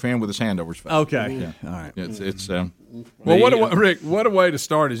picture of him with his hand over his face. Okay. Yeah. All right. It's well, Rick, what a way to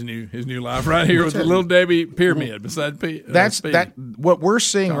start his new life right here with the Little Debbie pyramid beside that. What we're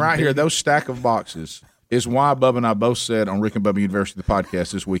seeing right here, those stack of boxes, is why Bubba and I both said on Rick and Bubba University, the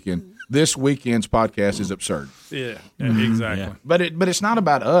podcast this weekend. This weekend's podcast is absurd. Yeah, exactly. Yeah. But it's not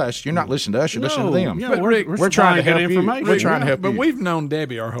about us. You're not listening to us. You're listening to them. Yeah, but we're trying to help information. you. We're trying to help you. But we've known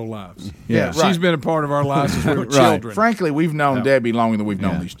Debbie our whole lives. Yeah, she's been a part of our lives since we were children. Frankly, we've known Debbie longer than we've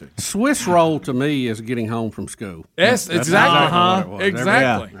known these two. Swiss roll to me is getting home from school. Yes, exactly.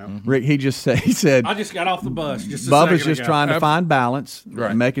 Exactly. Yeah. Rick, he said, I just got off the bus. Bubba's just trying to find balance,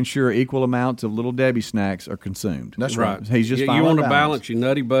 right, making sure equal amounts of Little Debbie snacks are consumed. That's right. He's just you want to balance your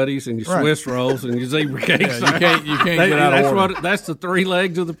Nutty Buddies and your Swiss rolls and your zebra cakes. You can't get out of order. That's the three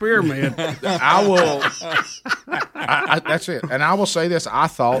legs of the pyramid. I will. That's it. And I will say this: I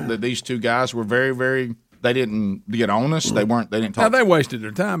thought that these two guys were very, very. They didn't get honest. They weren't. They didn't talk. Now, they wasted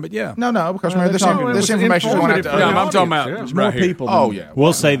their time, but yeah. No, because this information is going out to other I'm talking about more people. Oh yeah.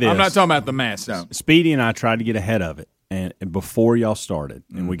 We'll say this. I'm not talking about the masses. No. Speedy and I tried to get ahead of it. And before y'all started,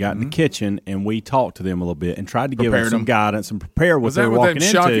 and we got in the kitchen, and we talked to them a little bit, and tried to give them some guidance and prepare what they were walking into.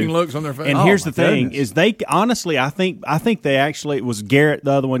 Shocking looks on their face. And here's the thing: is they honestly, I think they actually, it was Garrett,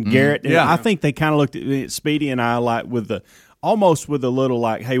 the other one, Garrett. Yeah. I think they kind of looked at Speedy and I like almost with a little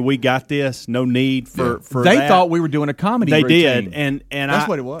like, hey, we got this. No need for They that. thought we were doing a comedy. They routine. did, and that's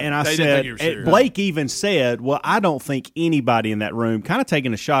what it was. And I said, Blake even said, well, I don't think anybody in that room, kind of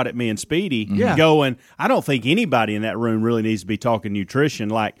taking a shot at me and Speedy, going, I don't think anybody in that room really needs to be talking nutrition.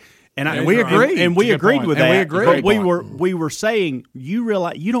 Like, and we agreed, and we agreed with that. We agreed. But we were saying, you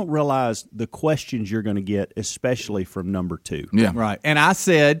don't realize the questions you're going to get, especially from number 2. Yeah, right. And I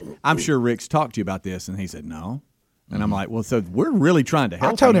said, I'm sure Rick's talked to you about this, and he said no. And I'm like, well, so we're really trying to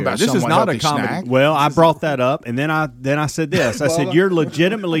help. I told him about this is not a comedy. Snack. Well, I brought that up, and then I said this. I said, you're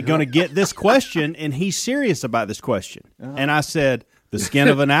legitimately going to get this question, and he's serious about this question. And I said, the skin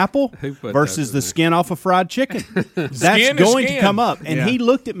of an apple versus the skin off a fried chicken. That's going to come up. And he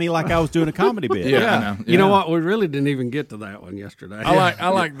looked at me like I was doing a comedy bit. Yeah. You know what? We really didn't even get to that one yesterday. I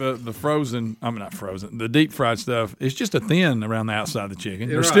like the frozen. I mean, not frozen. The deep fried stuff. It's just a thin around the outside of the chicken.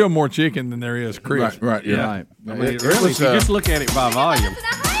 There's still more chicken than there is crisp. Right. Yeah. Right. I mean, if you just look at it by volume.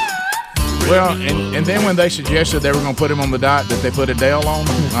 Well, and then when they suggested they were going to put him on the diet that they put Adele on,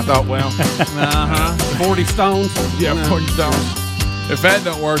 I thought, well, 40 stones. Yeah, 40 stones. If that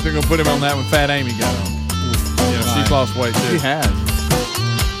don't work, they're going to put him on that when Fat Amy got on. Yeah, she's lost weight too. She has.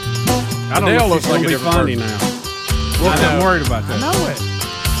 I don't know if she's going to be funny now. I'm not worried about that. I know it.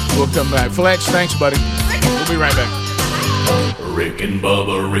 We'll come back. Fletch, thanks, buddy. We'll be right back. Rick and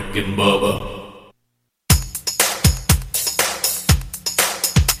Bubba, Rick and Bubba.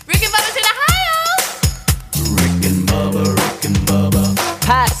 Rick and Bubba's in Ohio. Rick and Bubba, Rick and Bubba.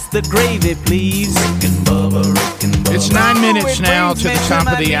 Pass the gravy, please. Rick and Bubba, Rick and Bubba. It's 9 minutes now to the top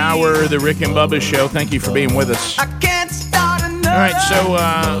of the hour, the Rick and Bubba Show. Thank you for being with us. I can't start another. All right,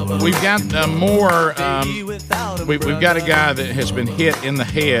 so we've got more. We've got a guy that has been hit in the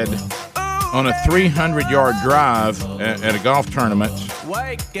head on a 300-yard drive at a golf tournament.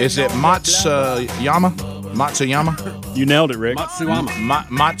 Is it Matsuyama? Matsuyama. You nailed it, Rick. Matsuyama.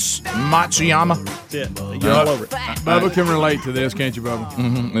 Matsuyama. That's it. You're all over it. Bubba can relate to this, can't you, Bubba?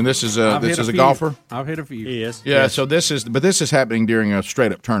 Mm-hmm. And this is I've a hit a golfer. I've hit a few. Yes. Yeah. So this is happening during a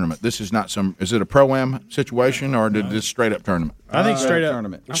straight up tournament. This is not some. Is it a pro-am situation or did this straight up tournament? I think straight up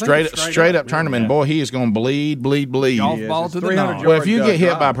tournament. Straight up tournament. Yeah. Boy, he is going to bleed. Golf ball to the 300 nose. Well, if you get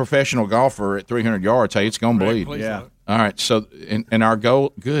hit by a professional golfer at 300 yards, hey, it's going to bleed. Yeah. All right. So, and our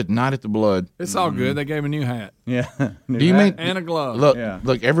goal, good, not at the blood. It's all good. They gave him a new hat. Yeah. Do you mean and a glove?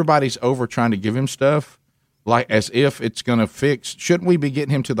 Look, everybody's over trying to give him stuff, like as if it's going to fix. Shouldn't we be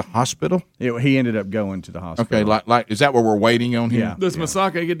getting him to the hospital? He ended up going to the hospital. Okay, like is that where we're waiting on him? Yeah. Does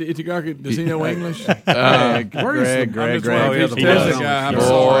Masaka get the Ichigaki? Does he know English? Greg. Boy,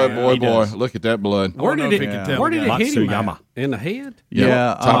 look at that blood. Where did it hit him at? In the head?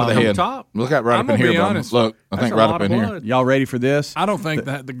 Yeah, top of the head. Top? Look at right I'm up in gonna here, be Bubba. honest. Look, I think That's a right lot up of in here. blood. Y'all ready for this? I don't think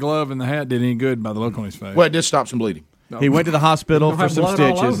that the glove and the hat did any good by the look on his face. Well, it did stop some bleeding. He went to the hospital Don't for have some blood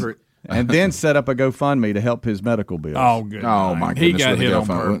all stitches. over it. And then set up a GoFundMe to help his medical bills. Oh, good. Oh my He goodness! got with the hit on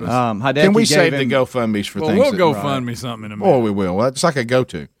GoFundMe. purpose. Hideki Can we gave save him- the GoFundMes for Well, things? we'll that- go fund me something in a minute. Oh, we will. Well, it's like a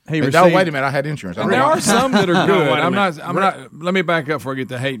go-to. He Oh, received- wait a minute! I had insurance. I And don't there know. are some that are No, good. wait a I'm minute. not. Let me back up before I get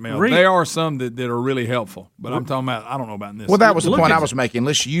the hate mail. There are some that are really helpful, but I'm talking about. I don't know about this. Well, that was the Look point at- I was making.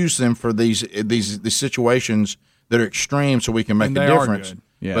 Let's use them for these situations that are extreme, so we can make And a they are difference. good.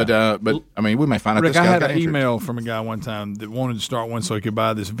 Yeah. But I mean, we may find out Rick, this I guy's had got an insurance. email from a guy one time that wanted to start one so he could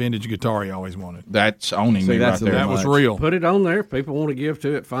buy this vintage guitar he always wanted. That's owning me right that's a there. That was much. real. Put it on there. If people want to give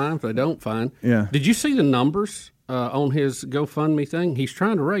to it, fine. If they don't, fine. Yeah. Did you see the numbers on his GoFundMe thing? He's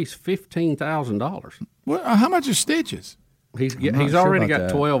trying to raise $15,000. Well, how much is stitches? He's not already sure got about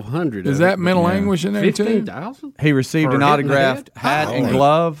that. 1,200. Is that mental anguish in there too? 15,000? He received For an hitting the autographed head? hat and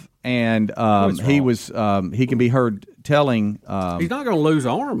glove, and he can be heard telling He's not going to lose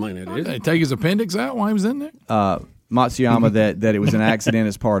arm in it, is Did he? they take his appendix out while he was in there? Matsuyama that it was an accident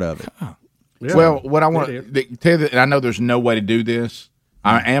as part of it. Yeah. Well, what I want It to tell you, and I know there's no way to do this.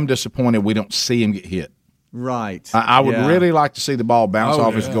 I am disappointed we don't see him get hit. Right. I would Yeah. really like to see the ball bounce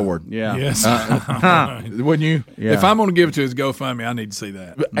off his gourd. Yeah. Yes. Wouldn't you? Yeah. If I'm going to give it to his GoFundMe, I need to see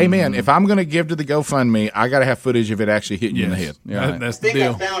that. Amen. If I'm going to give to the GoFundMe, I got to have footage of it actually hitting you in the head. Yeah, that's the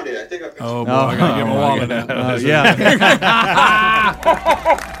deal. found it. I think I Oh, boy, I got to get my wallet out.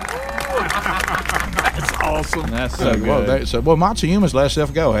 That's awesome. That's so good. Well, Matsuyama's let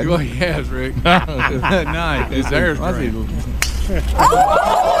himself go, hasn't he? Well, he has, Rick. Nice. His hair's great.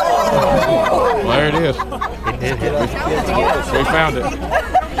 Well, there it is. We found it.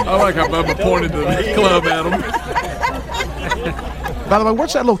 I like how Bubba pointed the club at him. By the way,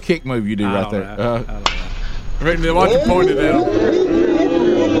 what's that little kick move you do right there? Rick, watch him pointed at him.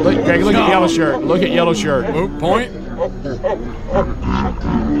 Look, Greg, look at yellow shirt. Look at yellow shirt. Oh, point.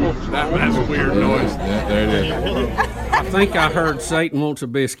 That's a weird noise. Yeah, there it is. I think I heard Satan wants a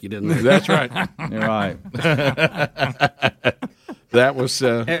biscuit in there. That's right. You're right. That was.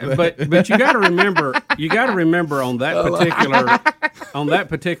 But you got to remember. You got to remember on that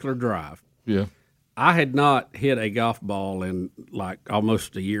particular drive. Yeah. I had not hit a golf ball in like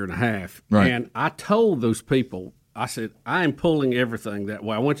almost a year and a half, Right. and I told those people, I said, I am pulling everything that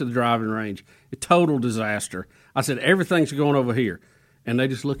way. I went to the driving range, a total disaster. I said, everything's going over here, and they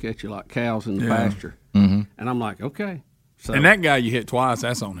just look at you like cows in the pasture. Mm-hmm. And I'm like, okay. So, And that guy you hit twice,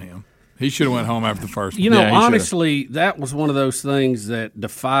 that's on him. He should have went home after the first one. you know, Yeah, he should've. honestly, that was one of those things that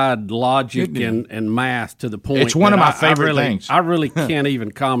defied logic and math to the point. It's one of that my favorite things. I really can't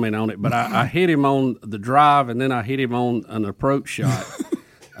even comment on it, but I hit him on the drive, and then I hit him on an approach shot.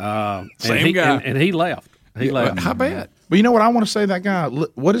 Same guy. And he left. He left. How bad? But you know what I want to say to that guy?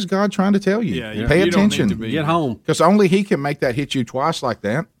 What is God trying to tell you? Yeah, Pay you don't need attention. to be- Get home. Because only he can make that hit you twice like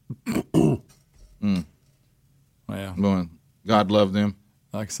that. Well, God love them.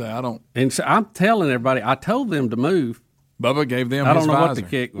 like I say, I don't. And so I'm telling everybody, I told them to move. Bubba gave them I don't his know what visor. the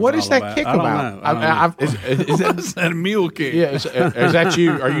kick was What is all that about. kick I don't about? know. I don't know. Is that, Is that a mule kick? yeah, is that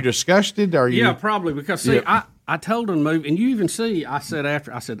you? Are you disgusted? Are you? Yeah, probably because see, Yeah. I told them to move, and you even see, I said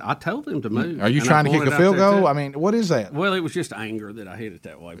I told them to move. Are you And trying I to kick pointed a out field there, goal? too. I mean, what is that? Well, it was just anger that I hit it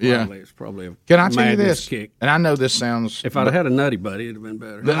that way. Yeah. Probably. It's probably a Can I tell you madness this? kick. And I know this sounds. If I'd have had a nutty buddy, it'd have been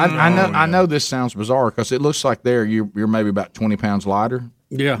better. I know this sounds bizarre because it looks like you're maybe about 20 pounds lighter.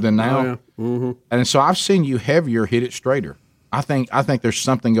 Yeah. Than now. Oh, yeah. Mm-hmm. And so I've seen you heavier hit it straighter. I think there's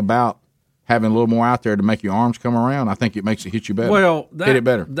something about having a little more out there to make your arms come around. I think it makes it hit you better. Well, hit it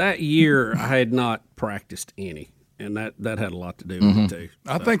better. That year, I had not practiced any, and that had a lot to do with it too.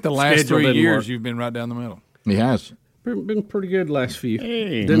 I So, think the last schedule 3 didn't years work. you've been right down the middle. He has. Been pretty good last few.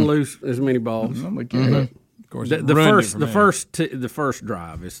 Didn't lose as many balls. Of course, The it ruined it for me. first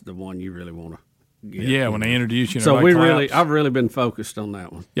drive is the one you really want to Yeah, when they introduce you. So I've really been focused on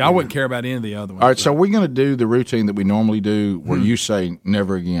that one. Yeah, I wouldn't care about any of the other ones. All right, so we're going to do the routine that we normally do, where you say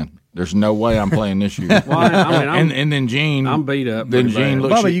never again. There's no way I'm playing this year. Well, and then Gene, I'm beat up. Then Gene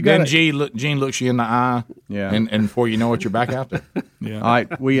looks. Bubba, Gene looks you in the eye. Yeah. And before you know it, you're back out there. Yeah. All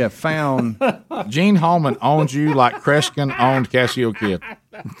right, we have found Gene Hallman owns you like Kreskin owned Casio Kid.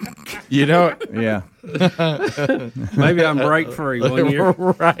 You know it? Yeah. Maybe I'm break free one year.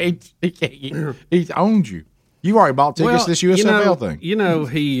 Right. He owned you. You already bought tickets this USFL thing. You know,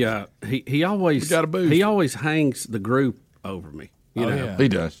 he always got a boost. He always hangs the group over me. You know? Yeah. He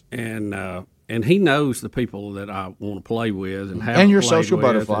does. And he knows the people that I want to play with and have. And your social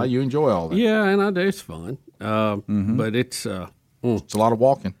butterfly, you enjoy all that. Yeah, and I do. It's fun. But it's it's a lot of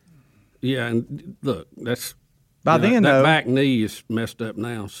walking. Yeah, and look, that's by then that though. back knee is messed up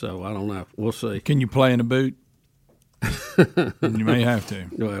now, so I don't know. We'll see. Can you play in a boot? You may have to.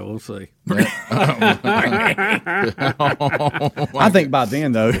 Well, we'll see. I think by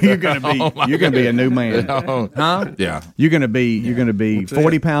then though you're gonna be a new man, huh? Yeah, you're gonna be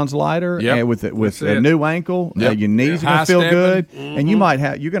 40 pounds lighter, and with a new ankle. Your knees are gonna feel good, and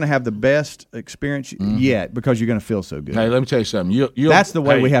you're gonna have the best experience yet because you're gonna feel so good. Hey, let me tell you something. That's the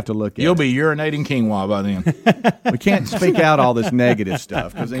way we have to look at it. You'll be urinating quinoa by then. We can't speak out all this negative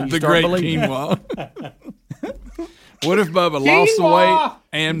stuff because then you start believing quinoa. What if Bubba lost the weight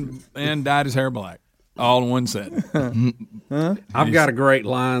and dyed his hair black all in one set? I've got a great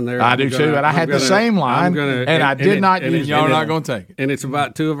line there. I do too, and I had the same line, and I did not use it. Y'all not going to take it. And it's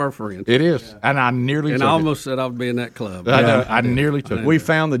about two of our friends. It is, and I nearly took I almost said I'd be in that club. I nearly took it. We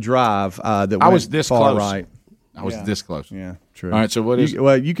found the drive that I was this far close. right. I was this close. Yeah, true. All right, so what is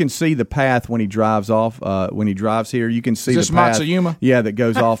Well, you can see the path when he drives off. When he drives here, you can see Is this the path. Matsuyama? Yeah, that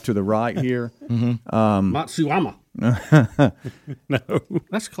goes off to the right here. Matsuyama. No,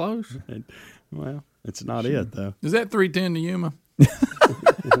 that's close. Well, it's not it though. Is that 310 to Yuma?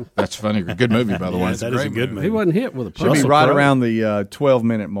 That's funny. Good movie, by the way. That is a good movie. He wasn't hit with a Should be right around the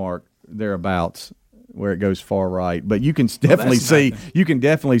 12-minute mark thereabouts, where it goes far right. But you can definitely see. You can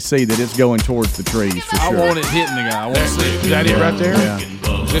definitely see that it's going towards the trees for sure. I want it hitting the guy. I want to see it. Is that it right there? Yeah.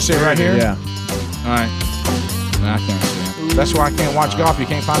 Is this it right here? Yeah. All right. No, I can't see it. That's why I can't watch golf. You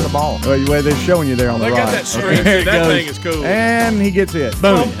can't find the ball. Well, they're showing you there on the They right. got that string. There it That goes. thing is cool. And he gets it.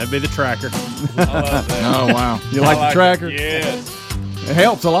 Boom. That'd be the tracker. I love that. Oh, wow. You like the tracker? Yes. It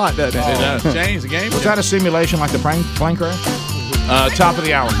helps a lot, doesn't it? It does. Change the game. Was that a simulation like the plane crash? Top of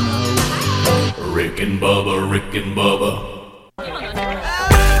the hour. Rick and Bubba, Rick and Bubba.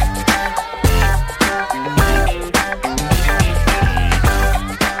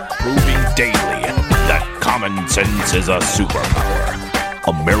 Proving daily that common sense is a superpower.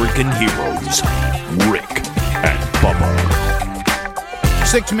 American heroes, Rick and Bubba.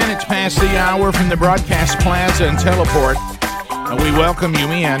 6 minutes past the hour from the broadcast plaza and teleport. We welcome you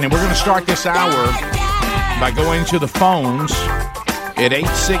in, and we're going to start this hour by going to the phones at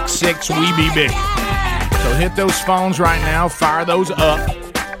 866-WE-BE-BIG. So hit those phones right now, fire those up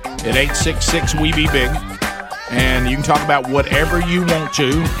at 866-WE-BE-BIG. And you can talk about whatever you want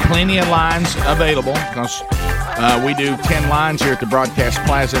to. Plenty of lines available because we do 10 lines here at the Broadcast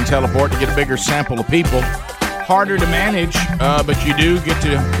Plaza and Teleport to get a bigger sample of people. Harder to manage, but you do get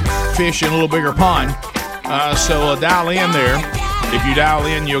to fish in a little bigger pond. So dial in there. If you dial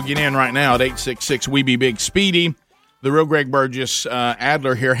in, you'll get in right now at 866-WE-BE-BIG. Speedy, the real Greg Burgess,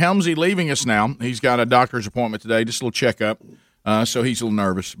 Adler here. Helmsy leaving us now. He's got a doctor's appointment today, just a little checkup. So he's a little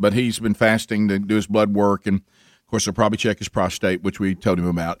nervous, but he's been fasting to do his blood work, and of course they'll probably check his prostate, which we told him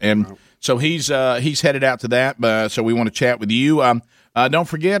about. And so he's headed out to that. So we want to chat with you. Don't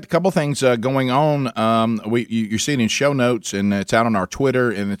forget a couple things going on. You see it in show notes, and it's out on our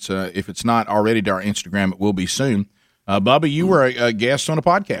Twitter, and it's if it's not already to our Instagram, it will be soon. Bubba, you were a guest on a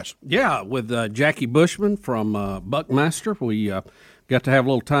podcast. Yeah, with Jackie Bushman from Buckmaster. We got to have a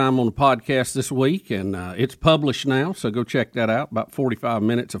little time on the podcast this week, and it's published now, so go check that out. About 45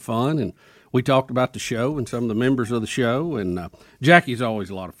 minutes of fun, and we talked about the show and some of the members of the show, and Jackie's always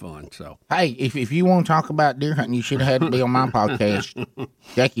a lot of fun. So, hey, if you want to talk about deer hunting, you should have had to be on my podcast.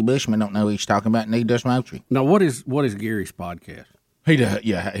 Jackie Bushman don't know what he's talking about, and he does moutry. Now, what is Gary's podcast? He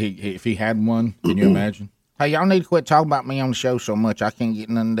if he had one, can you imagine? Hey, y'all need to quit talking about me on the show so much. I can't get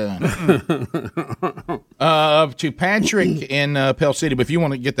nothing done. To Patrick in Pell City, but if you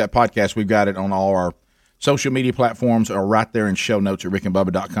want to get that podcast, we've got it on all our social media platforms or right there in show notes at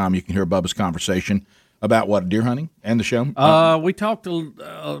rickandbubba.com. You can hear Bubba's conversation about what, deer hunting and the show? We talked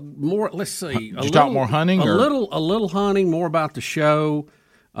more. Let's see. Did you talk more hunting? A little hunting, more about the show.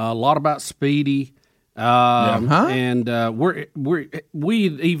 A lot about Speedy. And we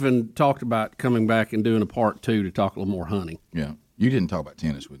even talked about coming back and doing a part 2 to talk a little more hunting. Yeah, you didn't talk about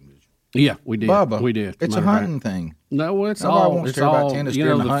tennis with me. Yeah, we did. Bubba, we did. It's a hunting thing. No, it's Nobody all. wants It's to hear about all. tennis You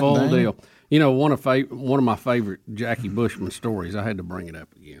during know, the the hunting full thing. deal. You know, one of my favorite Jackie Bushman stories. I had to bring it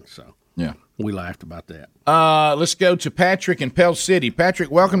up again. So yeah, we laughed about that. Let's go to Patrick in Pell City. Patrick,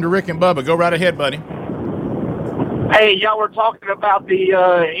 welcome to Rick and Bubba. Go right ahead, buddy. Hey, y'all were talking about the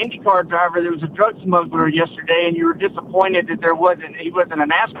IndyCar driver that was a drug smuggler yesterday, and you were disappointed that he wasn't a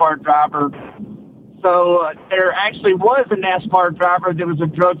NASCAR driver. So there actually was a NASCAR driver that was a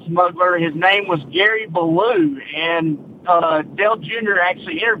drug smuggler. His name was Gary Ballou, and Dale Jr.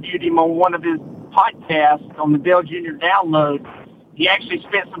 actually interviewed him on one of his podcasts on the Dale Jr. Download. He actually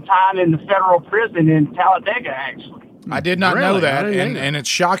spent some time in the federal prison in Talladega, actually. I did not know that, and it's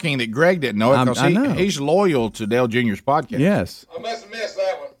shocking that Greg didn't know it because I know. he's loyal to Dale Jr.'s podcast. Yes. I must have missed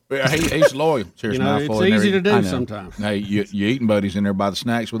that one. Yeah, he's loyal. Cheers, You know, mouthful it's in there. easy to do I know. sometimes. Hey, you eating buddies in there by the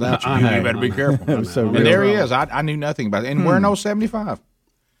snacks without you. I know. You better be careful. I'm so and real there he wrong. is. I knew nothing about it. And we're in 075.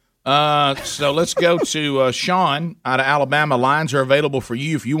 So let's go to Sean out of Alabama. Lines are available for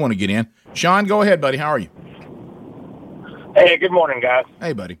you if you want to get in. Sean, go ahead, buddy. How are you? Hey, good morning, guys.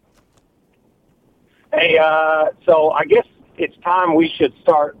 Hey, buddy. Hey, so I guess it's time we should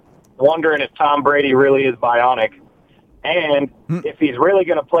start wondering if Tom Brady really is bionic. And if he's really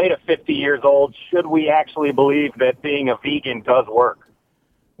going to play to 50 years old, should we actually believe that being a vegan does work?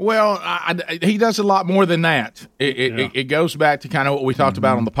 Well, he does a lot more than that. It goes back to kind of what we talked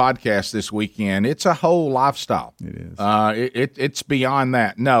about on the podcast this weekend. It's a whole lifestyle. It is. It's beyond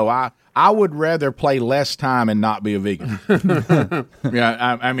that. No, I would rather play less time and not be a vegan.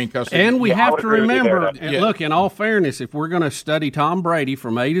 Yeah, I mean, And we have to remember, Yeah. look, in all fairness, if we're going to study Tom Brady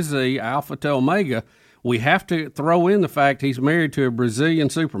from A to Z, Alpha to Omega, we have to throw in the fact he's married to a Brazilian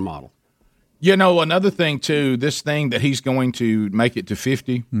supermodel. You know, another thing, too, this thing that he's going to make it to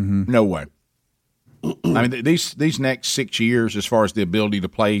 50, no way. I mean, these next 6 years, as far as the ability to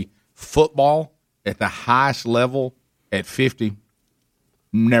play football at the highest level at 50,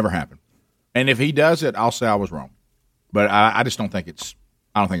 never happened. And if he does it, I'll say I was wrong. But I just don't think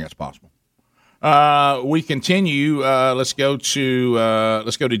I don't think that's possible. We continue. Let's go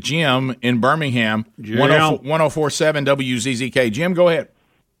to Jim in Birmingham. Jim. 104.7 WZZK. Jim, go ahead.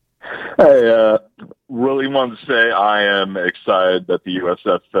 Hey, really wanted to say I am excited that the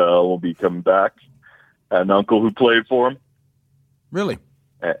USFL will be coming back. I had an uncle who played for him. Really?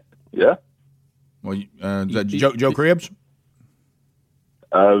 Yeah. Well, is that Joe Cribbs?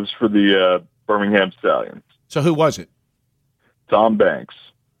 It was for the Birmingham Stallions. So who was it? Tom Banks.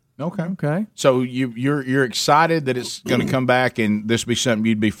 Okay. So you're excited that it's going to come back, and this will be something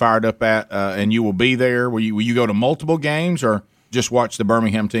you'd be fired up at, and you will be there. Will you go to multiple games or just watch the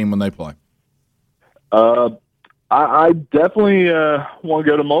Birmingham team when they play? I definitely want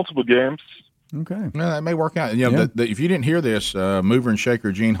to go to multiple games. Okay. Well, that may work out. You know, if you didn't hear this, mover and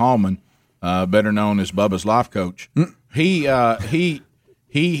shaker Gene Hallman, better known as Bubba's life coach, he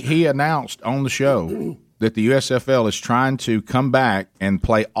announced on the show that the USFL is trying to come back and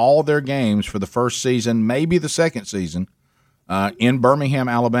play all their games for the first season, maybe the second season, in Birmingham,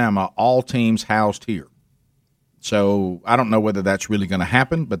 Alabama, all teams housed here. So I don't know whether that's really going to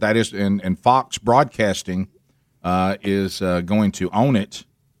happen, but that is, and Fox Broadcasting is going to own it,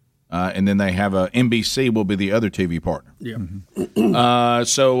 and then they have NBC will be the other TV partner. Yeah.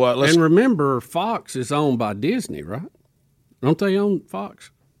 Let's and remember, Fox is owned by Disney, right? Don't they own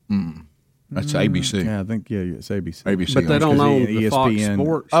Fox? That's ABC. Yeah, I think it's ABC. ABC, But they don't own the Fox ESPN.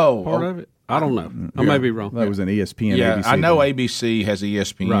 Sports part of it? I don't know. I may be wrong. That was an ESPN. Yeah, ABC I know thing. ABC has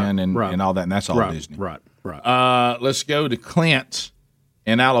ESPN and all that, and that's all Disney. Right. Let's go to Clint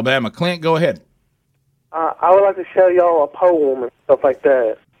in Alabama. Clint, go ahead. I would like to show y'all a poem and stuff like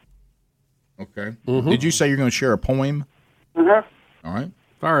that. Okay. Did you say you're going to share a poem? Mm-hmm. All right.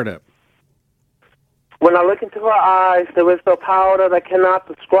 Fire it up. When I look into her eyes, there is no power that I cannot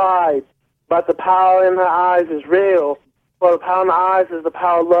describe, but the power in her eyes is real. For the power in the eyes is the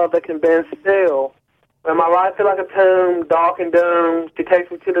power of love that can bend still. When my life feels like a tomb, dark and doomed, she takes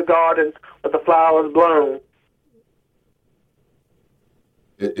me to the garden where the flowers bloom.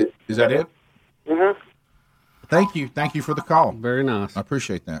 Is that it? Mm-hmm. Thank you. Thank you for the call. Very nice. I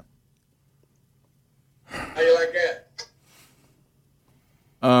appreciate that. How you like that?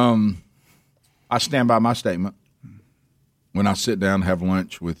 I stand by my statement. When I sit down and have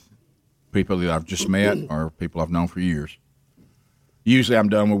lunch with people that I've just met or people I've known for years, usually I'm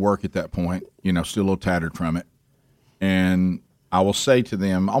done with work at that point, still a little tattered from it. And I will say to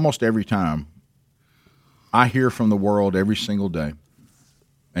them almost every time, I hear from the world every single day,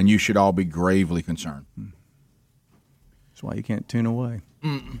 and you should all be gravely concerned. That's why you can't tune away.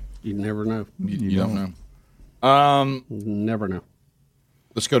 You never know. You don't know. Never know.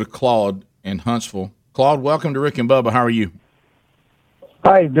 Let's go to Claude in Huntsville. Claude, welcome to Rick and Bubba. How are you?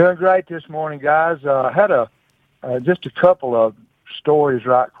 Hey, doing great this morning, guys. I had just a couple of stories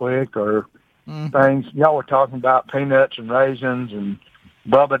right quick or things. Y'all were talking about peanuts and raisins, and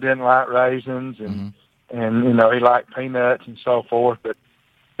Bubba didn't like raisins, and he liked peanuts and so forth. But,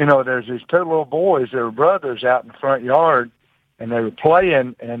 there's these two little boys, they were brothers out in the front yard, and they were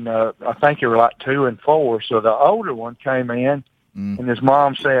playing, and I think they were like 2 and 4. So the older one came in, and his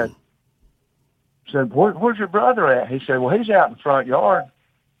mom said, where's your brother at? He said, well, he's out in the front yard.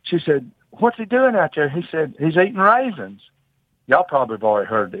 She said, what's he doing out there? He said, he's eating raisins. Y'all probably have already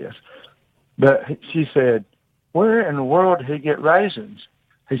heard this. But she said, where in the world did he get raisins?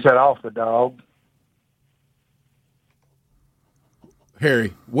 He said, off the dog.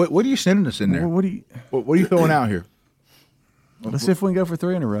 Harry, what are you sending us in there? What are you throwing out here? Let's see if we can go for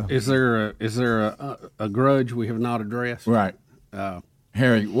 3 in a row. Is there a grudge we have not addressed? Right.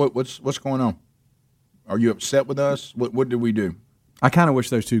 Harry, what's going on? Are you upset with us? What did we do? I kind of wish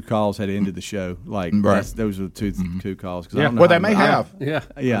those 2 calls had ended the show. Like those are the two calls. I don't know they may have. I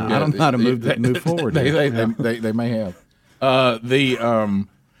don't know how to move forward. They may have.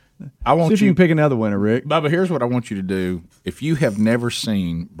 I want see if you can pick another winner, Rick. Bubba, here's what I want you to do. If you have never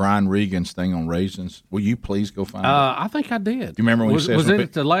seen Brian Regan's thing on raisins, will you please go find it? I think I did. Do you remember when he says, was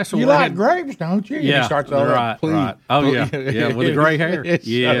it the last one? You like grapes, don't you? Yeah, and he starts all right. Oh, yeah, with the gray hair.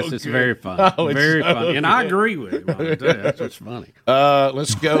 Yes, it's very funny. Very funny. And I agree with him. That's what's funny.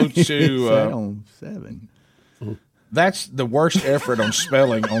 Let's go to on 7. That's the worst effort on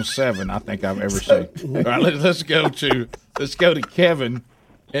spelling on 7 I think I've ever seen. All right, let's go to Kevin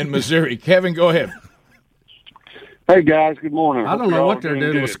in Missouri. Kevin, go ahead. Hey, guys, good morning. I don't know what they're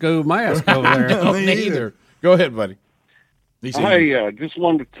doing with school mask over there. Me either. Go ahead, buddy. Hey, just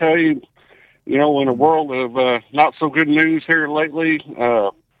wanted to tell you, in a world of not so good news here lately,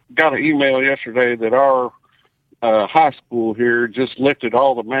 got an email yesterday that our high school here just lifted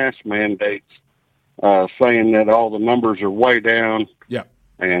all the mask mandates, saying that all the numbers are way down. Yeah.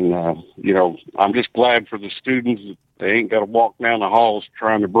 And, I'm just glad for the students that they ain't got to walk down the halls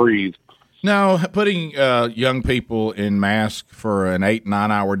trying to breathe. No, putting young people in masks for an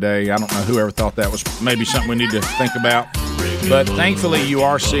 8-9 hour day, I don't know whoever thought that was maybe something we need to think about. But thankfully you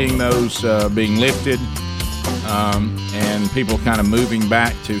are seeing those being lifted and people kind of moving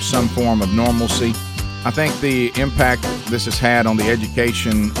back to some form of normalcy. I think the impact this has had on the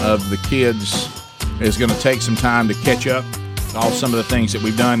education of the kids is going to take some time to catch up all some of the things that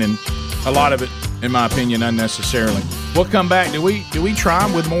we've done, and a lot of it, in my opinion, unnecessarily. We'll come back. Do we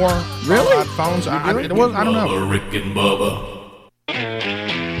try with more phones? I don't know. Rick and Bubba.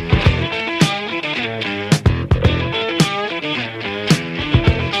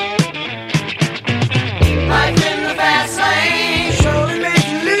 Life in the fast lane surely make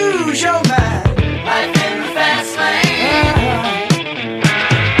you lose your mind. Life in the fast lane.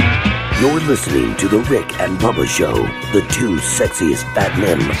 You're listening to the Rick and Bubba Show, the 2 sexiest fat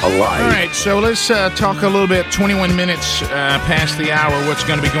men alive. All right, so let's talk a little bit. 21 minutes past the hour. What's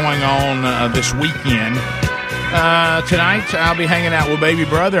going to be going on this weekend? Tonight, I'll be hanging out with baby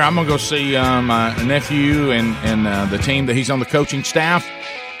brother. I'm going to go see my nephew and the team that he's on the coaching staff.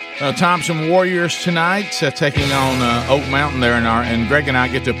 Thompson Warriors tonight, taking on Oak Mountain there, and Greg and I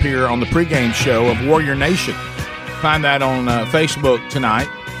get to appear on the pregame show of Warrior Nation. Find that on Facebook tonight.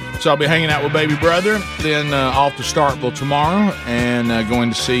 So I'll be hanging out with baby brother, then off to Starkville tomorrow, and going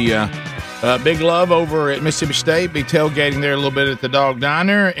to see Big Love over at Mississippi State. Be tailgating there a little bit at the Dog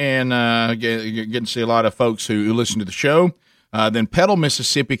Diner, and getting to see a lot of folks who listen to the show. Then Petal,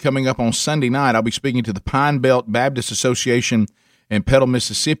 Mississippi, coming up on Sunday night. I'll be speaking to the Pine Belt Baptist Association in Petal,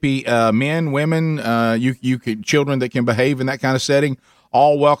 Mississippi. Men, women, children that can behave in that kind of setting,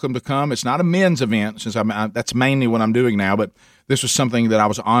 all welcome to come. It's not a men's event, since that's mainly what I'm doing now, but this was something that I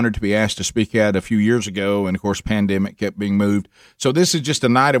was honored to be asked to speak at a few years ago, and, of course, pandemic kept being moved. So this is just a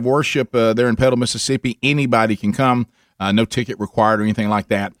night of worship there in Petal, Mississippi. Anybody can come. No ticket required or anything like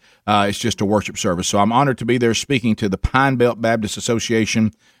that. It's just a worship service. So I'm honored to be there speaking to the Pine Belt Baptist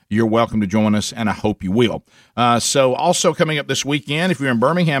Association. You're welcome to join us, and I hope you will. So also coming up this weekend, if you're in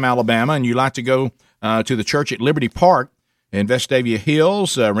Birmingham, Alabama, and you like to go to the church at Liberty Park in Vestavia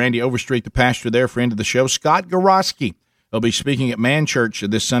Hills, Randy Overstreet, the pastor there, friend of the show, Scott Goroski, will be speaking at Man Church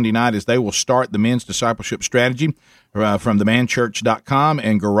this Sunday night as they will start the men's discipleship strategy from themanchurch.com,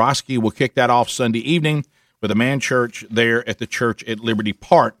 and Goroski will kick that off Sunday evening with a Man Church there at the church at Liberty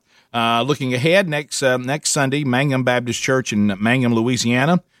Park. Looking ahead, next Sunday, Mangum Baptist Church in Mangum,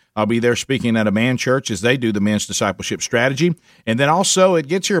 Louisiana. I'll be there speaking at a man church as they do the men's discipleship strategy. And then also, it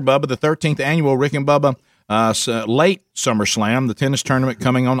gets here, Bubba, the 13th annual Rick and Bubba late Summer Slam, the tennis tournament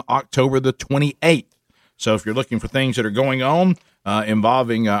coming on October the 28th. So if you're looking for things that are going on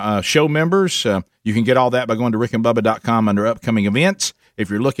involving show members, you can get all that by going to rickandbubba.com under upcoming events. If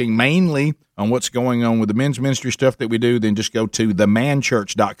you're looking mainly on what's going on with the men's ministry stuff that we do, then just go to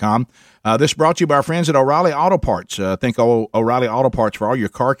themanchurch.com. This brought to you by our friends at O'Reilly Auto Parts. Think O'Reilly Auto Parts for all your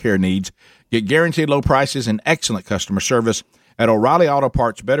car care needs. Get guaranteed low prices and excellent customer service at O'Reilly Auto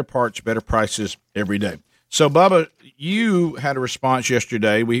Parts. Better prices every day. So, Bubba, you had a response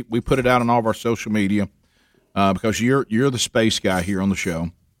yesterday. We put it out on all of our social media because you're the space guy here on the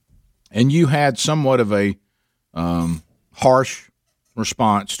show, and you had somewhat of a harsh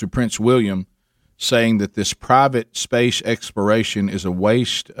response to Prince William, saying that this private space exploration is a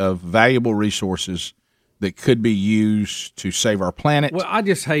waste of valuable resources that could be used to save our planet. Well, I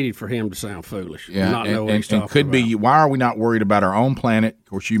just hated for him to sound foolish. Yeah, not know what he's talking could about. be. Why are we not worried about our own planet? Of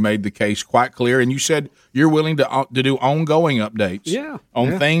course, you made the case quite clear, and you said you're willing to do ongoing updates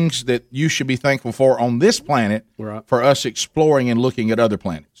on things that you should be thankful for on this planet for us exploring and looking at other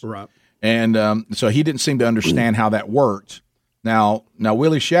planets. Right. And so he didn't seem to understand how that worked. Now,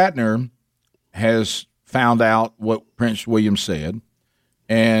 Willie Shatner has found out what Prince William said,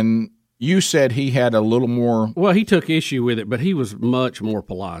 and you said he had a little more. Well, he took issue with it, but he was much more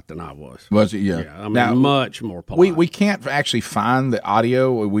polite than I was. Was he? Yeah. I mean, much more polite. We can't actually find the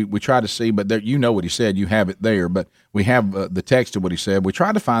audio. We try to see, but there, you know what he said. You have it there, but we have the text of what he said. We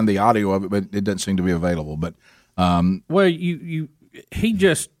tried to find the audio of it, but it doesn't seem to be available. But well, he's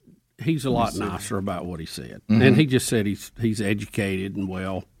a lot nicer about what he said, and he just said he's educated and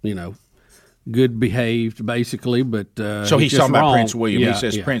good behaved, basically. But so he's talking about Prince William. He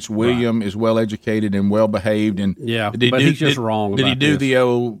says Prince William is well educated and well behaved, and he's just wrong. Did he do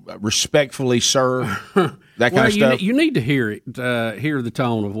the respectfully, sir? That kind of stuff. You need to hear it, hear the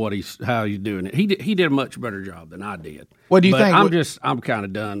tone of how he's doing it. He did a much better job than I did. What do you think? I'm kind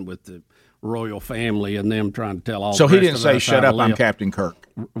of done with the royal family and them trying to tell all. So the he rest didn't of say, us "Shut how up, to I'm live." Captain Kirk."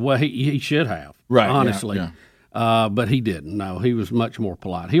 Well, he should have, right? Honestly, yeah. But he didn't. No, he was much more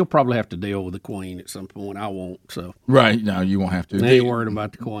polite. He'll probably have to deal with the Queen at some point. I won't. So right, no, you won't have to. I ain't worried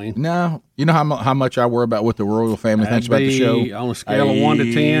about the Queen. No, you know how much I worry about what the royal family thinks about the show. On a scale of 1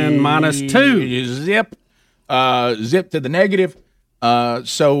 to 10, -2. Zip to the negative.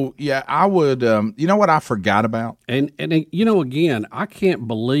 So yeah, I would. You know what I forgot about, and again, I can't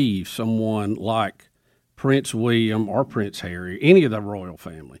believe someone like Prince William or Prince Harry, any of the royal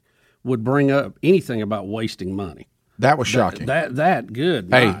family, would bring up anything about wasting money. That was shocking. That good.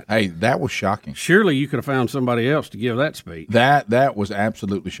 Hey, that was shocking. Surely you could have found somebody else to give that speech. That was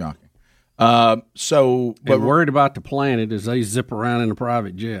absolutely shocking. But worried about the planet as they zip around in a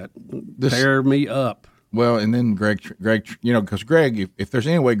private jet. Tear me up. Well, and then Greg, because Greg, if there's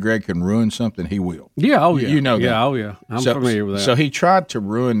any way Greg can ruin something, he will. Yeah, oh yeah. You know that. Yeah, oh yeah. I'm familiar with that. So he tried to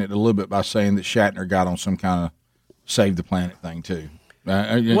ruin it a little bit by saying that Shatner got on some kind of save the planet thing too.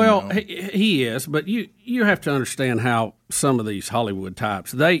 He is, but you have to understand how some of these Hollywood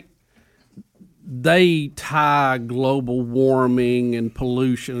types, they tie global warming and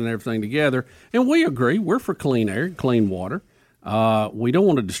pollution and everything together, and we agree. We're for clean air, clean water. We don't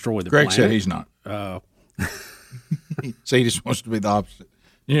want to destroy the Greg planet. said he's not. So he just wants to be the opposite.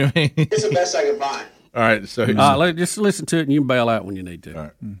 You know what I mean? It's the best I could find. All right, so just listen to it and you can bail out when you need to. All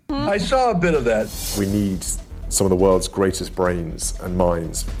right. I saw a bit of that. We need some of the world's greatest brains and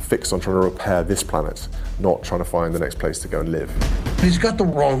minds fixed on trying to repair this planet, not trying to find the next place to go and live. He's got the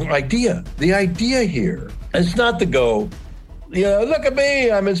wrong idea. The idea here is not to go, look at me,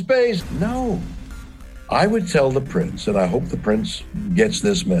 I'm in space. No. I would tell the prince, and I hope the prince gets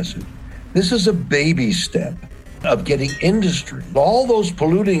this message, this is a baby step of getting industry, all those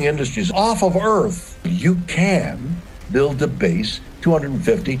polluting industries off of Earth. You can build a base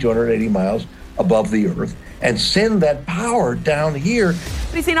 250, 280 miles above the Earth and send that power down here.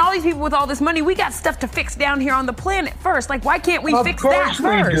 But he's saying all these people with all this money, we got stuff to fix down here on the planet first. Like, why can't we fix that first? Of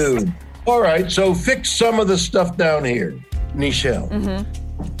course we do. All right, so fix some of the stuff down here. Nichelle,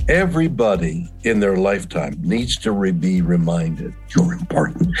 everybody in their lifetime needs to be reminded, you're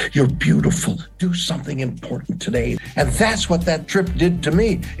important, you're beautiful, do something important today. And that's what that trip did to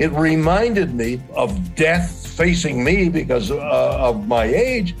me. It reminded me of death facing me because of my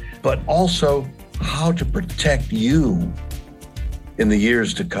age, but also how to protect you in the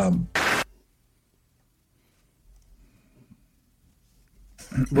years to come.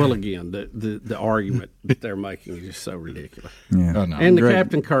 Well, again, the argument that they're making is just so ridiculous. Yeah. Oh, no. And Greg,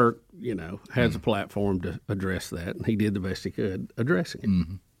 Captain Kirk, has a platform to address that, and he did the best he could addressing it.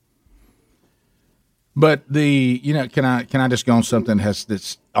 Mm-hmm. But can I just go on something that's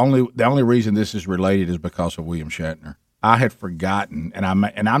the only reason this is related is because of William Shatner. I had forgotten, and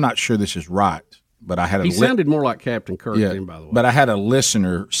I'm not sure this is right, but I had he sounded more like Captain Kirk than, by the way. But I had a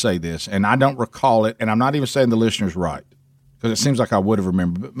listener say this, and I don't recall it, and I'm not even saying the listener's right because it seems like I would have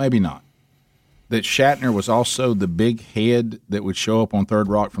remembered, but maybe not. That Shatner was also the big head that would show up on Third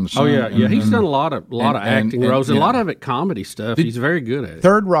Rock from the Sun. Oh yeah. He's done a lot of acting roles, and a lot of it comedy stuff. He's very good at it.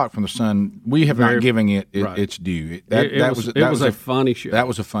 Third Rock from the Sun, we have not given it its due. That was a funny show. That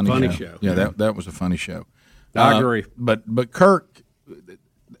was a funny show. Yeah, that was a funny show. I agree. But Kirk,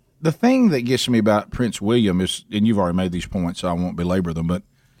 the thing that gets me about Prince William is, and you've already made these points, so I won't belabor them, but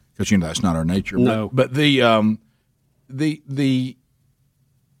because that's not our nature. No. But the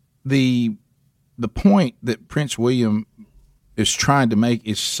point that Prince William is trying to make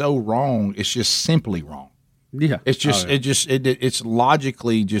is so wrong. It's just simply wrong. Yeah, it's just it's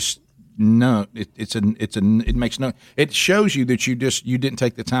logically just no. It makes no. It shows you that you didn't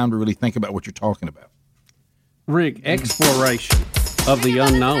take the time to really think about what you're talking about. Rick, exploration of the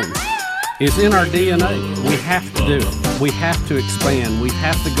unknown is in our DNA. We have to do it. We have to expand. We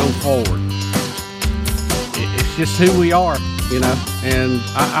have to go forward. It's just who we are. And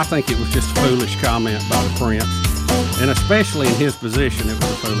I think it was just a foolish comment by the Prince, and especially in his position, it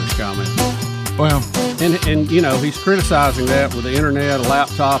was a foolish comment. Well, and he's criticizing that with the internet, a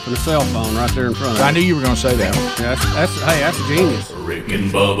laptop, and a cell phone right there in front of him. I knew you were going to say that. Yeah, that's genius. Rick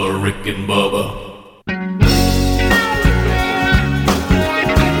and Bubba, Rick and Bubba.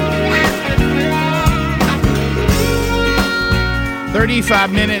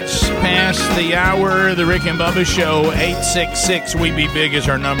 35 minutes past the hour. The Rick and Bubba Show, 866-WE-BE-BIG is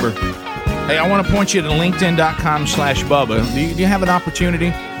our number. Hey, I want to point you to LinkedIn.com/Bubba. Do you have an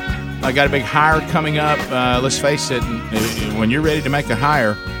opportunity? I got a big hire coming up. Let's face it, when you're ready to make a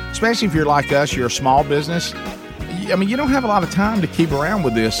hire, especially if you're like us, you're a small business, you don't have a lot of time to keep around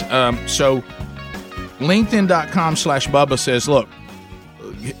with this. So LinkedIn.com/Bubba says, look,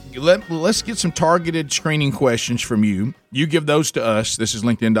 let's get some targeted screening questions from you. You give those to us. This is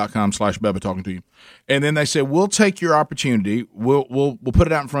LinkedIn.com/Bubba talking to you. And then they say, we'll take your opportunity. We'll put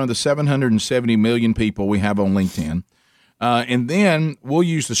it out in front of the 770 million people we have on LinkedIn. And then we'll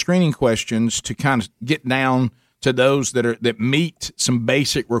use the screening questions to kind of get down to those that meet some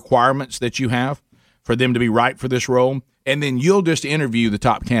basic requirements that you have for them to be right for this role. And then you'll just interview the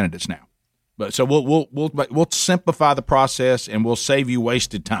top candidates now. But so we'll simplify the process and we'll save you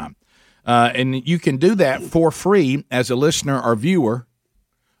wasted time. And you can do that for free as a listener or viewer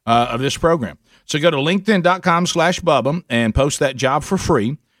of this program. So go to LinkedIn.com/Bubba and post that job for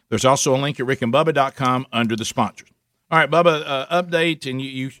free. There's also a link at rickandbubba.com under the sponsors. All right, Bubba, update, and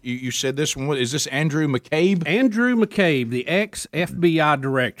you said this one. Is this Andrew McCabe? Andrew McCabe, the ex-FBI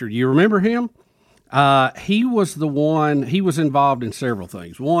director. You remember him? He was the one, he was involved in several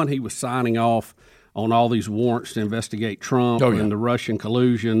things. One, he was signing off on all these warrants to investigate Trump and the Russian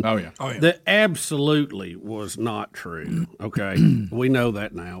collusion. Oh, yeah. That absolutely was not true. Okay. We know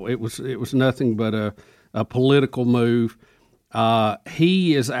that now. It was nothing but a political move.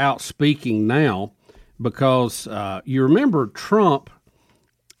 He is out speaking now because you remember Trump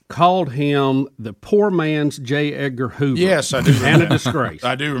called him the poor man's J. Edgar Hoover. Yes, I do remember and that. a disgrace.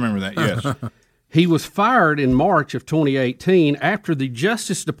 I do remember that, yes. He was fired in March of 2018 after the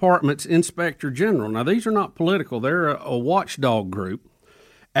Justice Department's Inspector General. Now, these are not political. They're a watchdog group.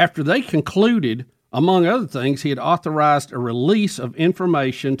 After they concluded, among other things, he had authorized a release of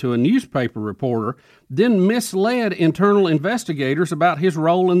information to a newspaper reporter, then misled internal investigators about his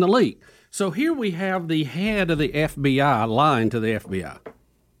role in the leak. So here we have the head of the FBI lying to the FBI.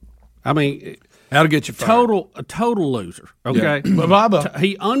 I mean, that'll get you fired. A total loser. Okay, yeah. But Bubba,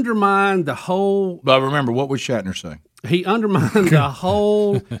 he undermined the whole. But remember, what would Shatner say? He undermined the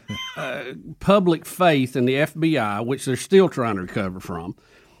whole public faith in the FBI, which they're still trying to recover from,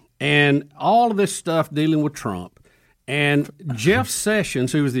 and all of this stuff dealing with Trump. And Jeff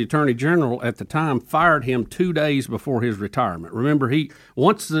Sessions, who was the Attorney General at the time, fired him 2 days before his retirement. Remember,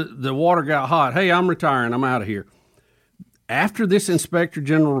 once the water got hot, hey, I'm retiring, I'm out of here. After this Inspector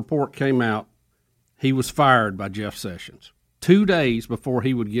General report came out, he was fired by Jeff Sessions 2 days before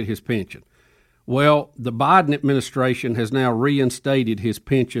he would get his pension. Well, the Biden administration has now reinstated his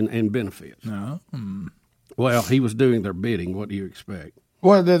pension and benefits. No. Well, he was doing their bidding. What do you expect?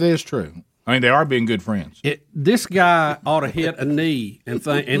 Well, that is true. I mean, they are being good friends. This guy ought to hit a knee and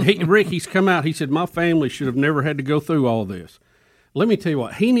think. And Rick, he's come out. He said, my family should have never had to go through all this. let me tell you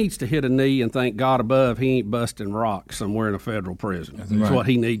what, he needs to hit a knee and thank God above he ain't busting rocks somewhere in a federal prison. That's right. what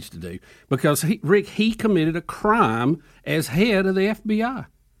he needs to do. Because, he committed a crime as head of the FBI.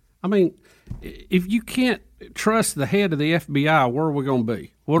 I mean, if you can't trust the head of the FBI, where are we going to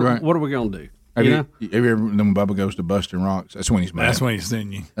be? What are we going to do? Have you ever, when Bubba goes to busting rocks, that's when he's mad. That's when he's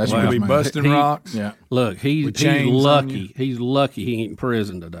seen you. That's when he's busting rocks. Yeah. Look, he's lucky. He's lucky he ain't in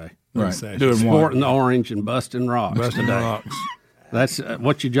prison today. Right. Doing sporting the orange and busting rocks today. That's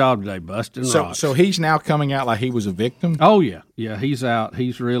what's your job today, busting rocks. So he's now coming out like he was a victim? Oh, yeah. Yeah, he's out.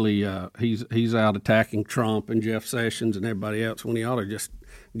 He's really he's out attacking Trump and Jeff Sessions and everybody else when he ought to just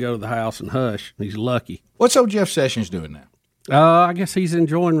go to the house and hush. He's lucky. What's old Jeff Sessions doing now? I guess he's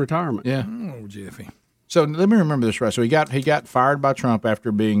enjoying retirement. Yeah. Oh, Jeffy. So let me remember this right. So he got fired by Trump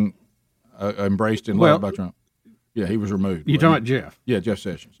after being embraced and loved by Trump. Yeah, he was removed. You talking about Jeff? Yeah, Jeff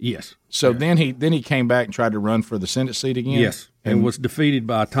Sessions. Yes. So then he came back and tried to run for the Senate seat again? Yes, and was defeated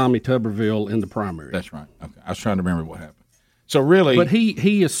by Tommy Tuberville in the primary. That's right. Okay, I was trying to remember what happened. So really, but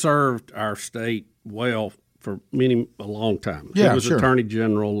he has served our state well for a long time. Yeah, he was sure. Attorney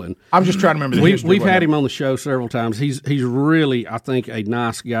General, and I'm just trying to remember the history. We've had him on the show several times. He's really, I think, a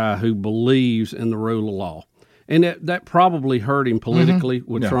nice guy who believes in the rule of law, and that probably hurt him politically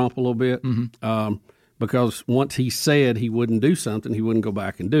with Trump a little bit. Because once he said he wouldn't do something, he wouldn't go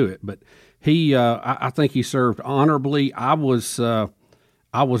back and do it. But I think he served honorably. I was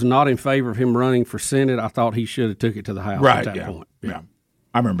not in favor of him running for Senate. I thought he should have took it to the House at that point. Yeah,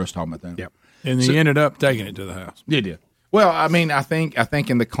 I remember us talking about that. Yep. And he ended up taking it to the House. He did. Well, I mean, I think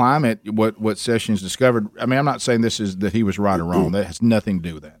in the climate, what Sessions discovered. I mean, I'm not saying this is that he was right or wrong. That has nothing to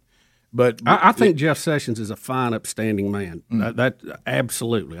do with that. But I think Jeff Sessions is a fine, upstanding man. That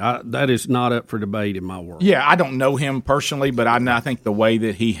absolutely, that is not up for debate in my world. Yeah, I don't know him personally, but I think the way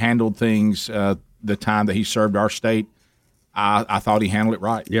that he handled things, the time that he served our state, I thought he handled it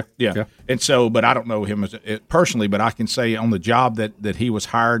right. Yeah. And so, but I don't know him personally, but I can say on the job that he was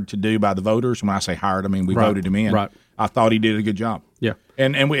hired to do by the voters. When I say hired, I mean we voted him in. Right. I thought he did a good job. Yeah.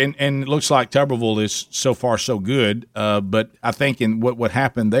 And it looks like Tuberville is so far so good. But I think in what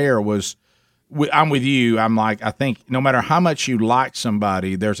happened there was, I'm with you. I'm like, I think no matter how much you like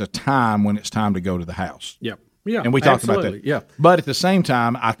somebody, there's a time when it's time to go to the House. Yep. Yeah. And we talked about that. Yeah. But at the same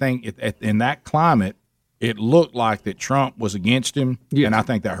time, I think in that climate, it looked like that Trump was against him, and I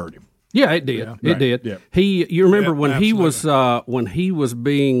think that hurt him. Yeah, it did. Yeah, it right. did. Yeah. You remember when he was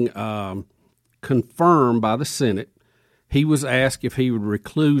being confirmed by the Senate, he was asked if he would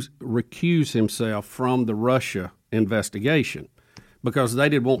recuse himself from the Russia investigation because they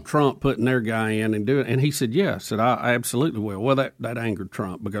didn't want Trump putting their guy in and doing it. And he said, yes. Said, I absolutely will. Well, that angered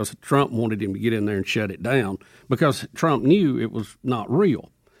Trump because Trump wanted him to get in there and shut it down because Trump knew it was not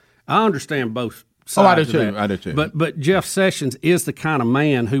real. I understand both sides of that. I do too. But Jeff Sessions is the kind of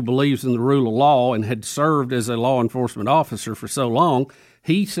man who believes in the rule of law and had served as a law enforcement officer for so long.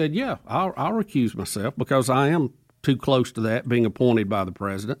 He said, yeah, I'll recuse myself because I am too close to that, being appointed by the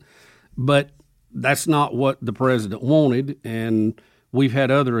president. But that's not what the president wanted, and we've had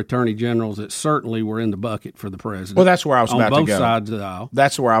other attorney generals that certainly were in the bucket for the president. Well, that's where I was about to go. On both sides of the aisle.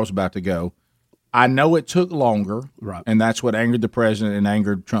 That's where I was about to go. I know it took longer, right, and that's what angered the president and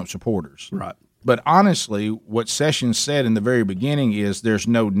angered Trump supporters. Right. But honestly, what Sessions said in the very beginning is there's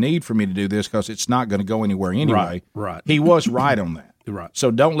no need for me to do this because it's not going to go anywhere anyway. Right. He was right on that. Right. So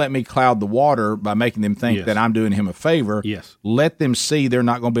don't let me cloud the water by making them think that I'm doing him a favor. Yes. Let them see they're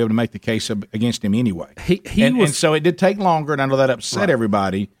not going to be able to make the case against him anyway. And so it did take longer, and I know that upset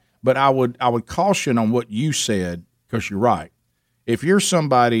everybody. But I would caution on what you said because you're right. If you're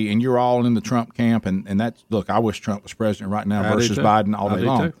somebody and you're all in the Trump camp, and that's look, I wish Trump was president right now versus Biden all day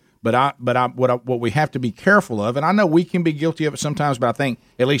long. But what we have to be careful of, and I know we can be guilty of it sometimes, but I think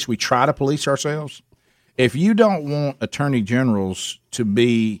at least we try to police ourselves. If you don't want attorney generals to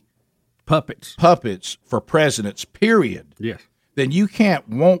be puppets for presidents, period, yes, then you can't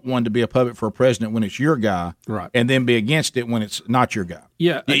want one to be a puppet for a president when it's your guy, right, and then be against it when it's not your guy.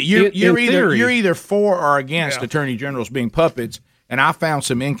 Yeah, you're either for or against attorney generals being puppets. And I found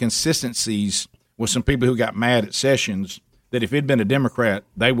some inconsistencies with some people who got mad at Sessions that if he'd been a Democrat,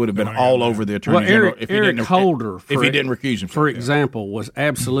 they would have been all over the attorney general if he didn't recuse himself. For example, was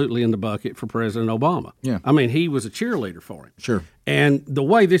absolutely in the bucket for President Obama. Yeah. I mean, he was a cheerleader for him. Sure. And the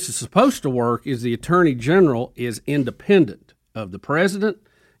way this is supposed to work is the attorney general is independent of the president,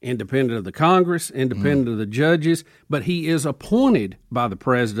 independent of the Congress, independent of the judges, but he is appointed by the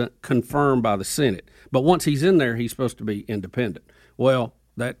president, confirmed by the Senate. But once he's in there, he's supposed to be independent. Well,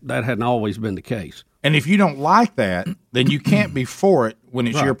 That hadn't always been the case. And if you don't like that, then you can't be for it when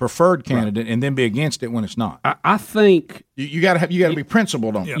it's your preferred candidate, and then be against it when it's not. I think you got to be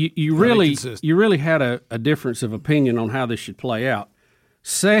principled on it. You really had a difference of opinion on how this should play out.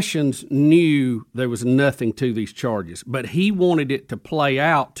 Sessions knew there was nothing to these charges, but he wanted it to play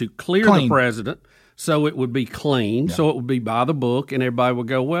out to clear the president so it would be clean, so it would be by the book, and everybody would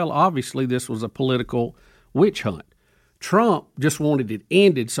go, well, obviously this was a political witch hunt. Trump just wanted it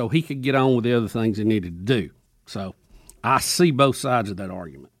ended so he could get on with the other things he needed to do. So I see both sides of that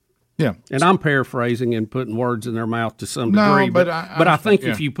argument. Yeah. And I'm paraphrasing and putting words in their mouth to some degree. But I think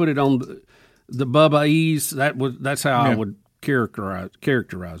if you put it on the Bubba ease, that's how I would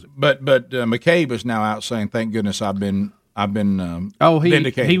characterize it. But McCabe is now out saying, "Thank goodness I've been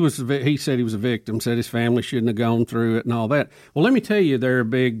vindicated." He said he was a victim. Said his family shouldn't have gone through it and all that. Well, let me tell you, there,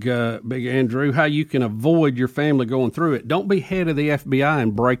 big Andrew, how you can avoid your family going through it. Don't be head of the FBI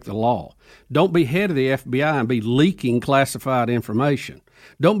and break the law. Don't be head of the FBI and be leaking classified information.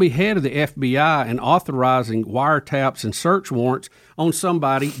 Don't be head of the FBI and authorizing wiretaps and search warrants on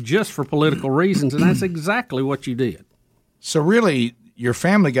somebody just for political reasons, and that's exactly what you did. So really, your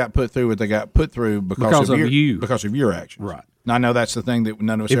family got put through what they got put through because of you. Because of your actions. Right. Now, I know that's the thing that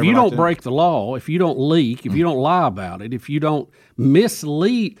none of us if ever you like don't break the law, if you don't leak, if you don't lie about it, if you don't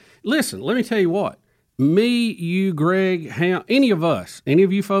mislead. Listen, let me tell you what. Me, you, Greg, any of us, any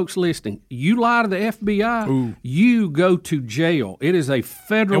of you folks listening, you lie to the FBI, you go to jail. It is a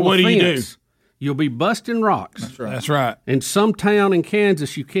federal offense. What do you do? You'll be busting rocks. That's right. In some town in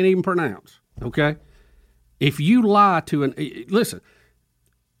Kansas you can't even pronounce, okay? If you lie listen,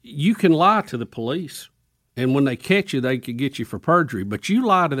 you can lie to the police, and when they catch you, they could get you for perjury. But you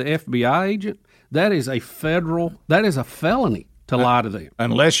lie to the FBI agent, that is a felony to lie to them.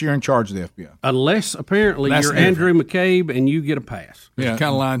 Unless you're in charge of the FBI. Unless, apparently, you're Andrew McCabe and you get a pass. You're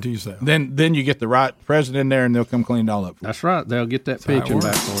kind of lying to yourself. Then you get the right president in there, and they'll come clean it all up for you. That's right. They'll get that pension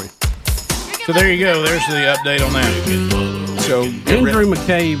back for you. So there you go. There's the update on that. So Andrew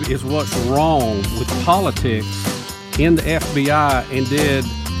McCabe is what's wrong with politics in the FBI and did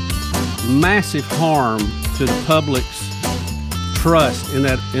massive harm to the public's trust in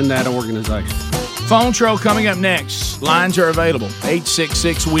that organization. Phone Troll coming up next. Lines are available.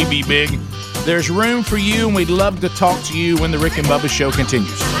 866-WE-BE-BIG. There's room for you, and we'd love to talk to you when the Rick and Bubba Show continues.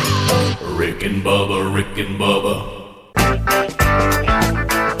 Rick and Bubba, Rick and Bubba.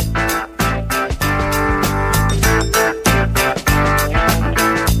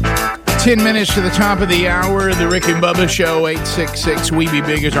 10 minutes to the top of the hour, the Rick and Bubba Show.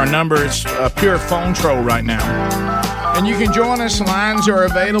 866-WE-BE-BIG is our number. It's a pure phone troll right now. And you can join us. Lines are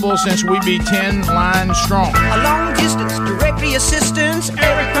available since we be 10 lines strong. A long distance directory assistance,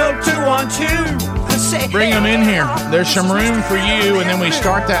 area code 212. Bring them in here. There's some room for you, and then we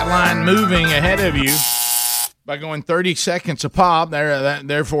start that line moving ahead of you by going 30 seconds a pop.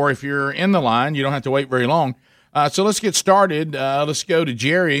 Therefore, if you're in the line, you don't have to wait very long. So let's get started. Let's go to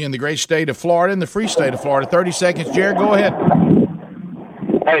Jerry in the great state of Florida, in the free state of Florida. 30 seconds. Jerry, go ahead.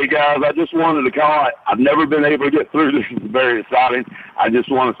 Hey, guys, I just wanted to call. I've never been able to get through. This is very exciting. I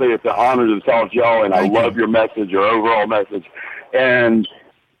just want to say it's an honor to talk to y'all, and I love your message, your overall message. And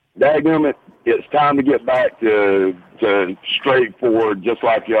dadgummit, it's time to get back to straightforward, just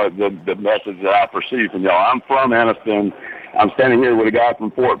like y'all, the message that I perceive from y'all. I'm from Anniston. I'm standing here with a guy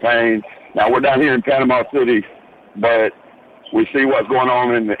from Fort Payne. Now, we're down here in Panama City, but we see what's going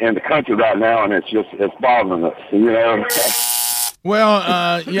on in the country right now, and it's bothering us, you know.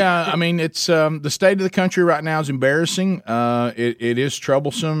 Well, yeah, I mean, it's the state of the country right now is embarrassing. It is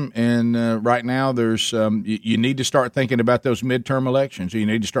troublesome, and right now there's you need to start thinking about those midterm elections. You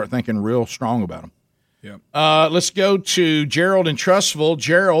need to start thinking real strong about them. Yeah. Let's go to Gerald in Trussville.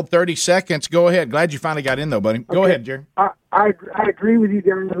 Gerald, 30 seconds. Go ahead. Glad you finally got in, though, buddy. Go ahead, Jerry. I agree with you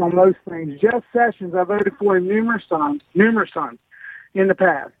guys on most things. Jeff Sessions, I voted for him numerous times in the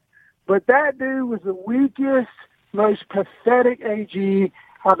past. But that dude was the weakest, most pathetic AG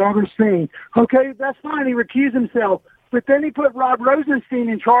I've ever seen. Okay, that's fine. He recused himself. But then he put Rob Rosenstein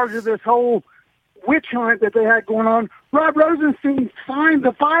in charge of this whole witch hunt that they had going on. Rob Rosenstein signed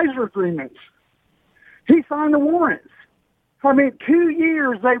the Pfizer agreements. He signed the warrants. I mean, 2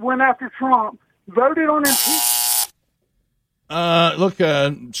 years they went after Trump, voted on impeachment. Look,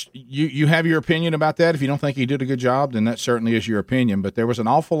 you have your opinion about that. If you don't think he did a good job, then that certainly is your opinion. But there was an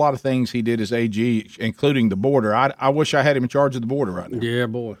awful lot of things he did as AG, including the border. I wish I had him in charge of the border right now. Yeah,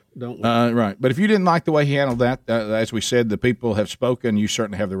 boy, don't we? Right. But if you didn't like the way he handled that, as we said, the people have spoken. You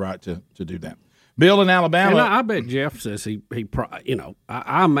certainly have the right to do that. Bill in Alabama. And I bet Jeff says he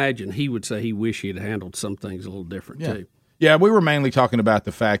I imagine he would say he wish he had handled some things a little different, too. Yeah, we were mainly talking about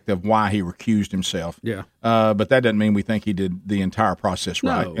the fact of why he recused himself. Yeah. But that doesn't mean we think he did the entire process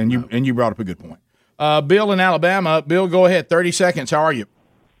right. No, And you brought up a good point. Bill in Alabama. Bill, go ahead. 30 seconds. How are you?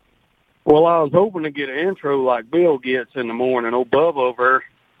 Well, I was hoping to get an intro like Bill gets in the morning. Old Bubba over.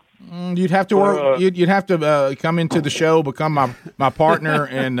 You'd have to work. You'd have to come into the show, become my partner,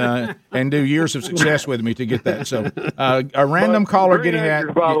 and do years of success with me to get that. So a random caller getting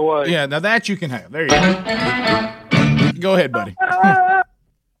that. By the way. Yeah, now that you can have. There you go. Go ahead, buddy.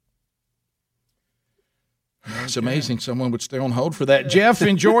 It's amazing someone would stay on hold for that. Jeff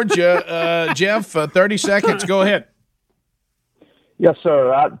in Georgia. Jeff, 30 seconds. Go ahead. Yes,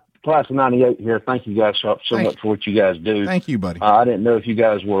 sir. Class of 98 here. Thank you guys so much for what you guys do. Thank you, buddy. I didn't know if you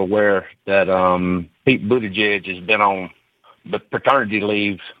guys were aware that Pete Buttigieg has been on the paternity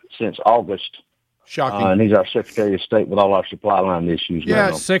leave since August. Shocking. And he's our Secretary of State with all our supply line issues. Yeah,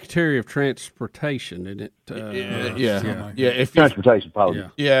 going on. Secretary of Transportation, isn't it? If transportation policy.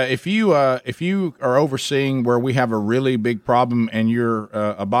 Yeah, if you are overseeing where we have a really big problem and you're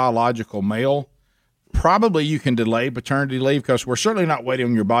a biological male, probably you can delay paternity leave because we're certainly not waiting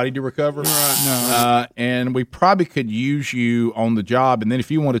on your body to recover. Right. No. And we probably could use you on the job. And then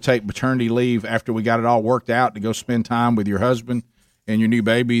if you want to take paternity leave after we got it all worked out to go spend time with your husband and your new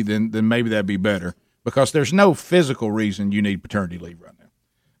baby, then maybe that'd be better because there's no physical reason you need paternity leave right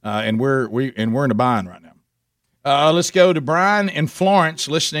now. And we're in a bind right now. Let's go to Brian in Florence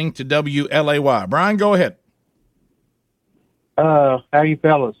listening to WLAY. Brian, go ahead. How you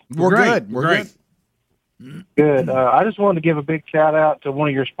fellas? We're good. We're great. good. Good. I just wanted to give a big shout out to one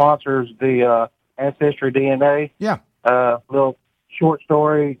of your sponsors, the Ancestry DNA. Yeah. Little short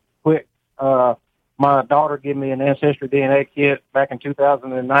story, quick. My daughter gave me an Ancestry DNA kit back in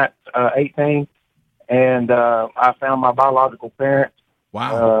 2018, and I found my biological parents.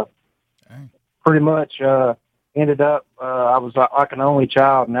 Wow. Pretty much ended up, I was like an only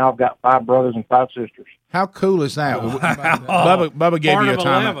child. Now I've got 5 brothers and 5 sisters. How cool is that? Wow. Bubba gave Part you a of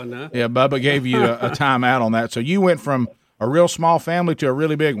time. 11, huh? Yeah, Bubba gave you a time out on that. So you went from a real small family to a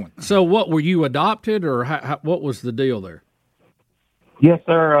really big one. So what, were you adopted or what was the deal there? Yes,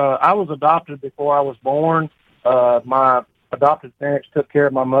 sir. I was adopted before I was born. My adopted parents took care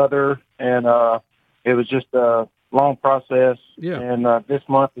of my mother, and it was just a long process. Yeah. And this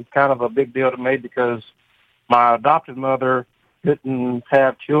month is kind of a big deal to me because my adopted mother couldn't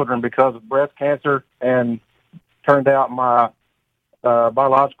have children because of breast cancer, and turned out my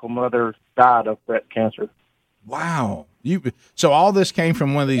biological mother died of breast cancer. Wow. So all this came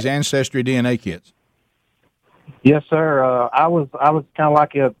from one of these Ancestry DNA kits? Yes, sir. I was kind of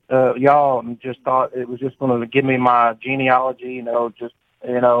like y'all, and just thought it was just going to give me my genealogy, just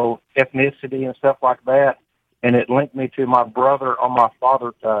ethnicity and stuff like that, and it linked me to my brother on my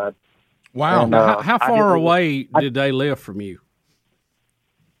father's side. Wow. And, how far away did they live from you?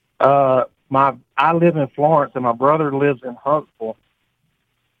 I live in Florence, and my brother lives in Huntsville.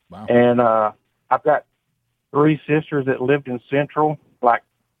 Wow. And I've got 3 sisters that lived in Central, like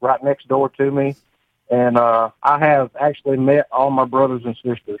right next door to me. And I have actually met all my brothers and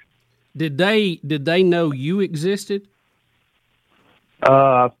sisters. Did they know you existed?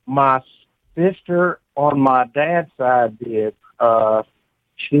 My sister on my dad's side did.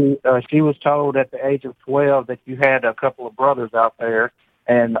 She was told at the age of 12 that you had a couple of brothers out there,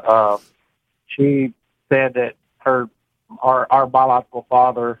 and she said that our biological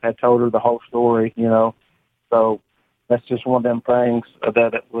father had told her the whole story. So that's just one of them things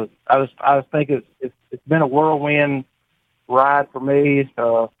that it was. I just think it's been a whirlwind ride for me.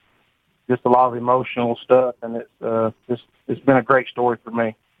 Just a lot of emotional stuff, and it's been a great story for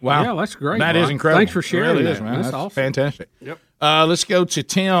me. Wow. Yeah, that's great. That Brian. is incredible. Thanks for sharing It really that. is, man. That's That's awesome. fantastic. Yep. Let's go to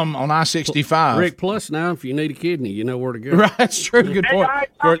Tim on I-65. Rick Plus now, if you need a kidney, you know where to go. Right, that's true. Good Hey, point. guys,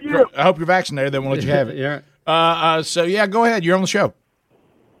 how are you? I hope you're vaccinated. They won't let you have it. Yeah. So, yeah, go ahead. You're on the show.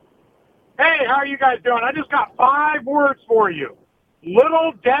 Hey, how are you guys doing? I just got 5 words for you.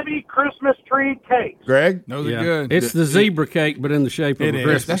 Little Debbie Christmas tree cake. Greg? Those are good. It's the zebra cake, but in the shape of It a is.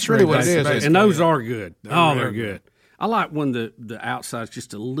 Christmas That's tree. really what it is. And those are good. They're Oh, real they're good. good. I like when the outside's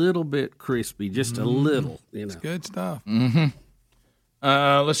just a little bit crispy, just a little. It's good stuff. Mm-hmm.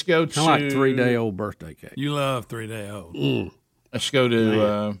 Let's go to... I like 3-day-old birthday cake. You love 3-day-old. Let's go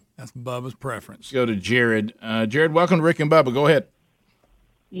to... That's Bubba's preference. Let's go to Jared. Jared, welcome to Rick and Bubba. Go ahead.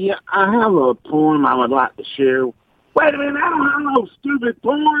 Yeah, I have a poem I would like to share. Wait a minute, I don't have no stupid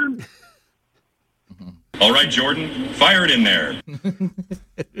poem. All right, Jordan, fire it in there.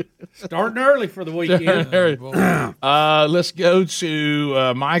 Starting early for the weekend. Let's go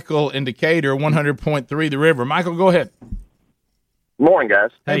to Michael in Decatur, 100.3 The River. Michael, go ahead. Morning,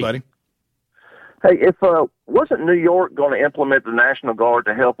 guys. Hey, buddy. Hey, if wasn't New York going to implement the National Guard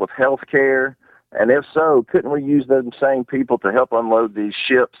to help with health care? And if so, couldn't we use those same people to help unload these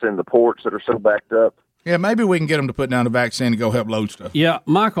ships in the ports that are so backed up? Yeah, maybe we can get them to put down the vaccine and go help load stuff. Yeah,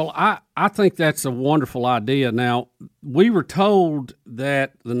 Michael, I think that's a wonderful idea. Now, we were told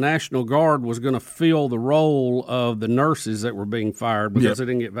that the National Guard was going to fill the role of the nurses that were being fired because they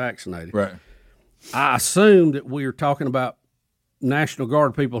didn't get vaccinated. Right. I assumed that we were talking about National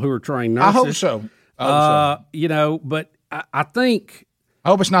Guard people who are trained nurses. I hope so. You know, but I think... I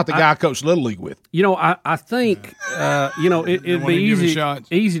hope it's not the guy I coached Little League with. You know, I think, you know, it'd be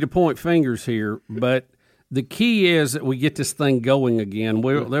easy to point fingers here, but the key is that we get this thing going again.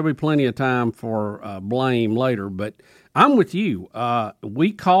 There'll be plenty of time for blame later, but I'm with you.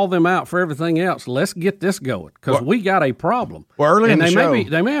 We call them out for everything else. Let's get this going because we got a problem. Well, earlier in the show...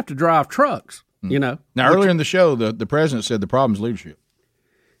 they may have to drive trucks, you know. Now, earlier in the show, the president said the problem is leadership.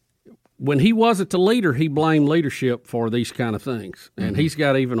 When he wasn't the leader, he blamed leadership for these kind of things, and he's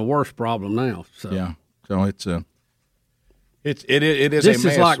got even a worse problem now. So yeah, so it is. This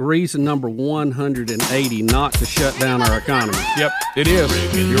is like reason number 180 not to shut down our economy. Yep, it is.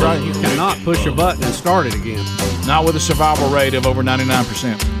 You're right. You cannot push a button and start it again. Not with a survival rate of over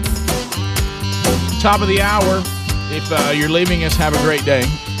 99%. Top of the hour. If you're leaving us, have a great day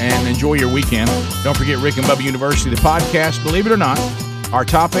and enjoy your weekend. Don't forget Rick and Bubba University, the podcast. Believe it or not, our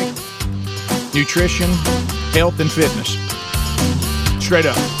topic. Nutrition, health, and fitness. Straight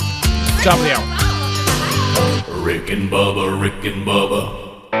up. Top of the hour. Rick and Bubba, Rick and Bubba.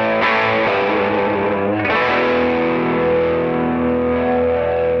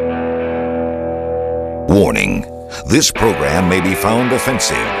 Warning. This program may be found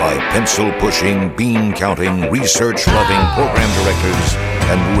offensive by pencil-pushing, bean-counting, research-loving program directors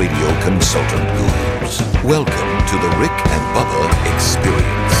and radio consultant gurus. Welcome to the Rick and Bubba Experience.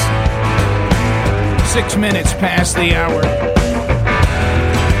 6 minutes past the hour.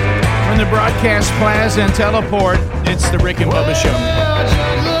 From the broadcast plaza and teleport, it's the Rick and Bubba Show.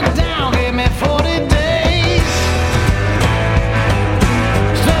 Look down, gave me 40 days.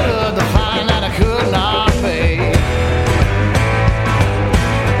 Stood the fine that I could not pay.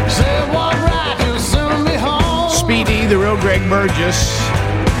 Said what right, you'll soon be home. Speedy, the real Greg Burgess,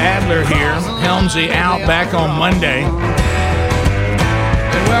 Adler here, Helmsy out back on Monday.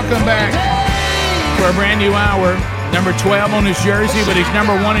 And welcome back. For a brand new hour, number 12 on his jersey, but he's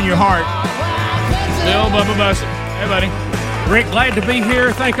number 1 in your heart. Bill Bubba Bussett. Hey, buddy. Rick, glad to be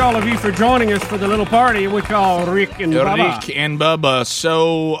here. Thank all of you for joining us for the little party we call Rick and Bubba. Rick and Bubba.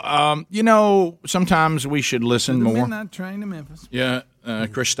 So, you know, sometimes we should listen more. Midnight Train to Memphis. Yeah,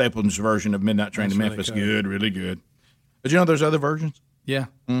 Chris Stapleton's version of Midnight Train to Memphis. Good, really good. But you know there's other versions? Yeah.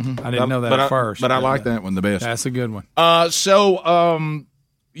 Mm-hmm. I didn't know that at first. But I like that one the best. That's a good one.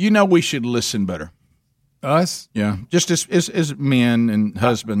 You know we should listen better. Us? Yeah. Just as men and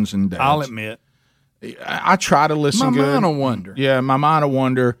husbands and dads. I'll admit. I try to listen good. My mind will wander. Yeah, my mind will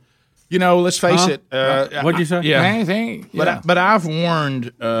wander. You know, let's face it. What'd you say? Yeah. But I've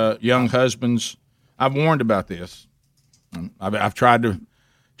warned young husbands. I've warned about this. I've tried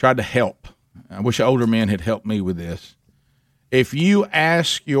to help. I wish older men had helped me with this. If you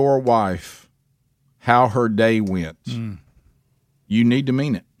ask your wife how her day went, you need to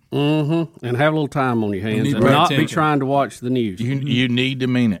mean it. Mm-hmm. And have a little time on your hands and not be trying to watch the news. You need to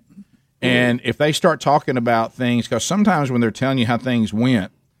mean it. And if they start talking about things, because sometimes when they're telling you how things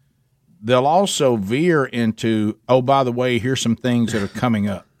went, they'll also veer into, oh, by the way, here's some things that are coming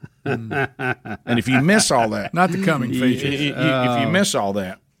up. And if you miss all that. Not the coming features. If you miss all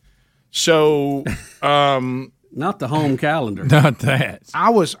that. So. Not the home calendar. Not that.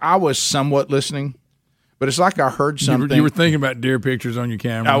 I was somewhat listening. But it's like I heard something. You were thinking about deer pictures on your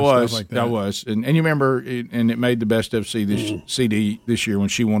camera. I was. Stuff like that. I was. And you remember, and it made the Best of CD this year when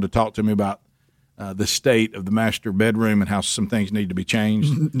she wanted to talk to me about the state of the master bedroom and how some things need to be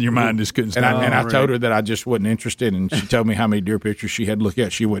changed. Your mind just couldn't stop. And I told her that I just wasn't interested, and she told me how many deer pictures she had to look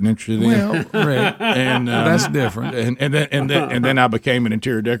at she wasn't interested in. Well, right. And that's different. And then I became an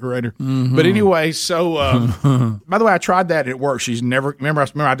interior decorator. Mm-hmm. But anyway, so by the way, I tried that and it worked. She's never remember.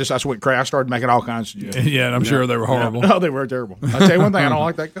 I just went crazy. I started making all kinds of suggestions. Yeah, and I'm sure they were horrible. No, they were terrible. I'll tell you one thing. I don't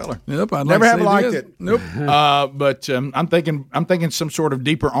like that color. Nope, I'd never like have liked it. Nope. But I'm thinking some sort of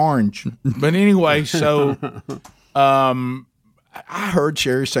deeper orange. But anyway, so. I heard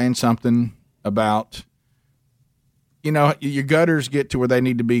Sherry saying something about, you know, your gutters get to where they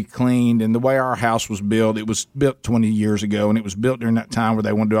need to be cleaned, and the way our house was built, it was built 20 years ago, and it was built during that time where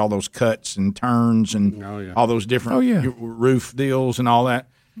they want to do all those cuts and turns and all those different roof deals and all that.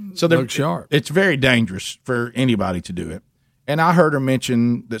 So Look sharp. It's very dangerous for anybody to do it. And I heard her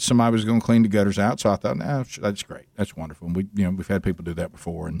mention that somebody was going to clean the gutters out, so I thought, no, that's great, that's wonderful. And we've had people do that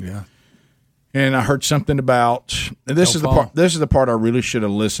before, and And I heard something about this is the part. This is the part I really should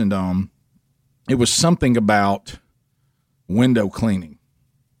have listened on. It was something about window cleaning.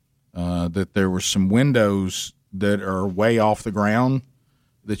 That there were some windows that are way off the ground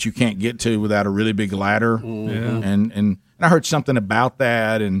that you can't get to without a really big ladder. And I heard something about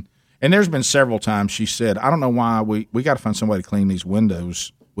that, and there's been several times she said, I don't know why we got to find somebody to clean these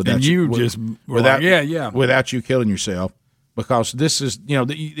windows without and you just without like, without you killing yourself, because this is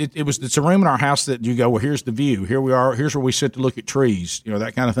it's a room in our house that you go, well, here's the view, here we are, here's where we sit to look at trees,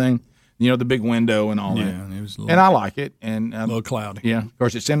 that kind of thing. The big window and all that. And it was and I like it. And a little cloudy. Yeah. Of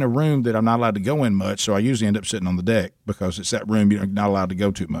course, it's in a room that I'm not allowed to go in much, so I usually end up sitting on the deck because it's that room you're not allowed to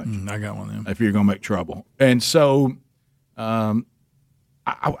go too much. I got one of them. If you're going to make trouble. And so I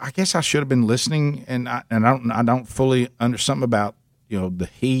guess I should have been listening, and I don't fully understand something about, the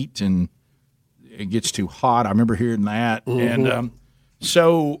heat, and it gets too hot. I remember hearing that. Mm-hmm. And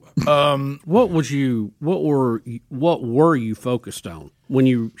so what were you focused on when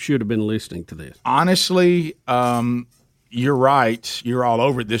you should have been listening to this? Honestly, you're right. You're all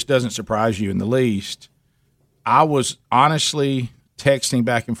over it. This doesn't surprise you in the least. I was honestly texting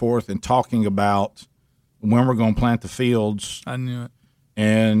back and forth and talking about when we're going to plant the fields. I knew it.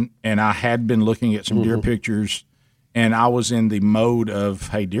 And I had been looking at some deer pictures, and I was in the mode of,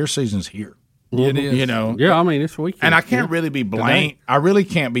 hey, deer season's here. It is. Yeah, I mean, it's weekend. And I can't really be blamed. I really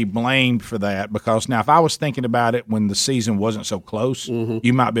can't be blamed for that, because now if I was thinking about it when the season wasn't so close,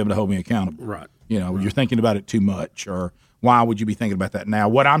 you might be able to hold me accountable. Right. You're thinking about it too much, or why would you be thinking about that now?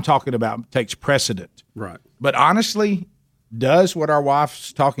 What I'm talking about takes precedent. Right. But honestly, does what our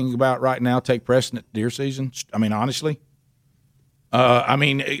wife's talking about right now take precedent deer season? I mean, honestly? Do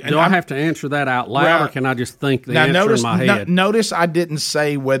I have to answer that out loud, or can I just think the answer in my head? Notice I didn't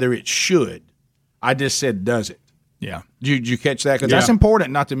say whether it should. I just said, does it? Yeah. Did you catch that? Because that's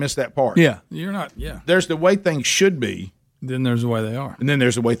important not to miss that part. Yeah. You're not, There's the way things should be. Then there's the way they are. And then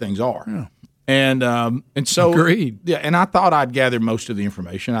there's the way things are. Yeah. And so. Agreed. Yeah, and I thought I'd gathered most of the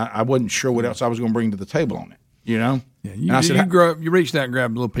information. I wasn't sure what else I was going to bring to the table on it, Yeah, you reached out and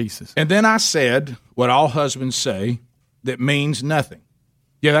grabbed little pieces. And then I said what all husbands say that means nothing.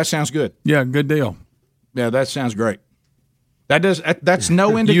 Yeah, that sounds good. Yeah, good deal. Yeah, that sounds great. That's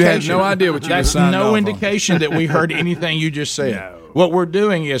no indication. You had no idea what you That's signed no off indication that we heard anything you just said. No. What we're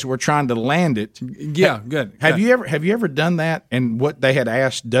doing is we're trying to land it. Yeah, good. Have you ever done that, and what they had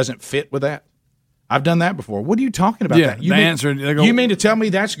asked doesn't fit with that? I've done that before. What are you talking about? Yeah, you mean to tell me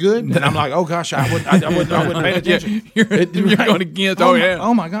that's good? And I'm like, oh gosh, I wouldn't pay attention. You're going against.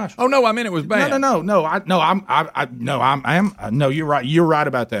 Oh my gosh. Oh no, I mean it was bad. No. No, you're right. You're right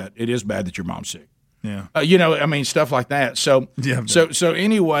about that. It is bad that your mom's sick. Yeah. Stuff like that. So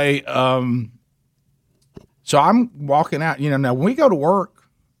anyway, so I'm walking out. Now when we go to work,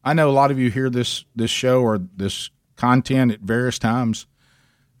 I know a lot of you hear this show or this content at various times.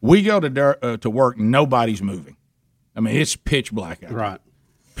 We go to work, nobody's moving. I mean, it's pitch black out. Right.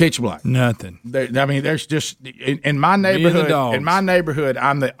 Pitch black. Nothing. There's just in my neighborhood. In my neighborhood,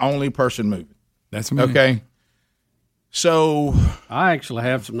 I'm the only person moving. That's me. Okay. So I actually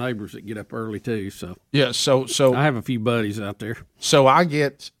have some neighbors that get up early too. So yeah. So I have a few buddies out there. So I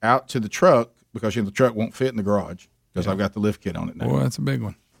get out to the truck because the truck won't fit in the garage because I've got the lift kit on it now. Boy, that's a big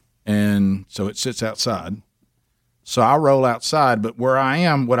one. And so it sits outside. So I roll outside, but where I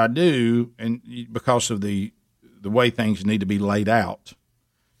am, what I do, and because of the way things need to be laid out,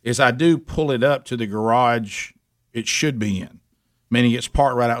 is I do pull it up to the garage it should be in, meaning it's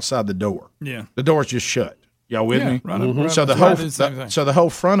parked right outside the door. Yeah. The door's just shut. Y'all with me? Right. So the whole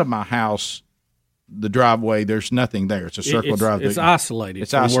front of my house, the driveway, there's nothing there. It's a circle driveway. It's isolated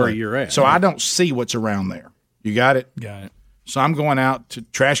from where you're at. So I don't see what's around there. You got it? Got it. So I'm going out to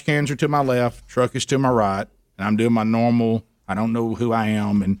trash cans are to my left, truck is to my right. And I'm doing my normal, I don't know who I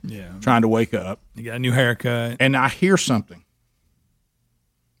am, and trying to wake up. You got a new haircut. And I hear something.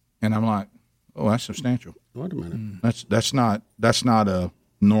 And I'm like, oh, that's substantial. Wait a minute. That's not a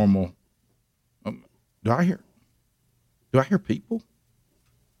normal. Do I hear people?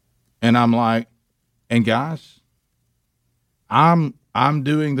 And I'm like, and guys, I'm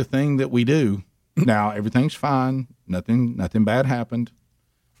doing the thing that we do. Now everything's fine. Nothing bad happened.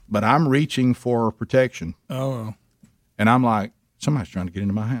 But I'm reaching for protection. Oh. And I'm like, somebody's trying to get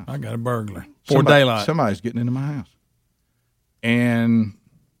into my house. I got a burglar. For daylight. Somebody's getting into my house. And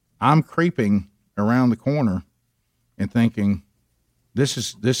I'm creeping around the corner and thinking, this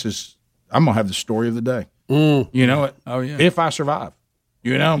is I'm going to have the story of the day. Mm. You know it? Oh, yeah. If I survive.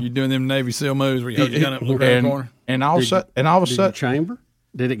 You know, you doing them Navy SEAL moves where you hold your gun up, look around the corner, and all of a sudden, chamber.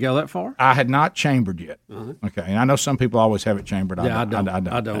 Did it go that far? I had not chambered yet. Okay, and I know some people always have it chambered. Yeah, I don't.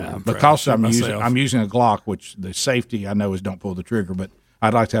 Yeah, because I'm using a Glock, which the safety I know is don't pull the trigger, but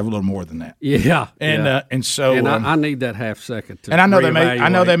I'd like to have a little more than that. Yeah, and so I need that half second. To and I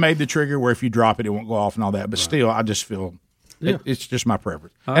know they made the trigger where if you drop it, it won't go off and all that. But still, I just feel it's just my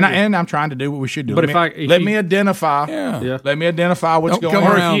preference. And I'm trying to do what we should do. But let me identify. Let me identify what's going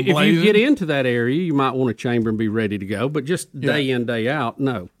on. If you get into that area, you might want to chamber and be ready to go. But just day in, day out,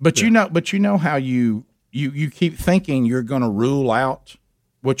 no. But you know how you keep thinking you're going to rule out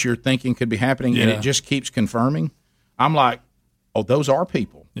what you're thinking could be happening, and it just keeps confirming. I'm like, oh, those are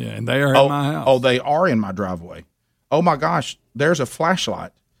people. Yeah, and they are in my house. Oh, they are in my driveway. Oh my gosh, there's a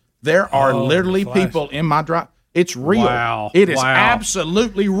flashlight. There are literally people in my drive. It's real. Wow. It is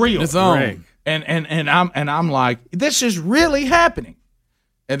absolutely real. It's on. And I'm like, this is really happening.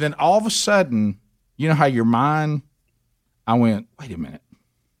 And then all of a sudden, you know how your mind, I went, wait a minute.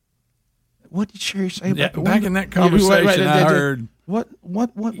 What did Sherry say about the back in that conversation? I heard what?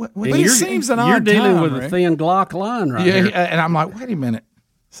 It seems an odd You're dealing time, with Rick. a thin Glock line right here. And I'm like, wait a minute.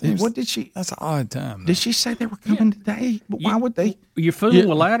 What did she? That's an odd time. Did she say they were coming today? But why would they? You're fooling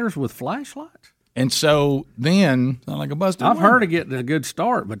with ladders with flashlights? And so then, sound like a busted. I've heard of getting a good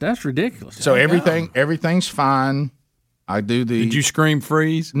start, but that's ridiculous. So everything's fine. I do the. Did you scream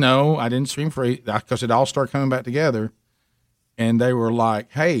freeze? No, I didn't scream freeze because it all started coming back together, and they were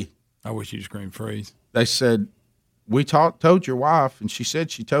like, "Hey, I wish you'd scream freeze." They said, "We told your wife, and she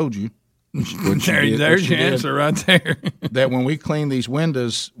said she told you." There's your answer right there. That when we clean these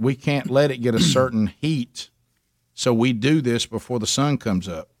windows, we can't let it get a certain heat, so we do this before the sun comes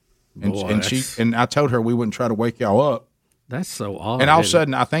up. And I told her we wouldn't try to wake y'all up. That's so odd. And all of a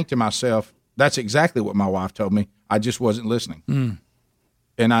sudden, I think to myself, that's exactly what my wife told me. I just wasn't listening,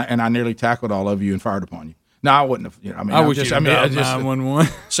 and I nearly tackled all of you and fired upon you. No, I wouldn't have. I wish you dialed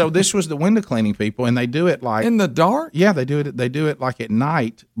 911. So this was the window cleaning people, and they do it like in the dark. Yeah, they do it. They do it like at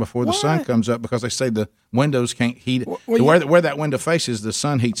night before the sun comes up because they say the windows can't heat it. Where that window faces, the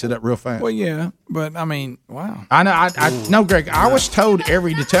sun heats it up real fast. Well, yeah, but I mean, wow. I know. I know, Greg. I was told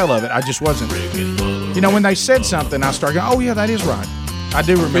every detail of it. I just wasn't. When they said something, I started going, "Oh yeah, that is right." I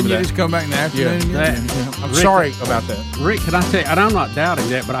do remember that. You just come back in the afternoon. I'm sorry about that. Rick, can I tell you, and I'm not doubting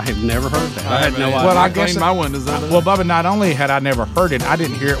that, but I have never heard that. I had no idea. Well, I guess my windows. Well, Bubba, not only had I never heard it, I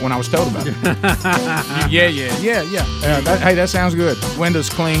didn't hear it when I was told about it. Yeah. Hey, that sounds good. Windows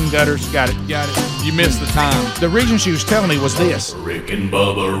clean, gutters, got it. You missed the time. The reason she was telling me was this. Rick and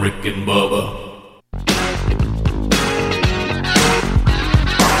Bubba.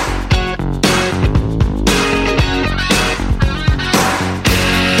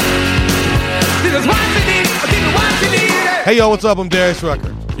 Hey, yo, what's up? I'm Darius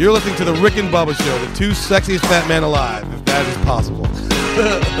Rucker. You're listening to the Rick and Bubba Show, the two sexiest fat men alive, if that is possible.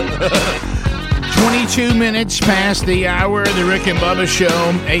 22 minutes past the hour of the Rick and Bubba Show.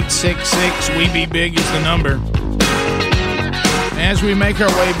 866-WE-BE-BIG is the number. As we make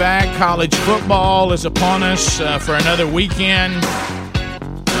our way back, college football is upon us for another weekend.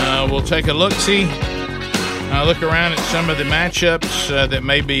 We'll take a look-see. Look around at some of the matchups that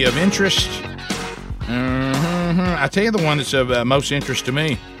may be of interest. I tell you the one that's of most interest to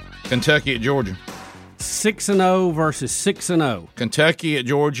me, Kentucky at Georgia. 6-0 versus 6-0. Kentucky at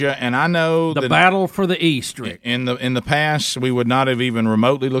Georgia, and I know the battle for the East, Rick. In the past, we would not have even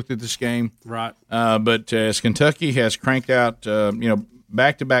remotely looked at this game, right? But as Kentucky has cranked out,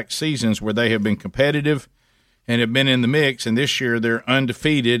 back-to-back seasons where they have been competitive and have been in the mix, and this year they're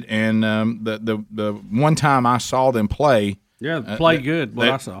undefeated. And the one time I saw them play. Yeah, play good. What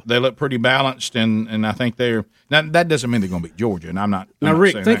I saw, they look pretty balanced, and I think they're now. That doesn't mean they're going to beat Georgia, and I'm not. Now,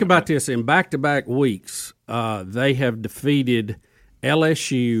 Rick, think about this: in back-to-back weeks, they have defeated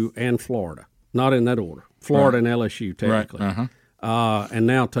LSU and Florida. Not in that order. Florida and LSU, technically, right. And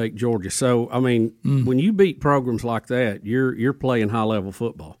now take Georgia. So, I mean, when you beat programs like that, you're playing high-level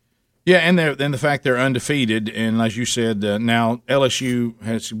football. Yeah, and the fact they're undefeated, and as you said, now LSU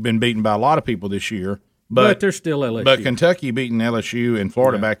has been beaten by a lot of people this year. But they're still LSU. But Kentucky beating LSU and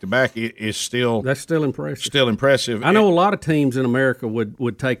Florida back-to-back is still – that's still impressive. Still impressive. I know a lot of teams in America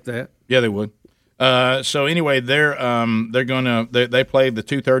would take that. Yeah, they would. So, anyway, they're going to – they played the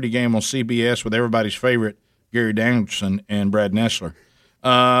 2:30 game on CBS with everybody's favorite, Gary Danielson and Brad Nessler.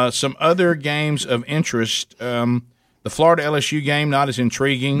 Some other games of interest, the Florida-LSU game, not as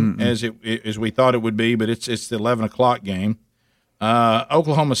intriguing as we thought it would be, but it's the 11 o'clock game.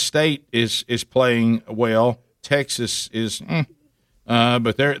 Oklahoma State is playing well. Texas is,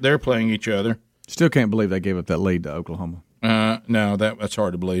 but they're playing each other. Still can't believe they gave up that lead to Oklahoma. No, that's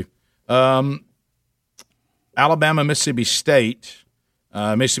hard to believe. Alabama, Mississippi State.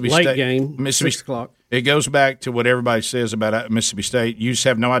 Mississippi Late State game, Mississippi 6 o'clock. It goes back to what everybody says about Mississippi State. You just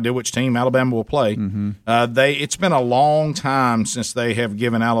have no idea which team Alabama will play. It's been a long time since they have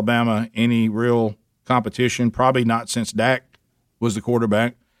given Alabama any real competition. Probably not since Dak was the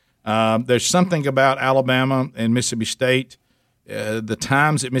quarterback. There's something about Alabama and Mississippi State. The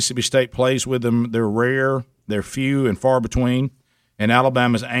times that Mississippi State plays with them, they're rare, they're few and far between. And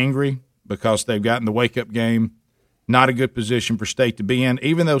Alabama's angry because they've gotten the wake-up game. Not a good position for State to be in,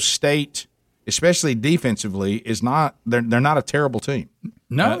 even though State, especially defensively, is not. They're not a terrible team.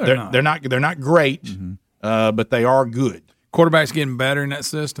 No, they're not. They're not great, but they are good. Quarterback's getting better in that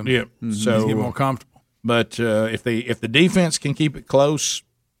system. Yeah, so he's getting more comfortable. But if the defense can keep it close,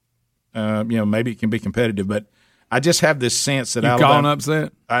 maybe it can be competitive. But I just have this sense that Alabama calling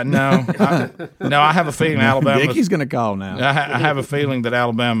upset. No, I have a feeling Alabama. Dicky's going to call now. I have a feeling that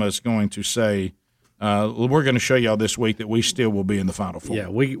Alabama is going to say, we're going to show y'all this week that we still will be in the Final Four. Yeah,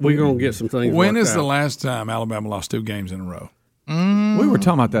 we're going to get some things. When is the out. last time Alabama lost 2 games in a row? We were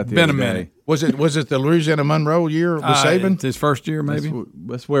talking about that the other day. Was it the Louisiana Monroe year with Saban? His first year, maybe.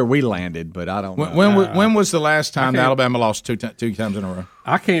 That's where we landed, but I don't know. When was the last time Alabama lost two times in a row?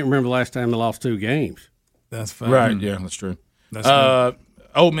 I can't remember the last time they lost 2 games. That's fine. Right, yeah, that's true.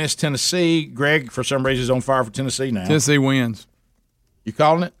 Ole Miss, Tennessee. Greg, for some reason, is on fire for Tennessee now. Tennessee wins. You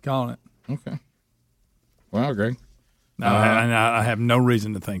calling it? Calling it. Okay. Well, Greg. No, I have no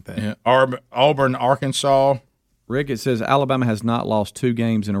reason to think that. Yeah. Auburn, Arkansas. Rick, it says Alabama has not lost 2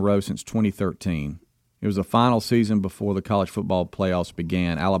 games in a row since 2013. It was the final season before the college football playoffs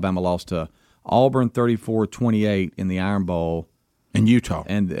began. Alabama lost to Auburn 34-28 in the Iron Bowl. In Utah.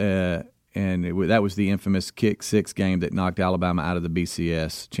 And that was the infamous kick 6 game that knocked Alabama out of the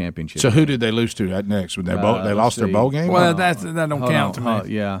BCS championship. So who did they lose to next? They lost their bowl game? Well, that don't count to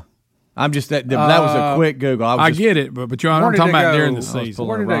me. Yeah. I'm just that was a quick Google. I get it, but you're talking about during the season.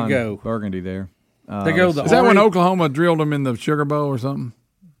 Where did they go? Burgundy there. They go to the is that when Oklahoma drilled them in the Sugar Bowl or something?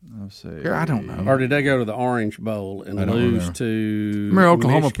 Let's see. I don't know. Or did they go to the Orange Bowl and lose to remember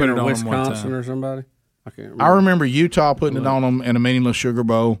Oklahoma Michigan put it or on Wisconsin or somebody? I can't remember. I remember Utah putting it on them in a meaningless Sugar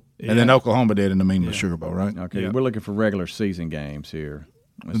Bowl, and then Oklahoma did in a meaningless Sugar Bowl, right? Okay, we're looking for regular season games here.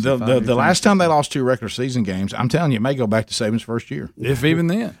 The last time they lost 2 regular season games, I'm telling you, it may go back to Saban's first year. If even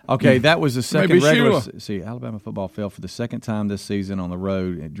then. Okay, that was the second Maybe regular. Sheila. See, Alabama football fell for the second time this season on the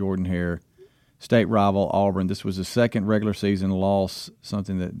road at Jordan-Hare. State rival Auburn. This was the second regular season loss,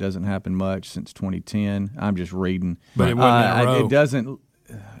 something that doesn't happen much since 2010. I'm just reading. But it wasn't in a row. It doesn't.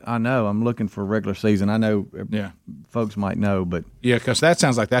 I know. I'm looking for regular season. I know folks might know, but. Yeah, because that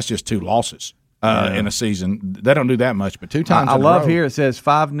sounds like that's just 2 losses. In a season. They don't do that much, but 2 times I in a love row. here it says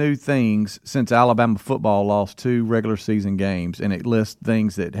 5 new things since Alabama football lost 2 regular season games, and it lists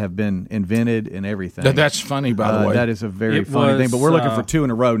things that have been invented and everything. That's funny, by the way. That is a very funny thing, but we're looking for 2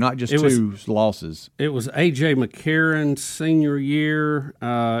 in a row, not just 2 losses. It was A.J. McCarron's senior year.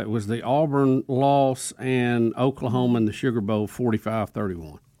 It was the Auburn loss and Oklahoma in the Sugar Bowl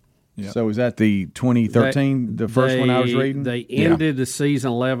 45-31. Yep. So was that the 2013, the first one I was reading? They ended the season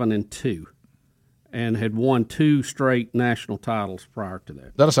 11-2. And had won 2 straight national titles prior to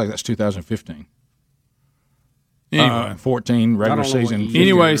that. That looks like that's 2015. Anyway, 14 regular season.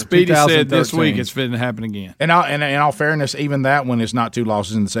 Anyway, Speedy said this week it's fitting to happen again. And in all fairness, even that one is not 2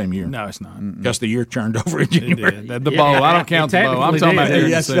 losses in the same year. No, it's not. Because the year turned over in January. The bowl. I don't count the bowl. I'm talking about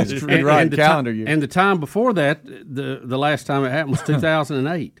during the season. Right, calendar year. And the time before that, the last time it happened was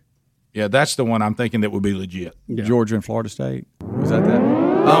 2008. Yeah, that's the one I'm thinking that would be legit. Yeah. Georgia and Florida State. Was that?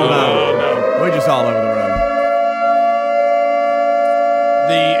 Oh, no. We're just all over the road.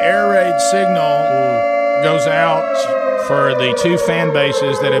 The air raid signal goes out for the 2 fan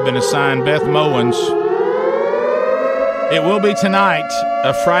bases that have been assigned Beth Mowens. It will be tonight,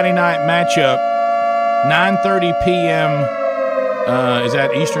 a Friday night matchup, 9:30 p.m. Is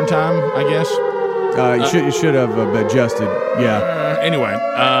that Eastern time, I guess? You should have adjusted. Yeah. Anyway,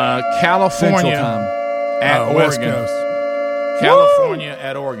 California Central time. at Oregon. West Coast. California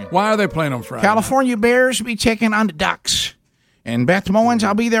at Oregon. Why are they playing on Friday? California Bears be taking on the Ducks. And Beth Mowens,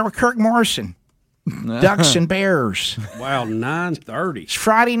 I'll be there with Kirk Morrison. Ducks and Bears. Wow, 9:30. It's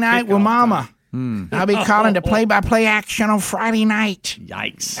Friday night with Mama. I'll be calling the play-by-play action on Friday night.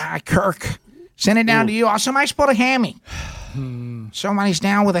 Yikes. Kirk, send it down to you. Somebody's put a hammy. Somebody's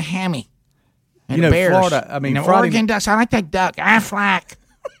down with a hammy. And the Bears. Florida, Oregon Ducks. I like that duck. Aflac.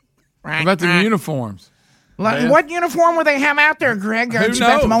 What about the uniforms? What uniform would they have out there, Greg? It's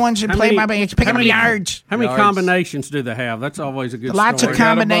Beth Mowens and it's picking up yards. How many combinations do they have? That's always a good Lots story. of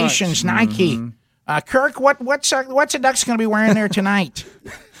combinations. Nike. Kirk, what's the Ducks going to be wearing there tonight?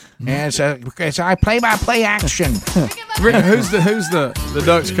 As I play-by-play action. Rick, who's the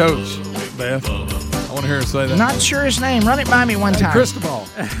Ducks coach, Beth? I want to hear her say that. Not sure his name. Run it by me one time. Cristobal.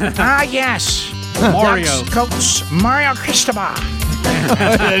 Yes. Mario. Ducks coach Mario Cristobal.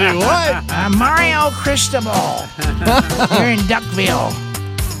 What? Mario Cristobal. Here in Duckville.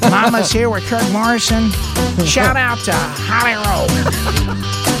 Mama's here with Kirk Morrison. Shout out to Holly Rowe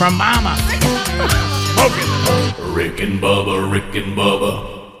from Mama. Smoking. Rick and Bubba, Rick and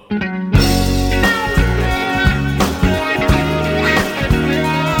Bubba.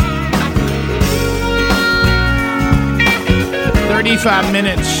 35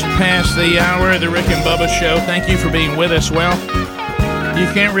 minutes past the hour of the Rick and Bubba Show. Thank you for being with us. Well, you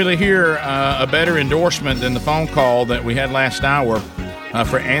can't really hear a better endorsement than the phone call that we had last hour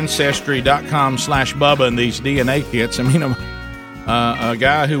for Ancestry.com/Bubba and these DNA kits. I mean, a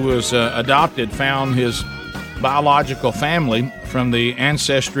guy who was adopted found his biological family from the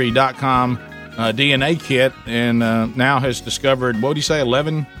Ancestry.com DNA kit and now has discovered, what do you say,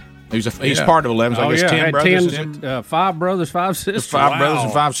 11? He's part of 11. So I guess 10 brothers. 5 brothers, 5 sisters. 5 brothers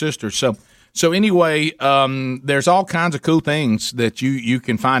and 5 sisters. So anyway, there's all kinds of cool things that you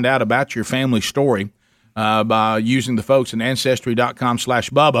can find out about your family story by using the folks at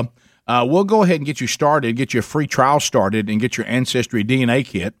Ancestry.com/Bubba. We'll go ahead and get you started, get your free trial started, and get your Ancestry DNA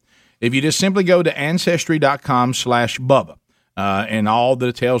kit. If you just simply go to Ancestry.com/Bubba. And all the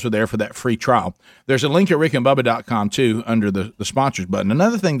details are there for that free trial. There's a link at rickandbubba.com, too, under the sponsors button.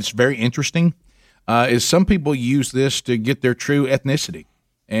 Another thing that's very interesting is some people use this to get their true ethnicity,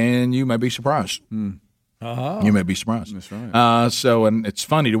 and you may be surprised. Uh-huh. You may be surprised. That's right. And it's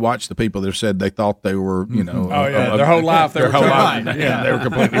funny to watch the people that have said they thought they were, their whole life they were right. Yeah, they were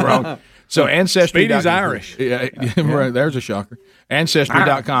completely wrong. So Ancestry. Speedy's Irish. Yeah, right, there's a shocker.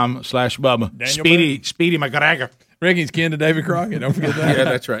 Ancestry.com/Bubba. Speedy McGregor. Ricky's kin to David Crockett. Don't forget that. Yeah,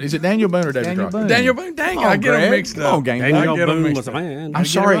 that's right. Is it Daniel Boone or David Crockett? Daniel Boone. Dang it, I get them mixed up. Daniel Boone was a man. I'm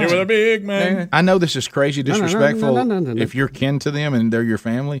sorry. He was a big man. I know this is crazy disrespectful if you're kin to them and they're your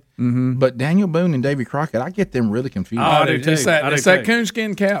family, but Daniel Boone and David Crockett, I get them really confused. Oh, I do too. It's that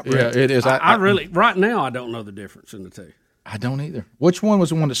coonskin cap. Rick. Yeah, it is. I really, right now, I don't know the difference in the two. I don't either. Which one was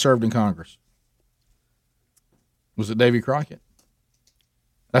the one that served in Congress? Was it Davy Crockett?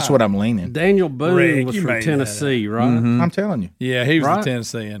 That's what I'm leaning. Daniel Boone was from Tennessee, right? I'm telling you. Yeah, he was a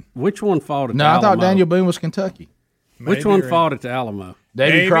Tennessean. Which one fought at the Alamo? I thought Daniel Boone was Kentucky. Which one fought at the Alamo?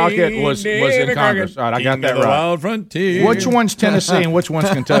 Davy Crockett was in Congress. All right, I got that right. Wild frontier. Which one's Tennessee and which one's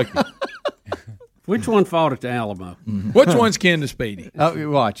Kentucky? Which one fought at the Alamo? Which one's kin to Speedy?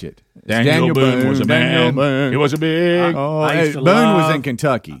 Oh, watch it. Daniel Boone was a man. Boone. He was a big. Boone was in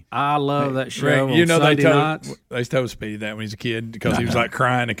Kentucky. I love that show. Rick, they told Speedy that when he was a kid because he was like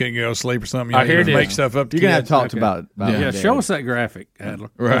crying and couldn't go to sleep or something. I hear make stuff up. You're gonna have to talk about show us that graphic,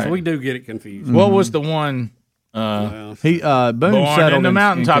 Adler. Right, we do get it confused. What was the one? Boone born settled in the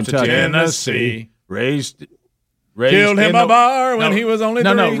mountaintops of Tennessee, raised killed him a bar when he was only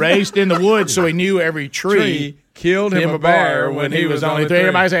 3. No, raised in the woods so he knew every tree. Killed him a bar when he was only 3.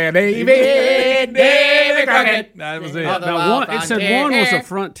 Everybody saying, David Crockett. That was it. It said one was a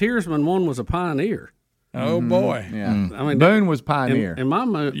frontiersman, one was a pioneer. Oh, boy. Yeah. I mean, Boone was pioneer. In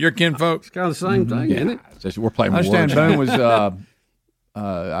my your kinfolk. It's kind of the same thing, isn't it? Just, we're playing I understand words. Boone was,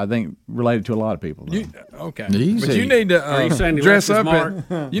 I think, related to a lot of people. Okay. Easy. But you need to dress up.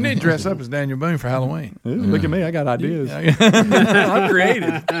 You need to dress up as Daniel Boone for Halloween. Ooh, look at me. I got ideas. I'm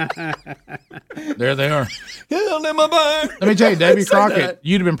creative. There they are. Killed him a bar. Let me tell you, Davy Crockett,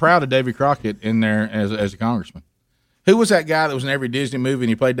 you'd have been proud of Davy Crockett in there as a congressman. Who was that guy that was in every Disney movie and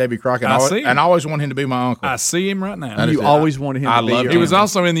he played Davy Crockett? And I always wanted him to be my uncle. I see him right now. You always wanted him to be your uncle. He was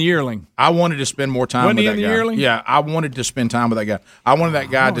also in The Yearling. I wanted to spend more time with that guy. Wasn't he in The Yearling? Yeah, I wanted to spend time with that guy. I wanted that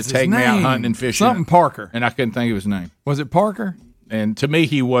guy to take me out hunting and fishing. Something Parker. And I couldn't think of his name. Was it Parker? And to me,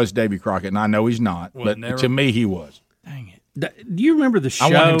 he was Davy Crockett. And I know he's not, but to me, he was. Dang it. Do you remember the show?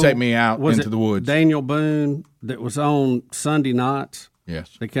 I want him to take me out into the woods. Daniel Boone that was on Sunday nights.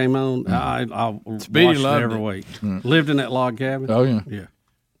 Yes. They came on. I watched it every week. Lived in that log cabin. Oh, yeah. Yeah.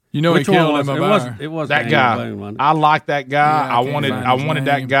 You know, which he killed one him. It was that Daniel guy. Boone, wasn't it? I like that guy. Yeah, I wanted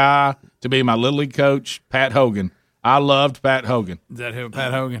that guy to be my Little League coach, Pat Hogan. I loved Pat Hogan. Is that who,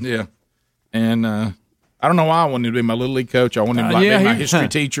 Pat Hogan? Yeah. And I don't know why I wanted to be my Little League coach. I wanted him to be my history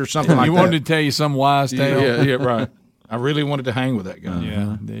teacher or something like that. You wanted to tell you some wise tale. Yeah, right. I really wanted to hang with that guy.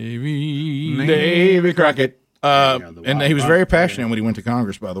 Yeah. Davy Crockett. And he was very passionate when he went to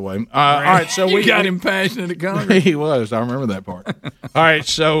Congress, by the way. All right, so we got him passionate at Congress. He was. I remember that part. All right,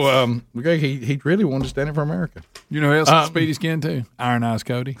 so he really wanted to stand up for America. You know who else has speedy skin too? Iron Eyes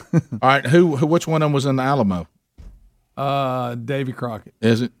Cody. All right, which one of them was in the Alamo? Davy Crockett.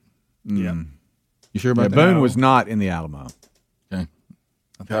 Is it? Yeah. You sure about that? Boone was not in the Alamo. Okay.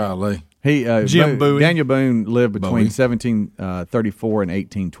 Golly. Jim Bowie. Daniel Boone lived between 1734 and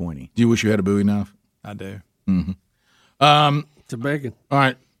 1820. Do you wish you had a Bowie knife? I do. Mm-hmm. It's a bacon. All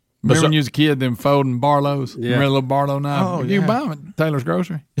right. Remember when you was a kid, them folding Barlows? Yeah. Remember a little Barlow knife? Oh, You yeah. buy them at Taylor's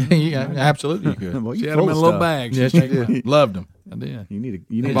Grocery. Yeah, absolutely you could. Well, She you had them in full a of little stuff. bag. Yes, you did. Loved them. I did. You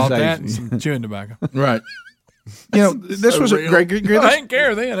need I to bought save that and some chewing tobacco. Right. You know, this was a great. I didn't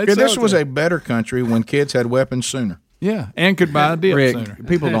care then. This was a better country when kids had weapons sooner. Yeah, and could buy a dip Rick, sooner.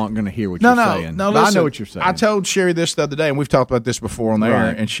 people aren't going to hear what you're saying. No, But I listen, know what you're saying. I told Sherry this the other day, and we've talked about this before on the air,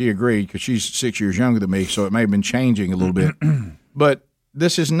 Right. and she agreed because she's 6 years younger than me, so it may have been changing a little bit. But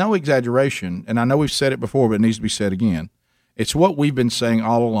this is no exaggeration, and I know we've said it before, but it needs to be said again. It's what we've been saying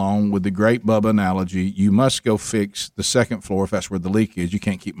all along with the great Bubba analogy. You must go fix the second floor if that's where the leak is. You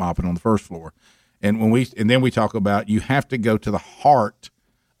can't keep mopping on the first floor. And then we talk about you have to go to the heart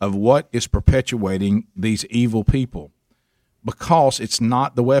of what is perpetuating these evil people, because it's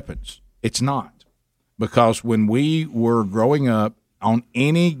not the weapons. It's not. Because when we were growing up, on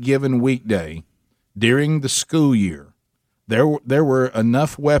any given weekday during the school year, there were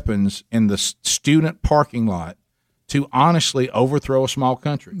enough weapons in the student parking lot to honestly overthrow a small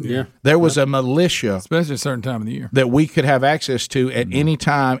country. Yeah. There was a militia, especially a certain time of the year, that we could have access to at any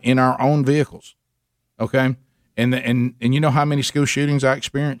time in our own vehicles. Okay? And you know how many school shootings I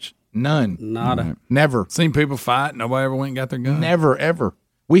experienced? None. Nada. Never. Seen people fight. Nobody ever went and got their gun. Never, ever.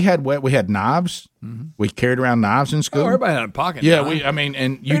 We had knives. Mm-hmm. We carried around knives in school. Oh, everybody had a pocket Yeah,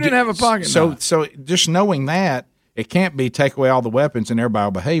 knife. you didn't have a pocket knife. So just knowing that, it can't be take away all the weapons and everybody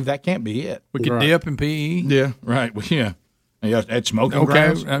will behave. That can't be it. We could dip in PE. Yeah, right. Well, yeah. At smoking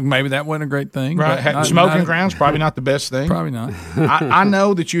grounds. Maybe that wasn't a great thing. Right. but Smoking grounds, probably not the best thing. Probably not. I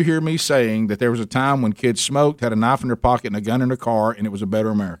know that you hear me saying that there was a time when kids smoked, had a knife in their pocket and a gun in their car, and it was a better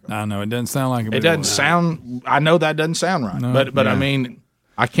America. I know. It doesn't sound like It doesn't sound – I know that doesn't sound right. No. But I mean,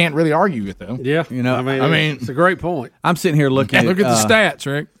 I can't really argue it, though. Yeah. You know, I mean, it's a great point. I'm sitting here looking Look at the stats,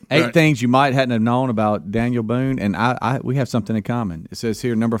 Rick. 8 things you might hadn't have known about Daniel Boone, and we have something in common. It says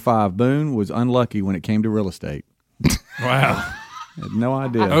here, number 5, Boone was unlucky when it came to real estate. Wow. I had no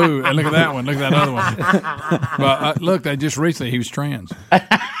idea. Oh, and look at that one. Look at that other one. But look, they just recently he was trans.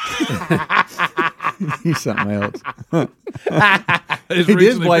 He's something else. He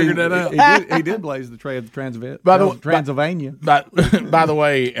did blaze figured that out. He did blaze the Transylvania. By the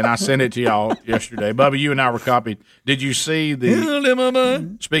way, and I sent it to y'all yesterday. Bubba, you and I were copied. Did you see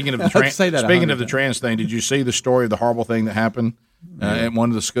the? Speaking of the trans thing, did you see the story of the horrible thing that happened at one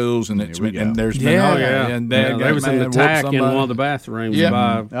of the schools? And there's been And there was an attack in one of the bathrooms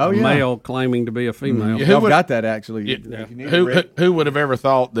by a male claiming to be a female. Y'all got that actually. Who would have ever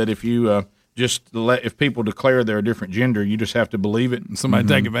thought that if you if people declare they're a different gender, you just have to believe it. Somebody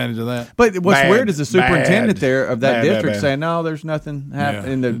take advantage of that. But what's weird is the superintendent there of that district saying, "No, there's nothing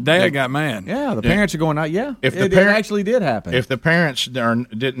happening." The dad got mad. Yeah, the parents are going out. Yeah, it actually did happen. If the parents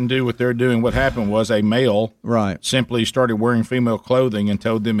didn't do what they're doing, what happened was a male simply started wearing female clothing and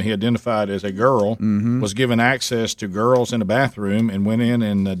told them he identified as a girl, was given access to girls in the bathroom, and went in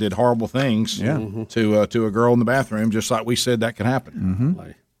and did horrible things to a girl in the bathroom, just like we said that could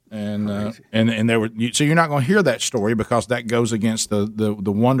happen. And there were so you're not going to hear that story because that goes against the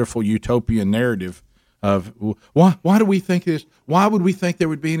wonderful utopian narrative of why do we think this? Why would we think there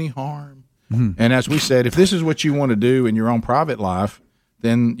would be any harm? And as we said, if this is what you want to do in your own private life,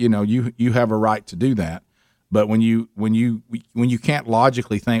 then you have a right to do that. But when you can't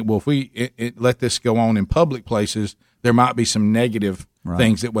logically think, well, if we let this go on in public places, there might be some negative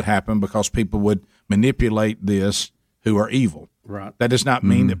things that would happen because people would manipulate this who are evil. Right. That does not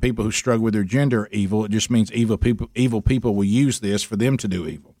mean that people who struggle with their gender are evil. It just means evil people will use this for them to do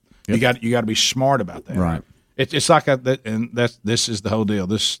evil. Yep. You got to be smart about that. Right. It's like this is the whole deal.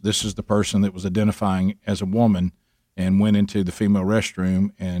 This is the person that was identifying as a woman and went into the female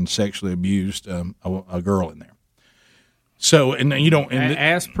restroom and sexually abused a girl in there. So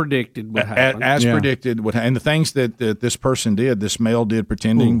as predicted would happen. Predicted would, and the things that this person did, this male did,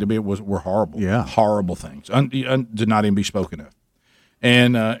 pretending to be were horrible. Yeah, horrible things. Did not even be spoken of.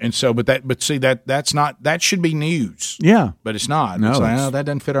 And so, that's not, that should be news. Yeah, but it's not. No, it's like, that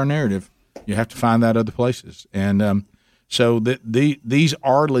doesn't fit our narrative. You have to find that other places. And so these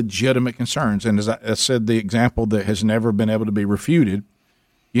are legitimate concerns. And as I said, the example that has never been able to be refuted.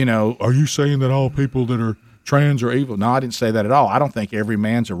 Are you saying that all people that are trans are evil. No, I didn't say that at all. I don't think every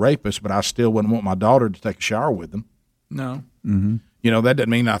man's a rapist, but I still wouldn't want my daughter to take a shower with them. No. Mm-hmm. That doesn't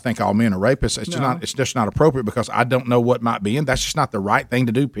mean I think all men are rapists. It's just not appropriate because I don't know what might be in. That's just not the right thing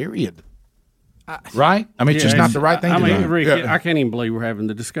to do, period. Right? I mean, it's just not the right thing to do. Rick, I can't even believe we're having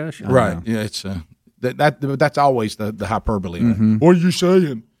the discussion. Right. Yeah, it's that's always the hyperbole. Mm-hmm. What are you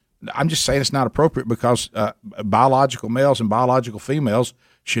saying? I'm just saying it's not appropriate because biological males and biological females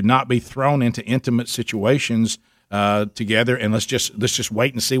should not be thrown into intimate situations together. And let's just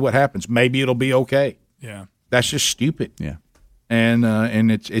wait and see what happens. Maybe it'll be okay. Yeah, that's just stupid. Yeah, and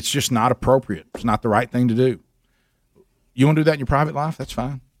it's just not appropriate. It's not the right thing to do. You want to do that in your private life? That's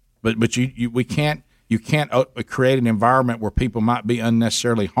fine. But you can't create an environment where people might be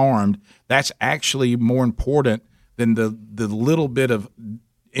unnecessarily harmed. That's actually more important than the little bit of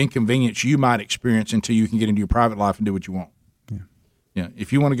inconvenience you might experience until you can get into your private life and do what you want. Yeah.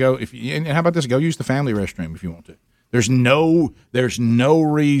 If you want to go, and how about this? Go use the family restroom if you want to. There's no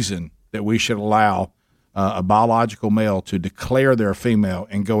reason that we should allow a biological male to declare they're a female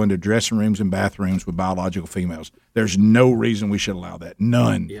and go into dressing rooms and bathrooms with biological females. There's no reason we should allow that.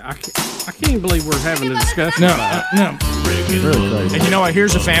 None. Yeah, I can't even believe we're having a discussion about it. No. Really crazy. And you know what?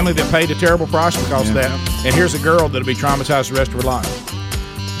 Here's a family that paid a terrible price because of that. And here's a girl that'll be traumatized the rest of her life.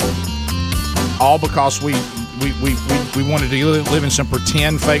 All because we wanted to live in some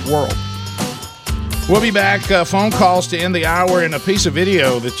pretend fake world. We'll be back. Phone calls to end the hour and a piece of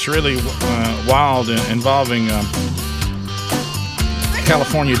video that's really wild involving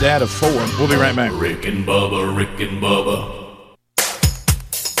California dad of 4. We'll be right back. Rick and Bubba, Rick and Bubba.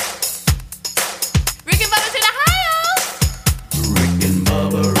 Rick and Bubba's in Ohio. Rick and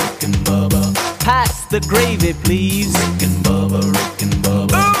Bubba, Rick and Bubba. Pass the gravy, please. Rick and Bubba, Rick and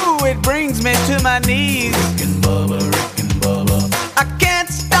Bubba. Ooh, it brings me to my knees. Rick and Bubba, Rick and Bubba. I can't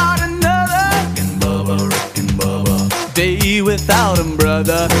start another Rick and Bubba, Rick and Bubba. day without him,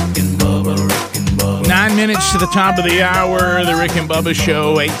 brother. Rick and Bubba, Rick and Bubba. 9 minutes to the top of the hour. The Rick and Bubba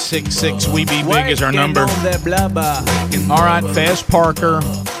Show. 866-WE-BE-BIG is our number. All right, Fez Parker.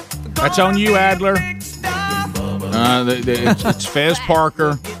 That's on you, Adler. It's Fez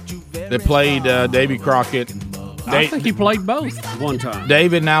Parker that played Davy Crockett. I think he played both one time.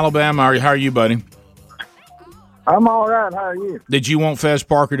 David in Alabama. How are you, buddy? I'm all right. How are you? Did you want Fez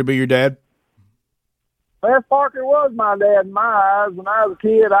Parker to be your dad? Fez Parker was my dad in my eyes. When I was a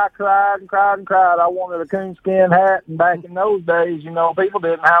kid, I cried and cried and cried. I wanted a coonskin hat, and back in those days, people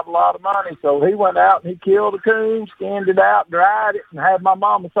didn't have a lot of money, so he went out and he killed a coon, skinned it out, dried it, and had my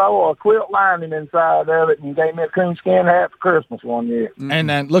mama sew a quilt lining inside of it, and gave me a coonskin hat for Christmas one year. And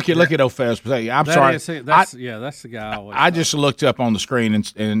then look at old Fez. I'm sorry. That's the guy I always I just looked up on the screen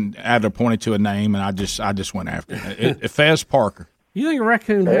and Adler pointed to a name, and I just went after it. Fez Parker. You think a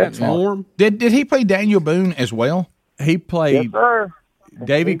raccoon hat's warm? Did he play Daniel Boone as well? He played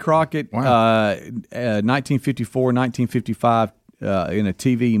Davy Crockett, Wow. 1954, 1955 in a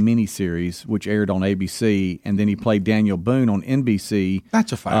TV miniseries, which aired on ABC, and then he played Daniel Boone on NBC.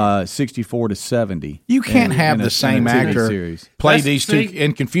 That's a fact. 64 to 70. You can't have the same actor play these two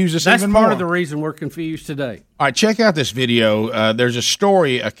and confuse us even more. That's part of the reason we're confused today. All right, check out this video. There's a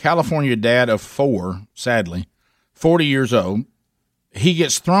story, a California dad of 4, sadly, 40 years old. He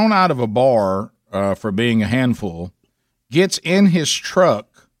gets thrown out of a bar for being a handful, gets in his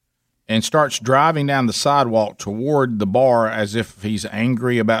truck, and starts driving down the sidewalk toward the bar as if he's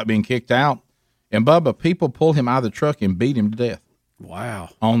angry about being kicked out. And, Bubba, people pull him out of the truck and beat him to death.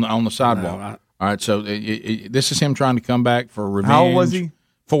 Wow. On the sidewalk. Wow. All right, so this is him trying to come back for revenge. How old was he?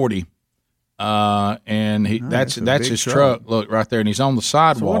 40. And that's his truck. Look right there, and he's on the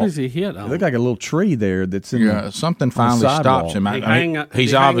sidewalk. So what does he hit on? It looked like a little tree there that's in something finally stops him.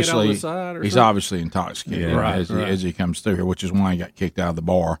 He's obviously intoxicated as he comes through here, which is why he got kicked out of the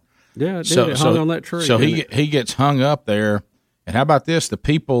bar. Yeah, it hung on that tree. So he gets hung up there. And how about this? The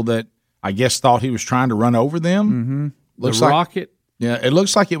people that I guess thought he was trying to run over them. Looks the rocket. Yeah, it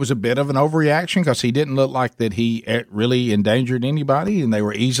looks like it was a bit of an overreaction because he didn't look like that he really endangered anybody, and they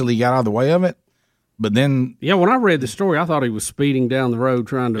were easily got out of the way of it. But then, when I read the story, I thought he was speeding down the road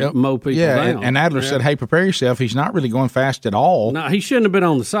trying to mow people down. And Adler said, "Hey, prepare yourself. He's not really going fast at all." No, he shouldn't have been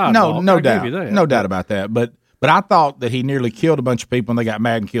on the sidewalk. No doubt, no doubt about that. But I thought that he nearly killed a bunch of people, and they got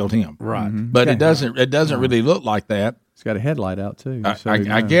mad and killed him. Right, but it doesn't really look like that. He's got a headlight out too.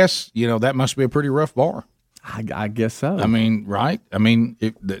 I guess that must be a pretty rough bar. I guess so. I mean, right? I mean,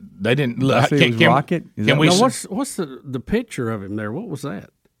 they didn't look. Rocket. What's the picture of him there? What was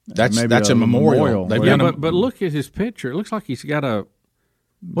that? That's a memorial. But look at his picture. It looks like he's got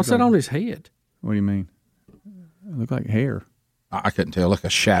what's that on his head? What do you mean? It looked like hair. I couldn't tell, like a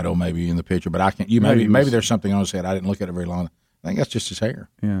shadow maybe in the picture, but I can't. Maybe there's something on his head. I didn't look at it very long. I think that's just his hair.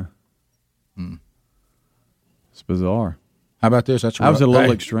 Yeah. It's bizarre. How about this? That was a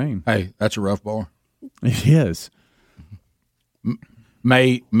little extreme. Hey, that's a rough bar. It is.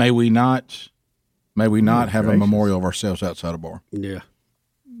 May we not have a memorial of ourselves outside a bar? Yeah.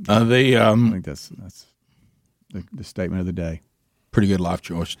 I think that's the statement of the day. Pretty good life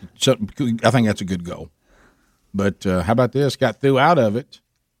choice. So I think that's a good goal. But how about this? Got threw out of it,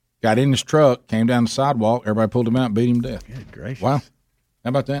 got in his truck, came down the sidewalk. Everybody pulled him out and beat him to death. Good gracious. Wow. How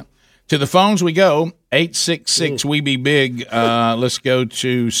about that? To the phones we go. 866-WE-BE-BIG. Let's go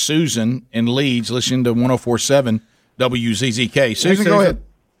to Susan in Leeds, listening to 104.7 WZZK. Susan, go ahead.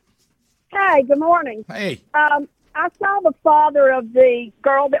 Hey, good morning. Hey. I saw the father of the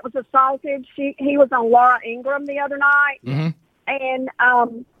girl that was assaulted. He was on Laura Ingraham the other night. Mm-hmm. And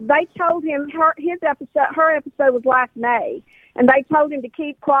they told him her episode was last May, and they told him to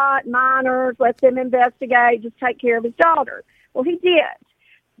keep quiet, minors, let them investigate, just take care of his daughter. Well, he did.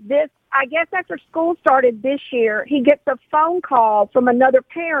 I guess after school started this year, he gets a phone call from another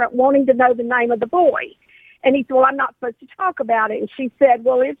parent wanting to know the name of the boy. And he said, well, I'm not supposed to talk about it. And she said,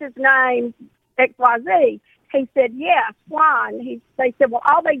 well, is his name XYZ? He said, yes. Why? And they said, well,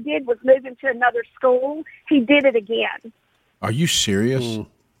 all they did was move him to another school. He did it again. Are you serious?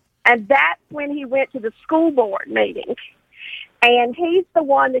 And that's when he went to the school board meeting. And he's the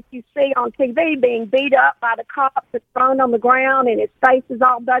one that you see on TV being beat up by the cops and thrown on the ground, and his face is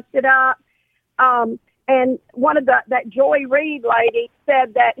all busted up. And one of that Joy Reid lady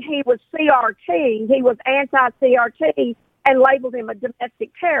said that he was CRT, he was anti-CRT, and labeled him a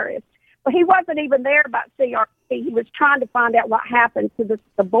domestic terrorist. Well, he wasn't even there about CRT. He was trying to find out what happened to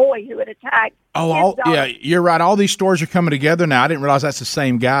the boy who had attacked. Yeah, you're right. All these stories are coming together now. I didn't realize that's the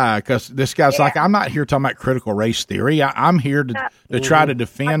same guy, because this guy's like, I'm not here talking about critical race theory. I'm here to try to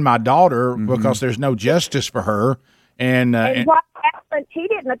defend my daughter because there's no justice for her. And what happened, he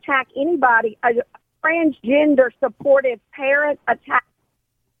didn't attack anybody. A transgender supportive parent attacked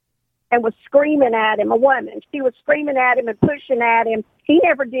and was screaming at him, a woman. She was screaming at him and pushing at him. He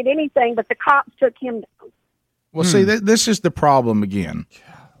never did anything, but the cops took him down. Well, see, this is the problem again.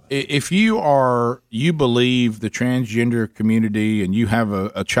 If you believe the transgender community and you have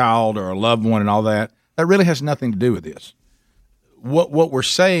a child or a loved one and all that, that really has nothing to do with this. What we're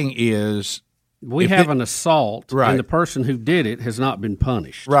saying is we have an assault, right, and the person who did it has not been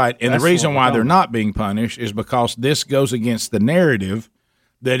punished. Right, and the reason why they're not being punished is because this goes against the narrative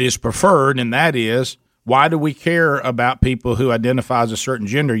that is preferred, and that is, why do we care about people who identify as a certain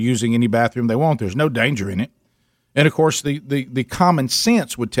gender using any bathroom they want? There's no danger in it. And, of course, the common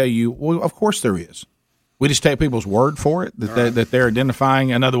sense would tell you, well, of course there is. We just take people's word for it, that they're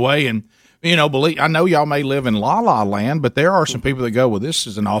identifying another way. And, I know y'all may live in la-la land, but there are some people that go, well, this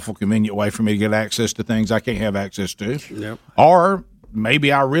is an awful convenient way for me to get access to things I can't have access to. Yep. Or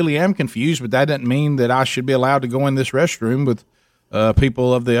maybe I really am confused, but that doesn't mean that I should be allowed to go in this restroom with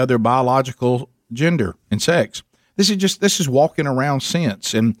people of the other biological gender and sex. This is walking around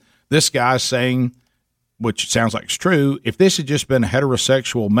sense. And this guy's saying, which sounds like it's true, if this had just been a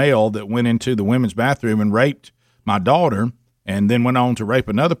heterosexual male that went into the women's bathroom and raped my daughter and then went on to rape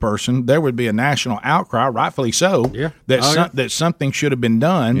another person, there would be a national outcry, rightfully so, that something should have been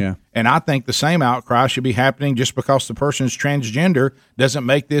done. Yeah. And I think the same outcry should be happening. Just because the person's transgender doesn't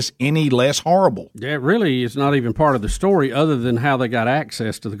make this any less horrible. Yeah, it really is not even part of the story other than how they got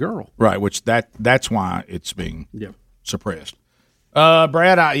access to the girl. Right, which that's why it's being suppressed.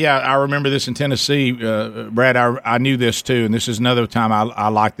 Brad, I remember this in Tennessee. Brad, I knew this too, and this is another time I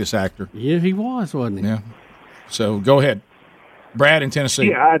like this actor. Yeah, he was, wasn't he? Yeah. So go ahead. Brad in Tennessee.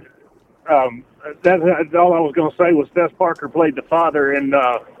 Yeah, that's all I was going to say was Fess Parker played the father in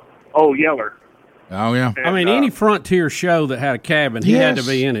Old Yeller. Oh, yeah. I mean, any Frontier show that had a cabin, he had to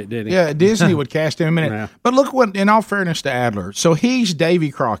be in it, didn't he? Yeah, Disney would cast him in it. Yeah. But look, what, in all fairness to Adler, so he's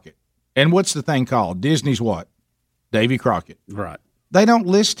Davy Crockett. And what's the thing called? Disney's what? Davy Crockett. Right. They don't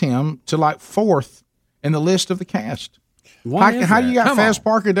list him to like fourth in the list of the cast. How do you got Fess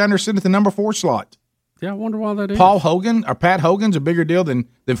Parker down there sitting at the number 4 slot? Yeah, I wonder why that is. Paul Hogan or Pat Hogan's a bigger deal than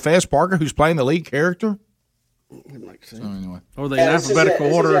Fess Parker, who's playing the lead character? It makes sense. So anyway. Or they in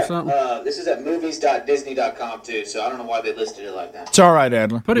alphabetical order or something? This is at movies.disney.com, too, so I don't know why they listed it like that. It's all right,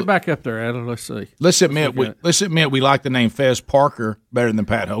 Adler. Put it back up there, Adler. Let's see. Let's admit we like the name Fess Parker better than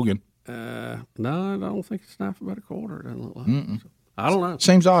Pat Hogan. No, I don't think it's in alphabetical order. It doesn't look like it. I don't know.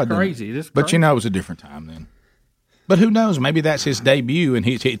 Seems odd. Crazy. It? It is crazy. But it was a different time then. But who knows? Maybe that's his debut, and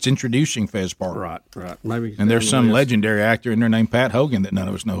it's introducing Fess Parker. Right. Maybe. And there's some legendary actor in there named Pat Hogan that none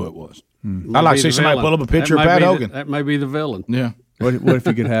of us know who it was. I'd like to see somebody pull up a picture of Pat Hogan. That may be the villain. Yeah. What if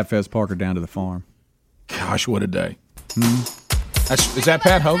you could have Fez Parker down to the farm? Gosh, what a day. Is that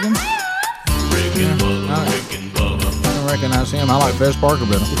Pat Hogan? I don't recognize him. I like Fez Parker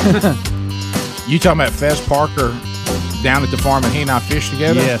better. You talking about Fez Parker down at the farm and he and I fish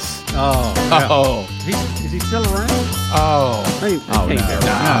together? Yes. Oh. Yeah. Oh. Is he still around? Oh. No.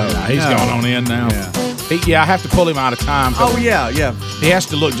 He's going on in now. Yeah. I have to pull him out of time. Oh, yeah. He has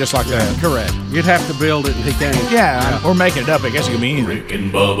to look just like that. Correct. You'd have to build it and he can't. Yeah, we're making it up. I guess it could be anything. Rick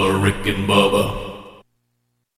and Bubba, Rick and Bubba.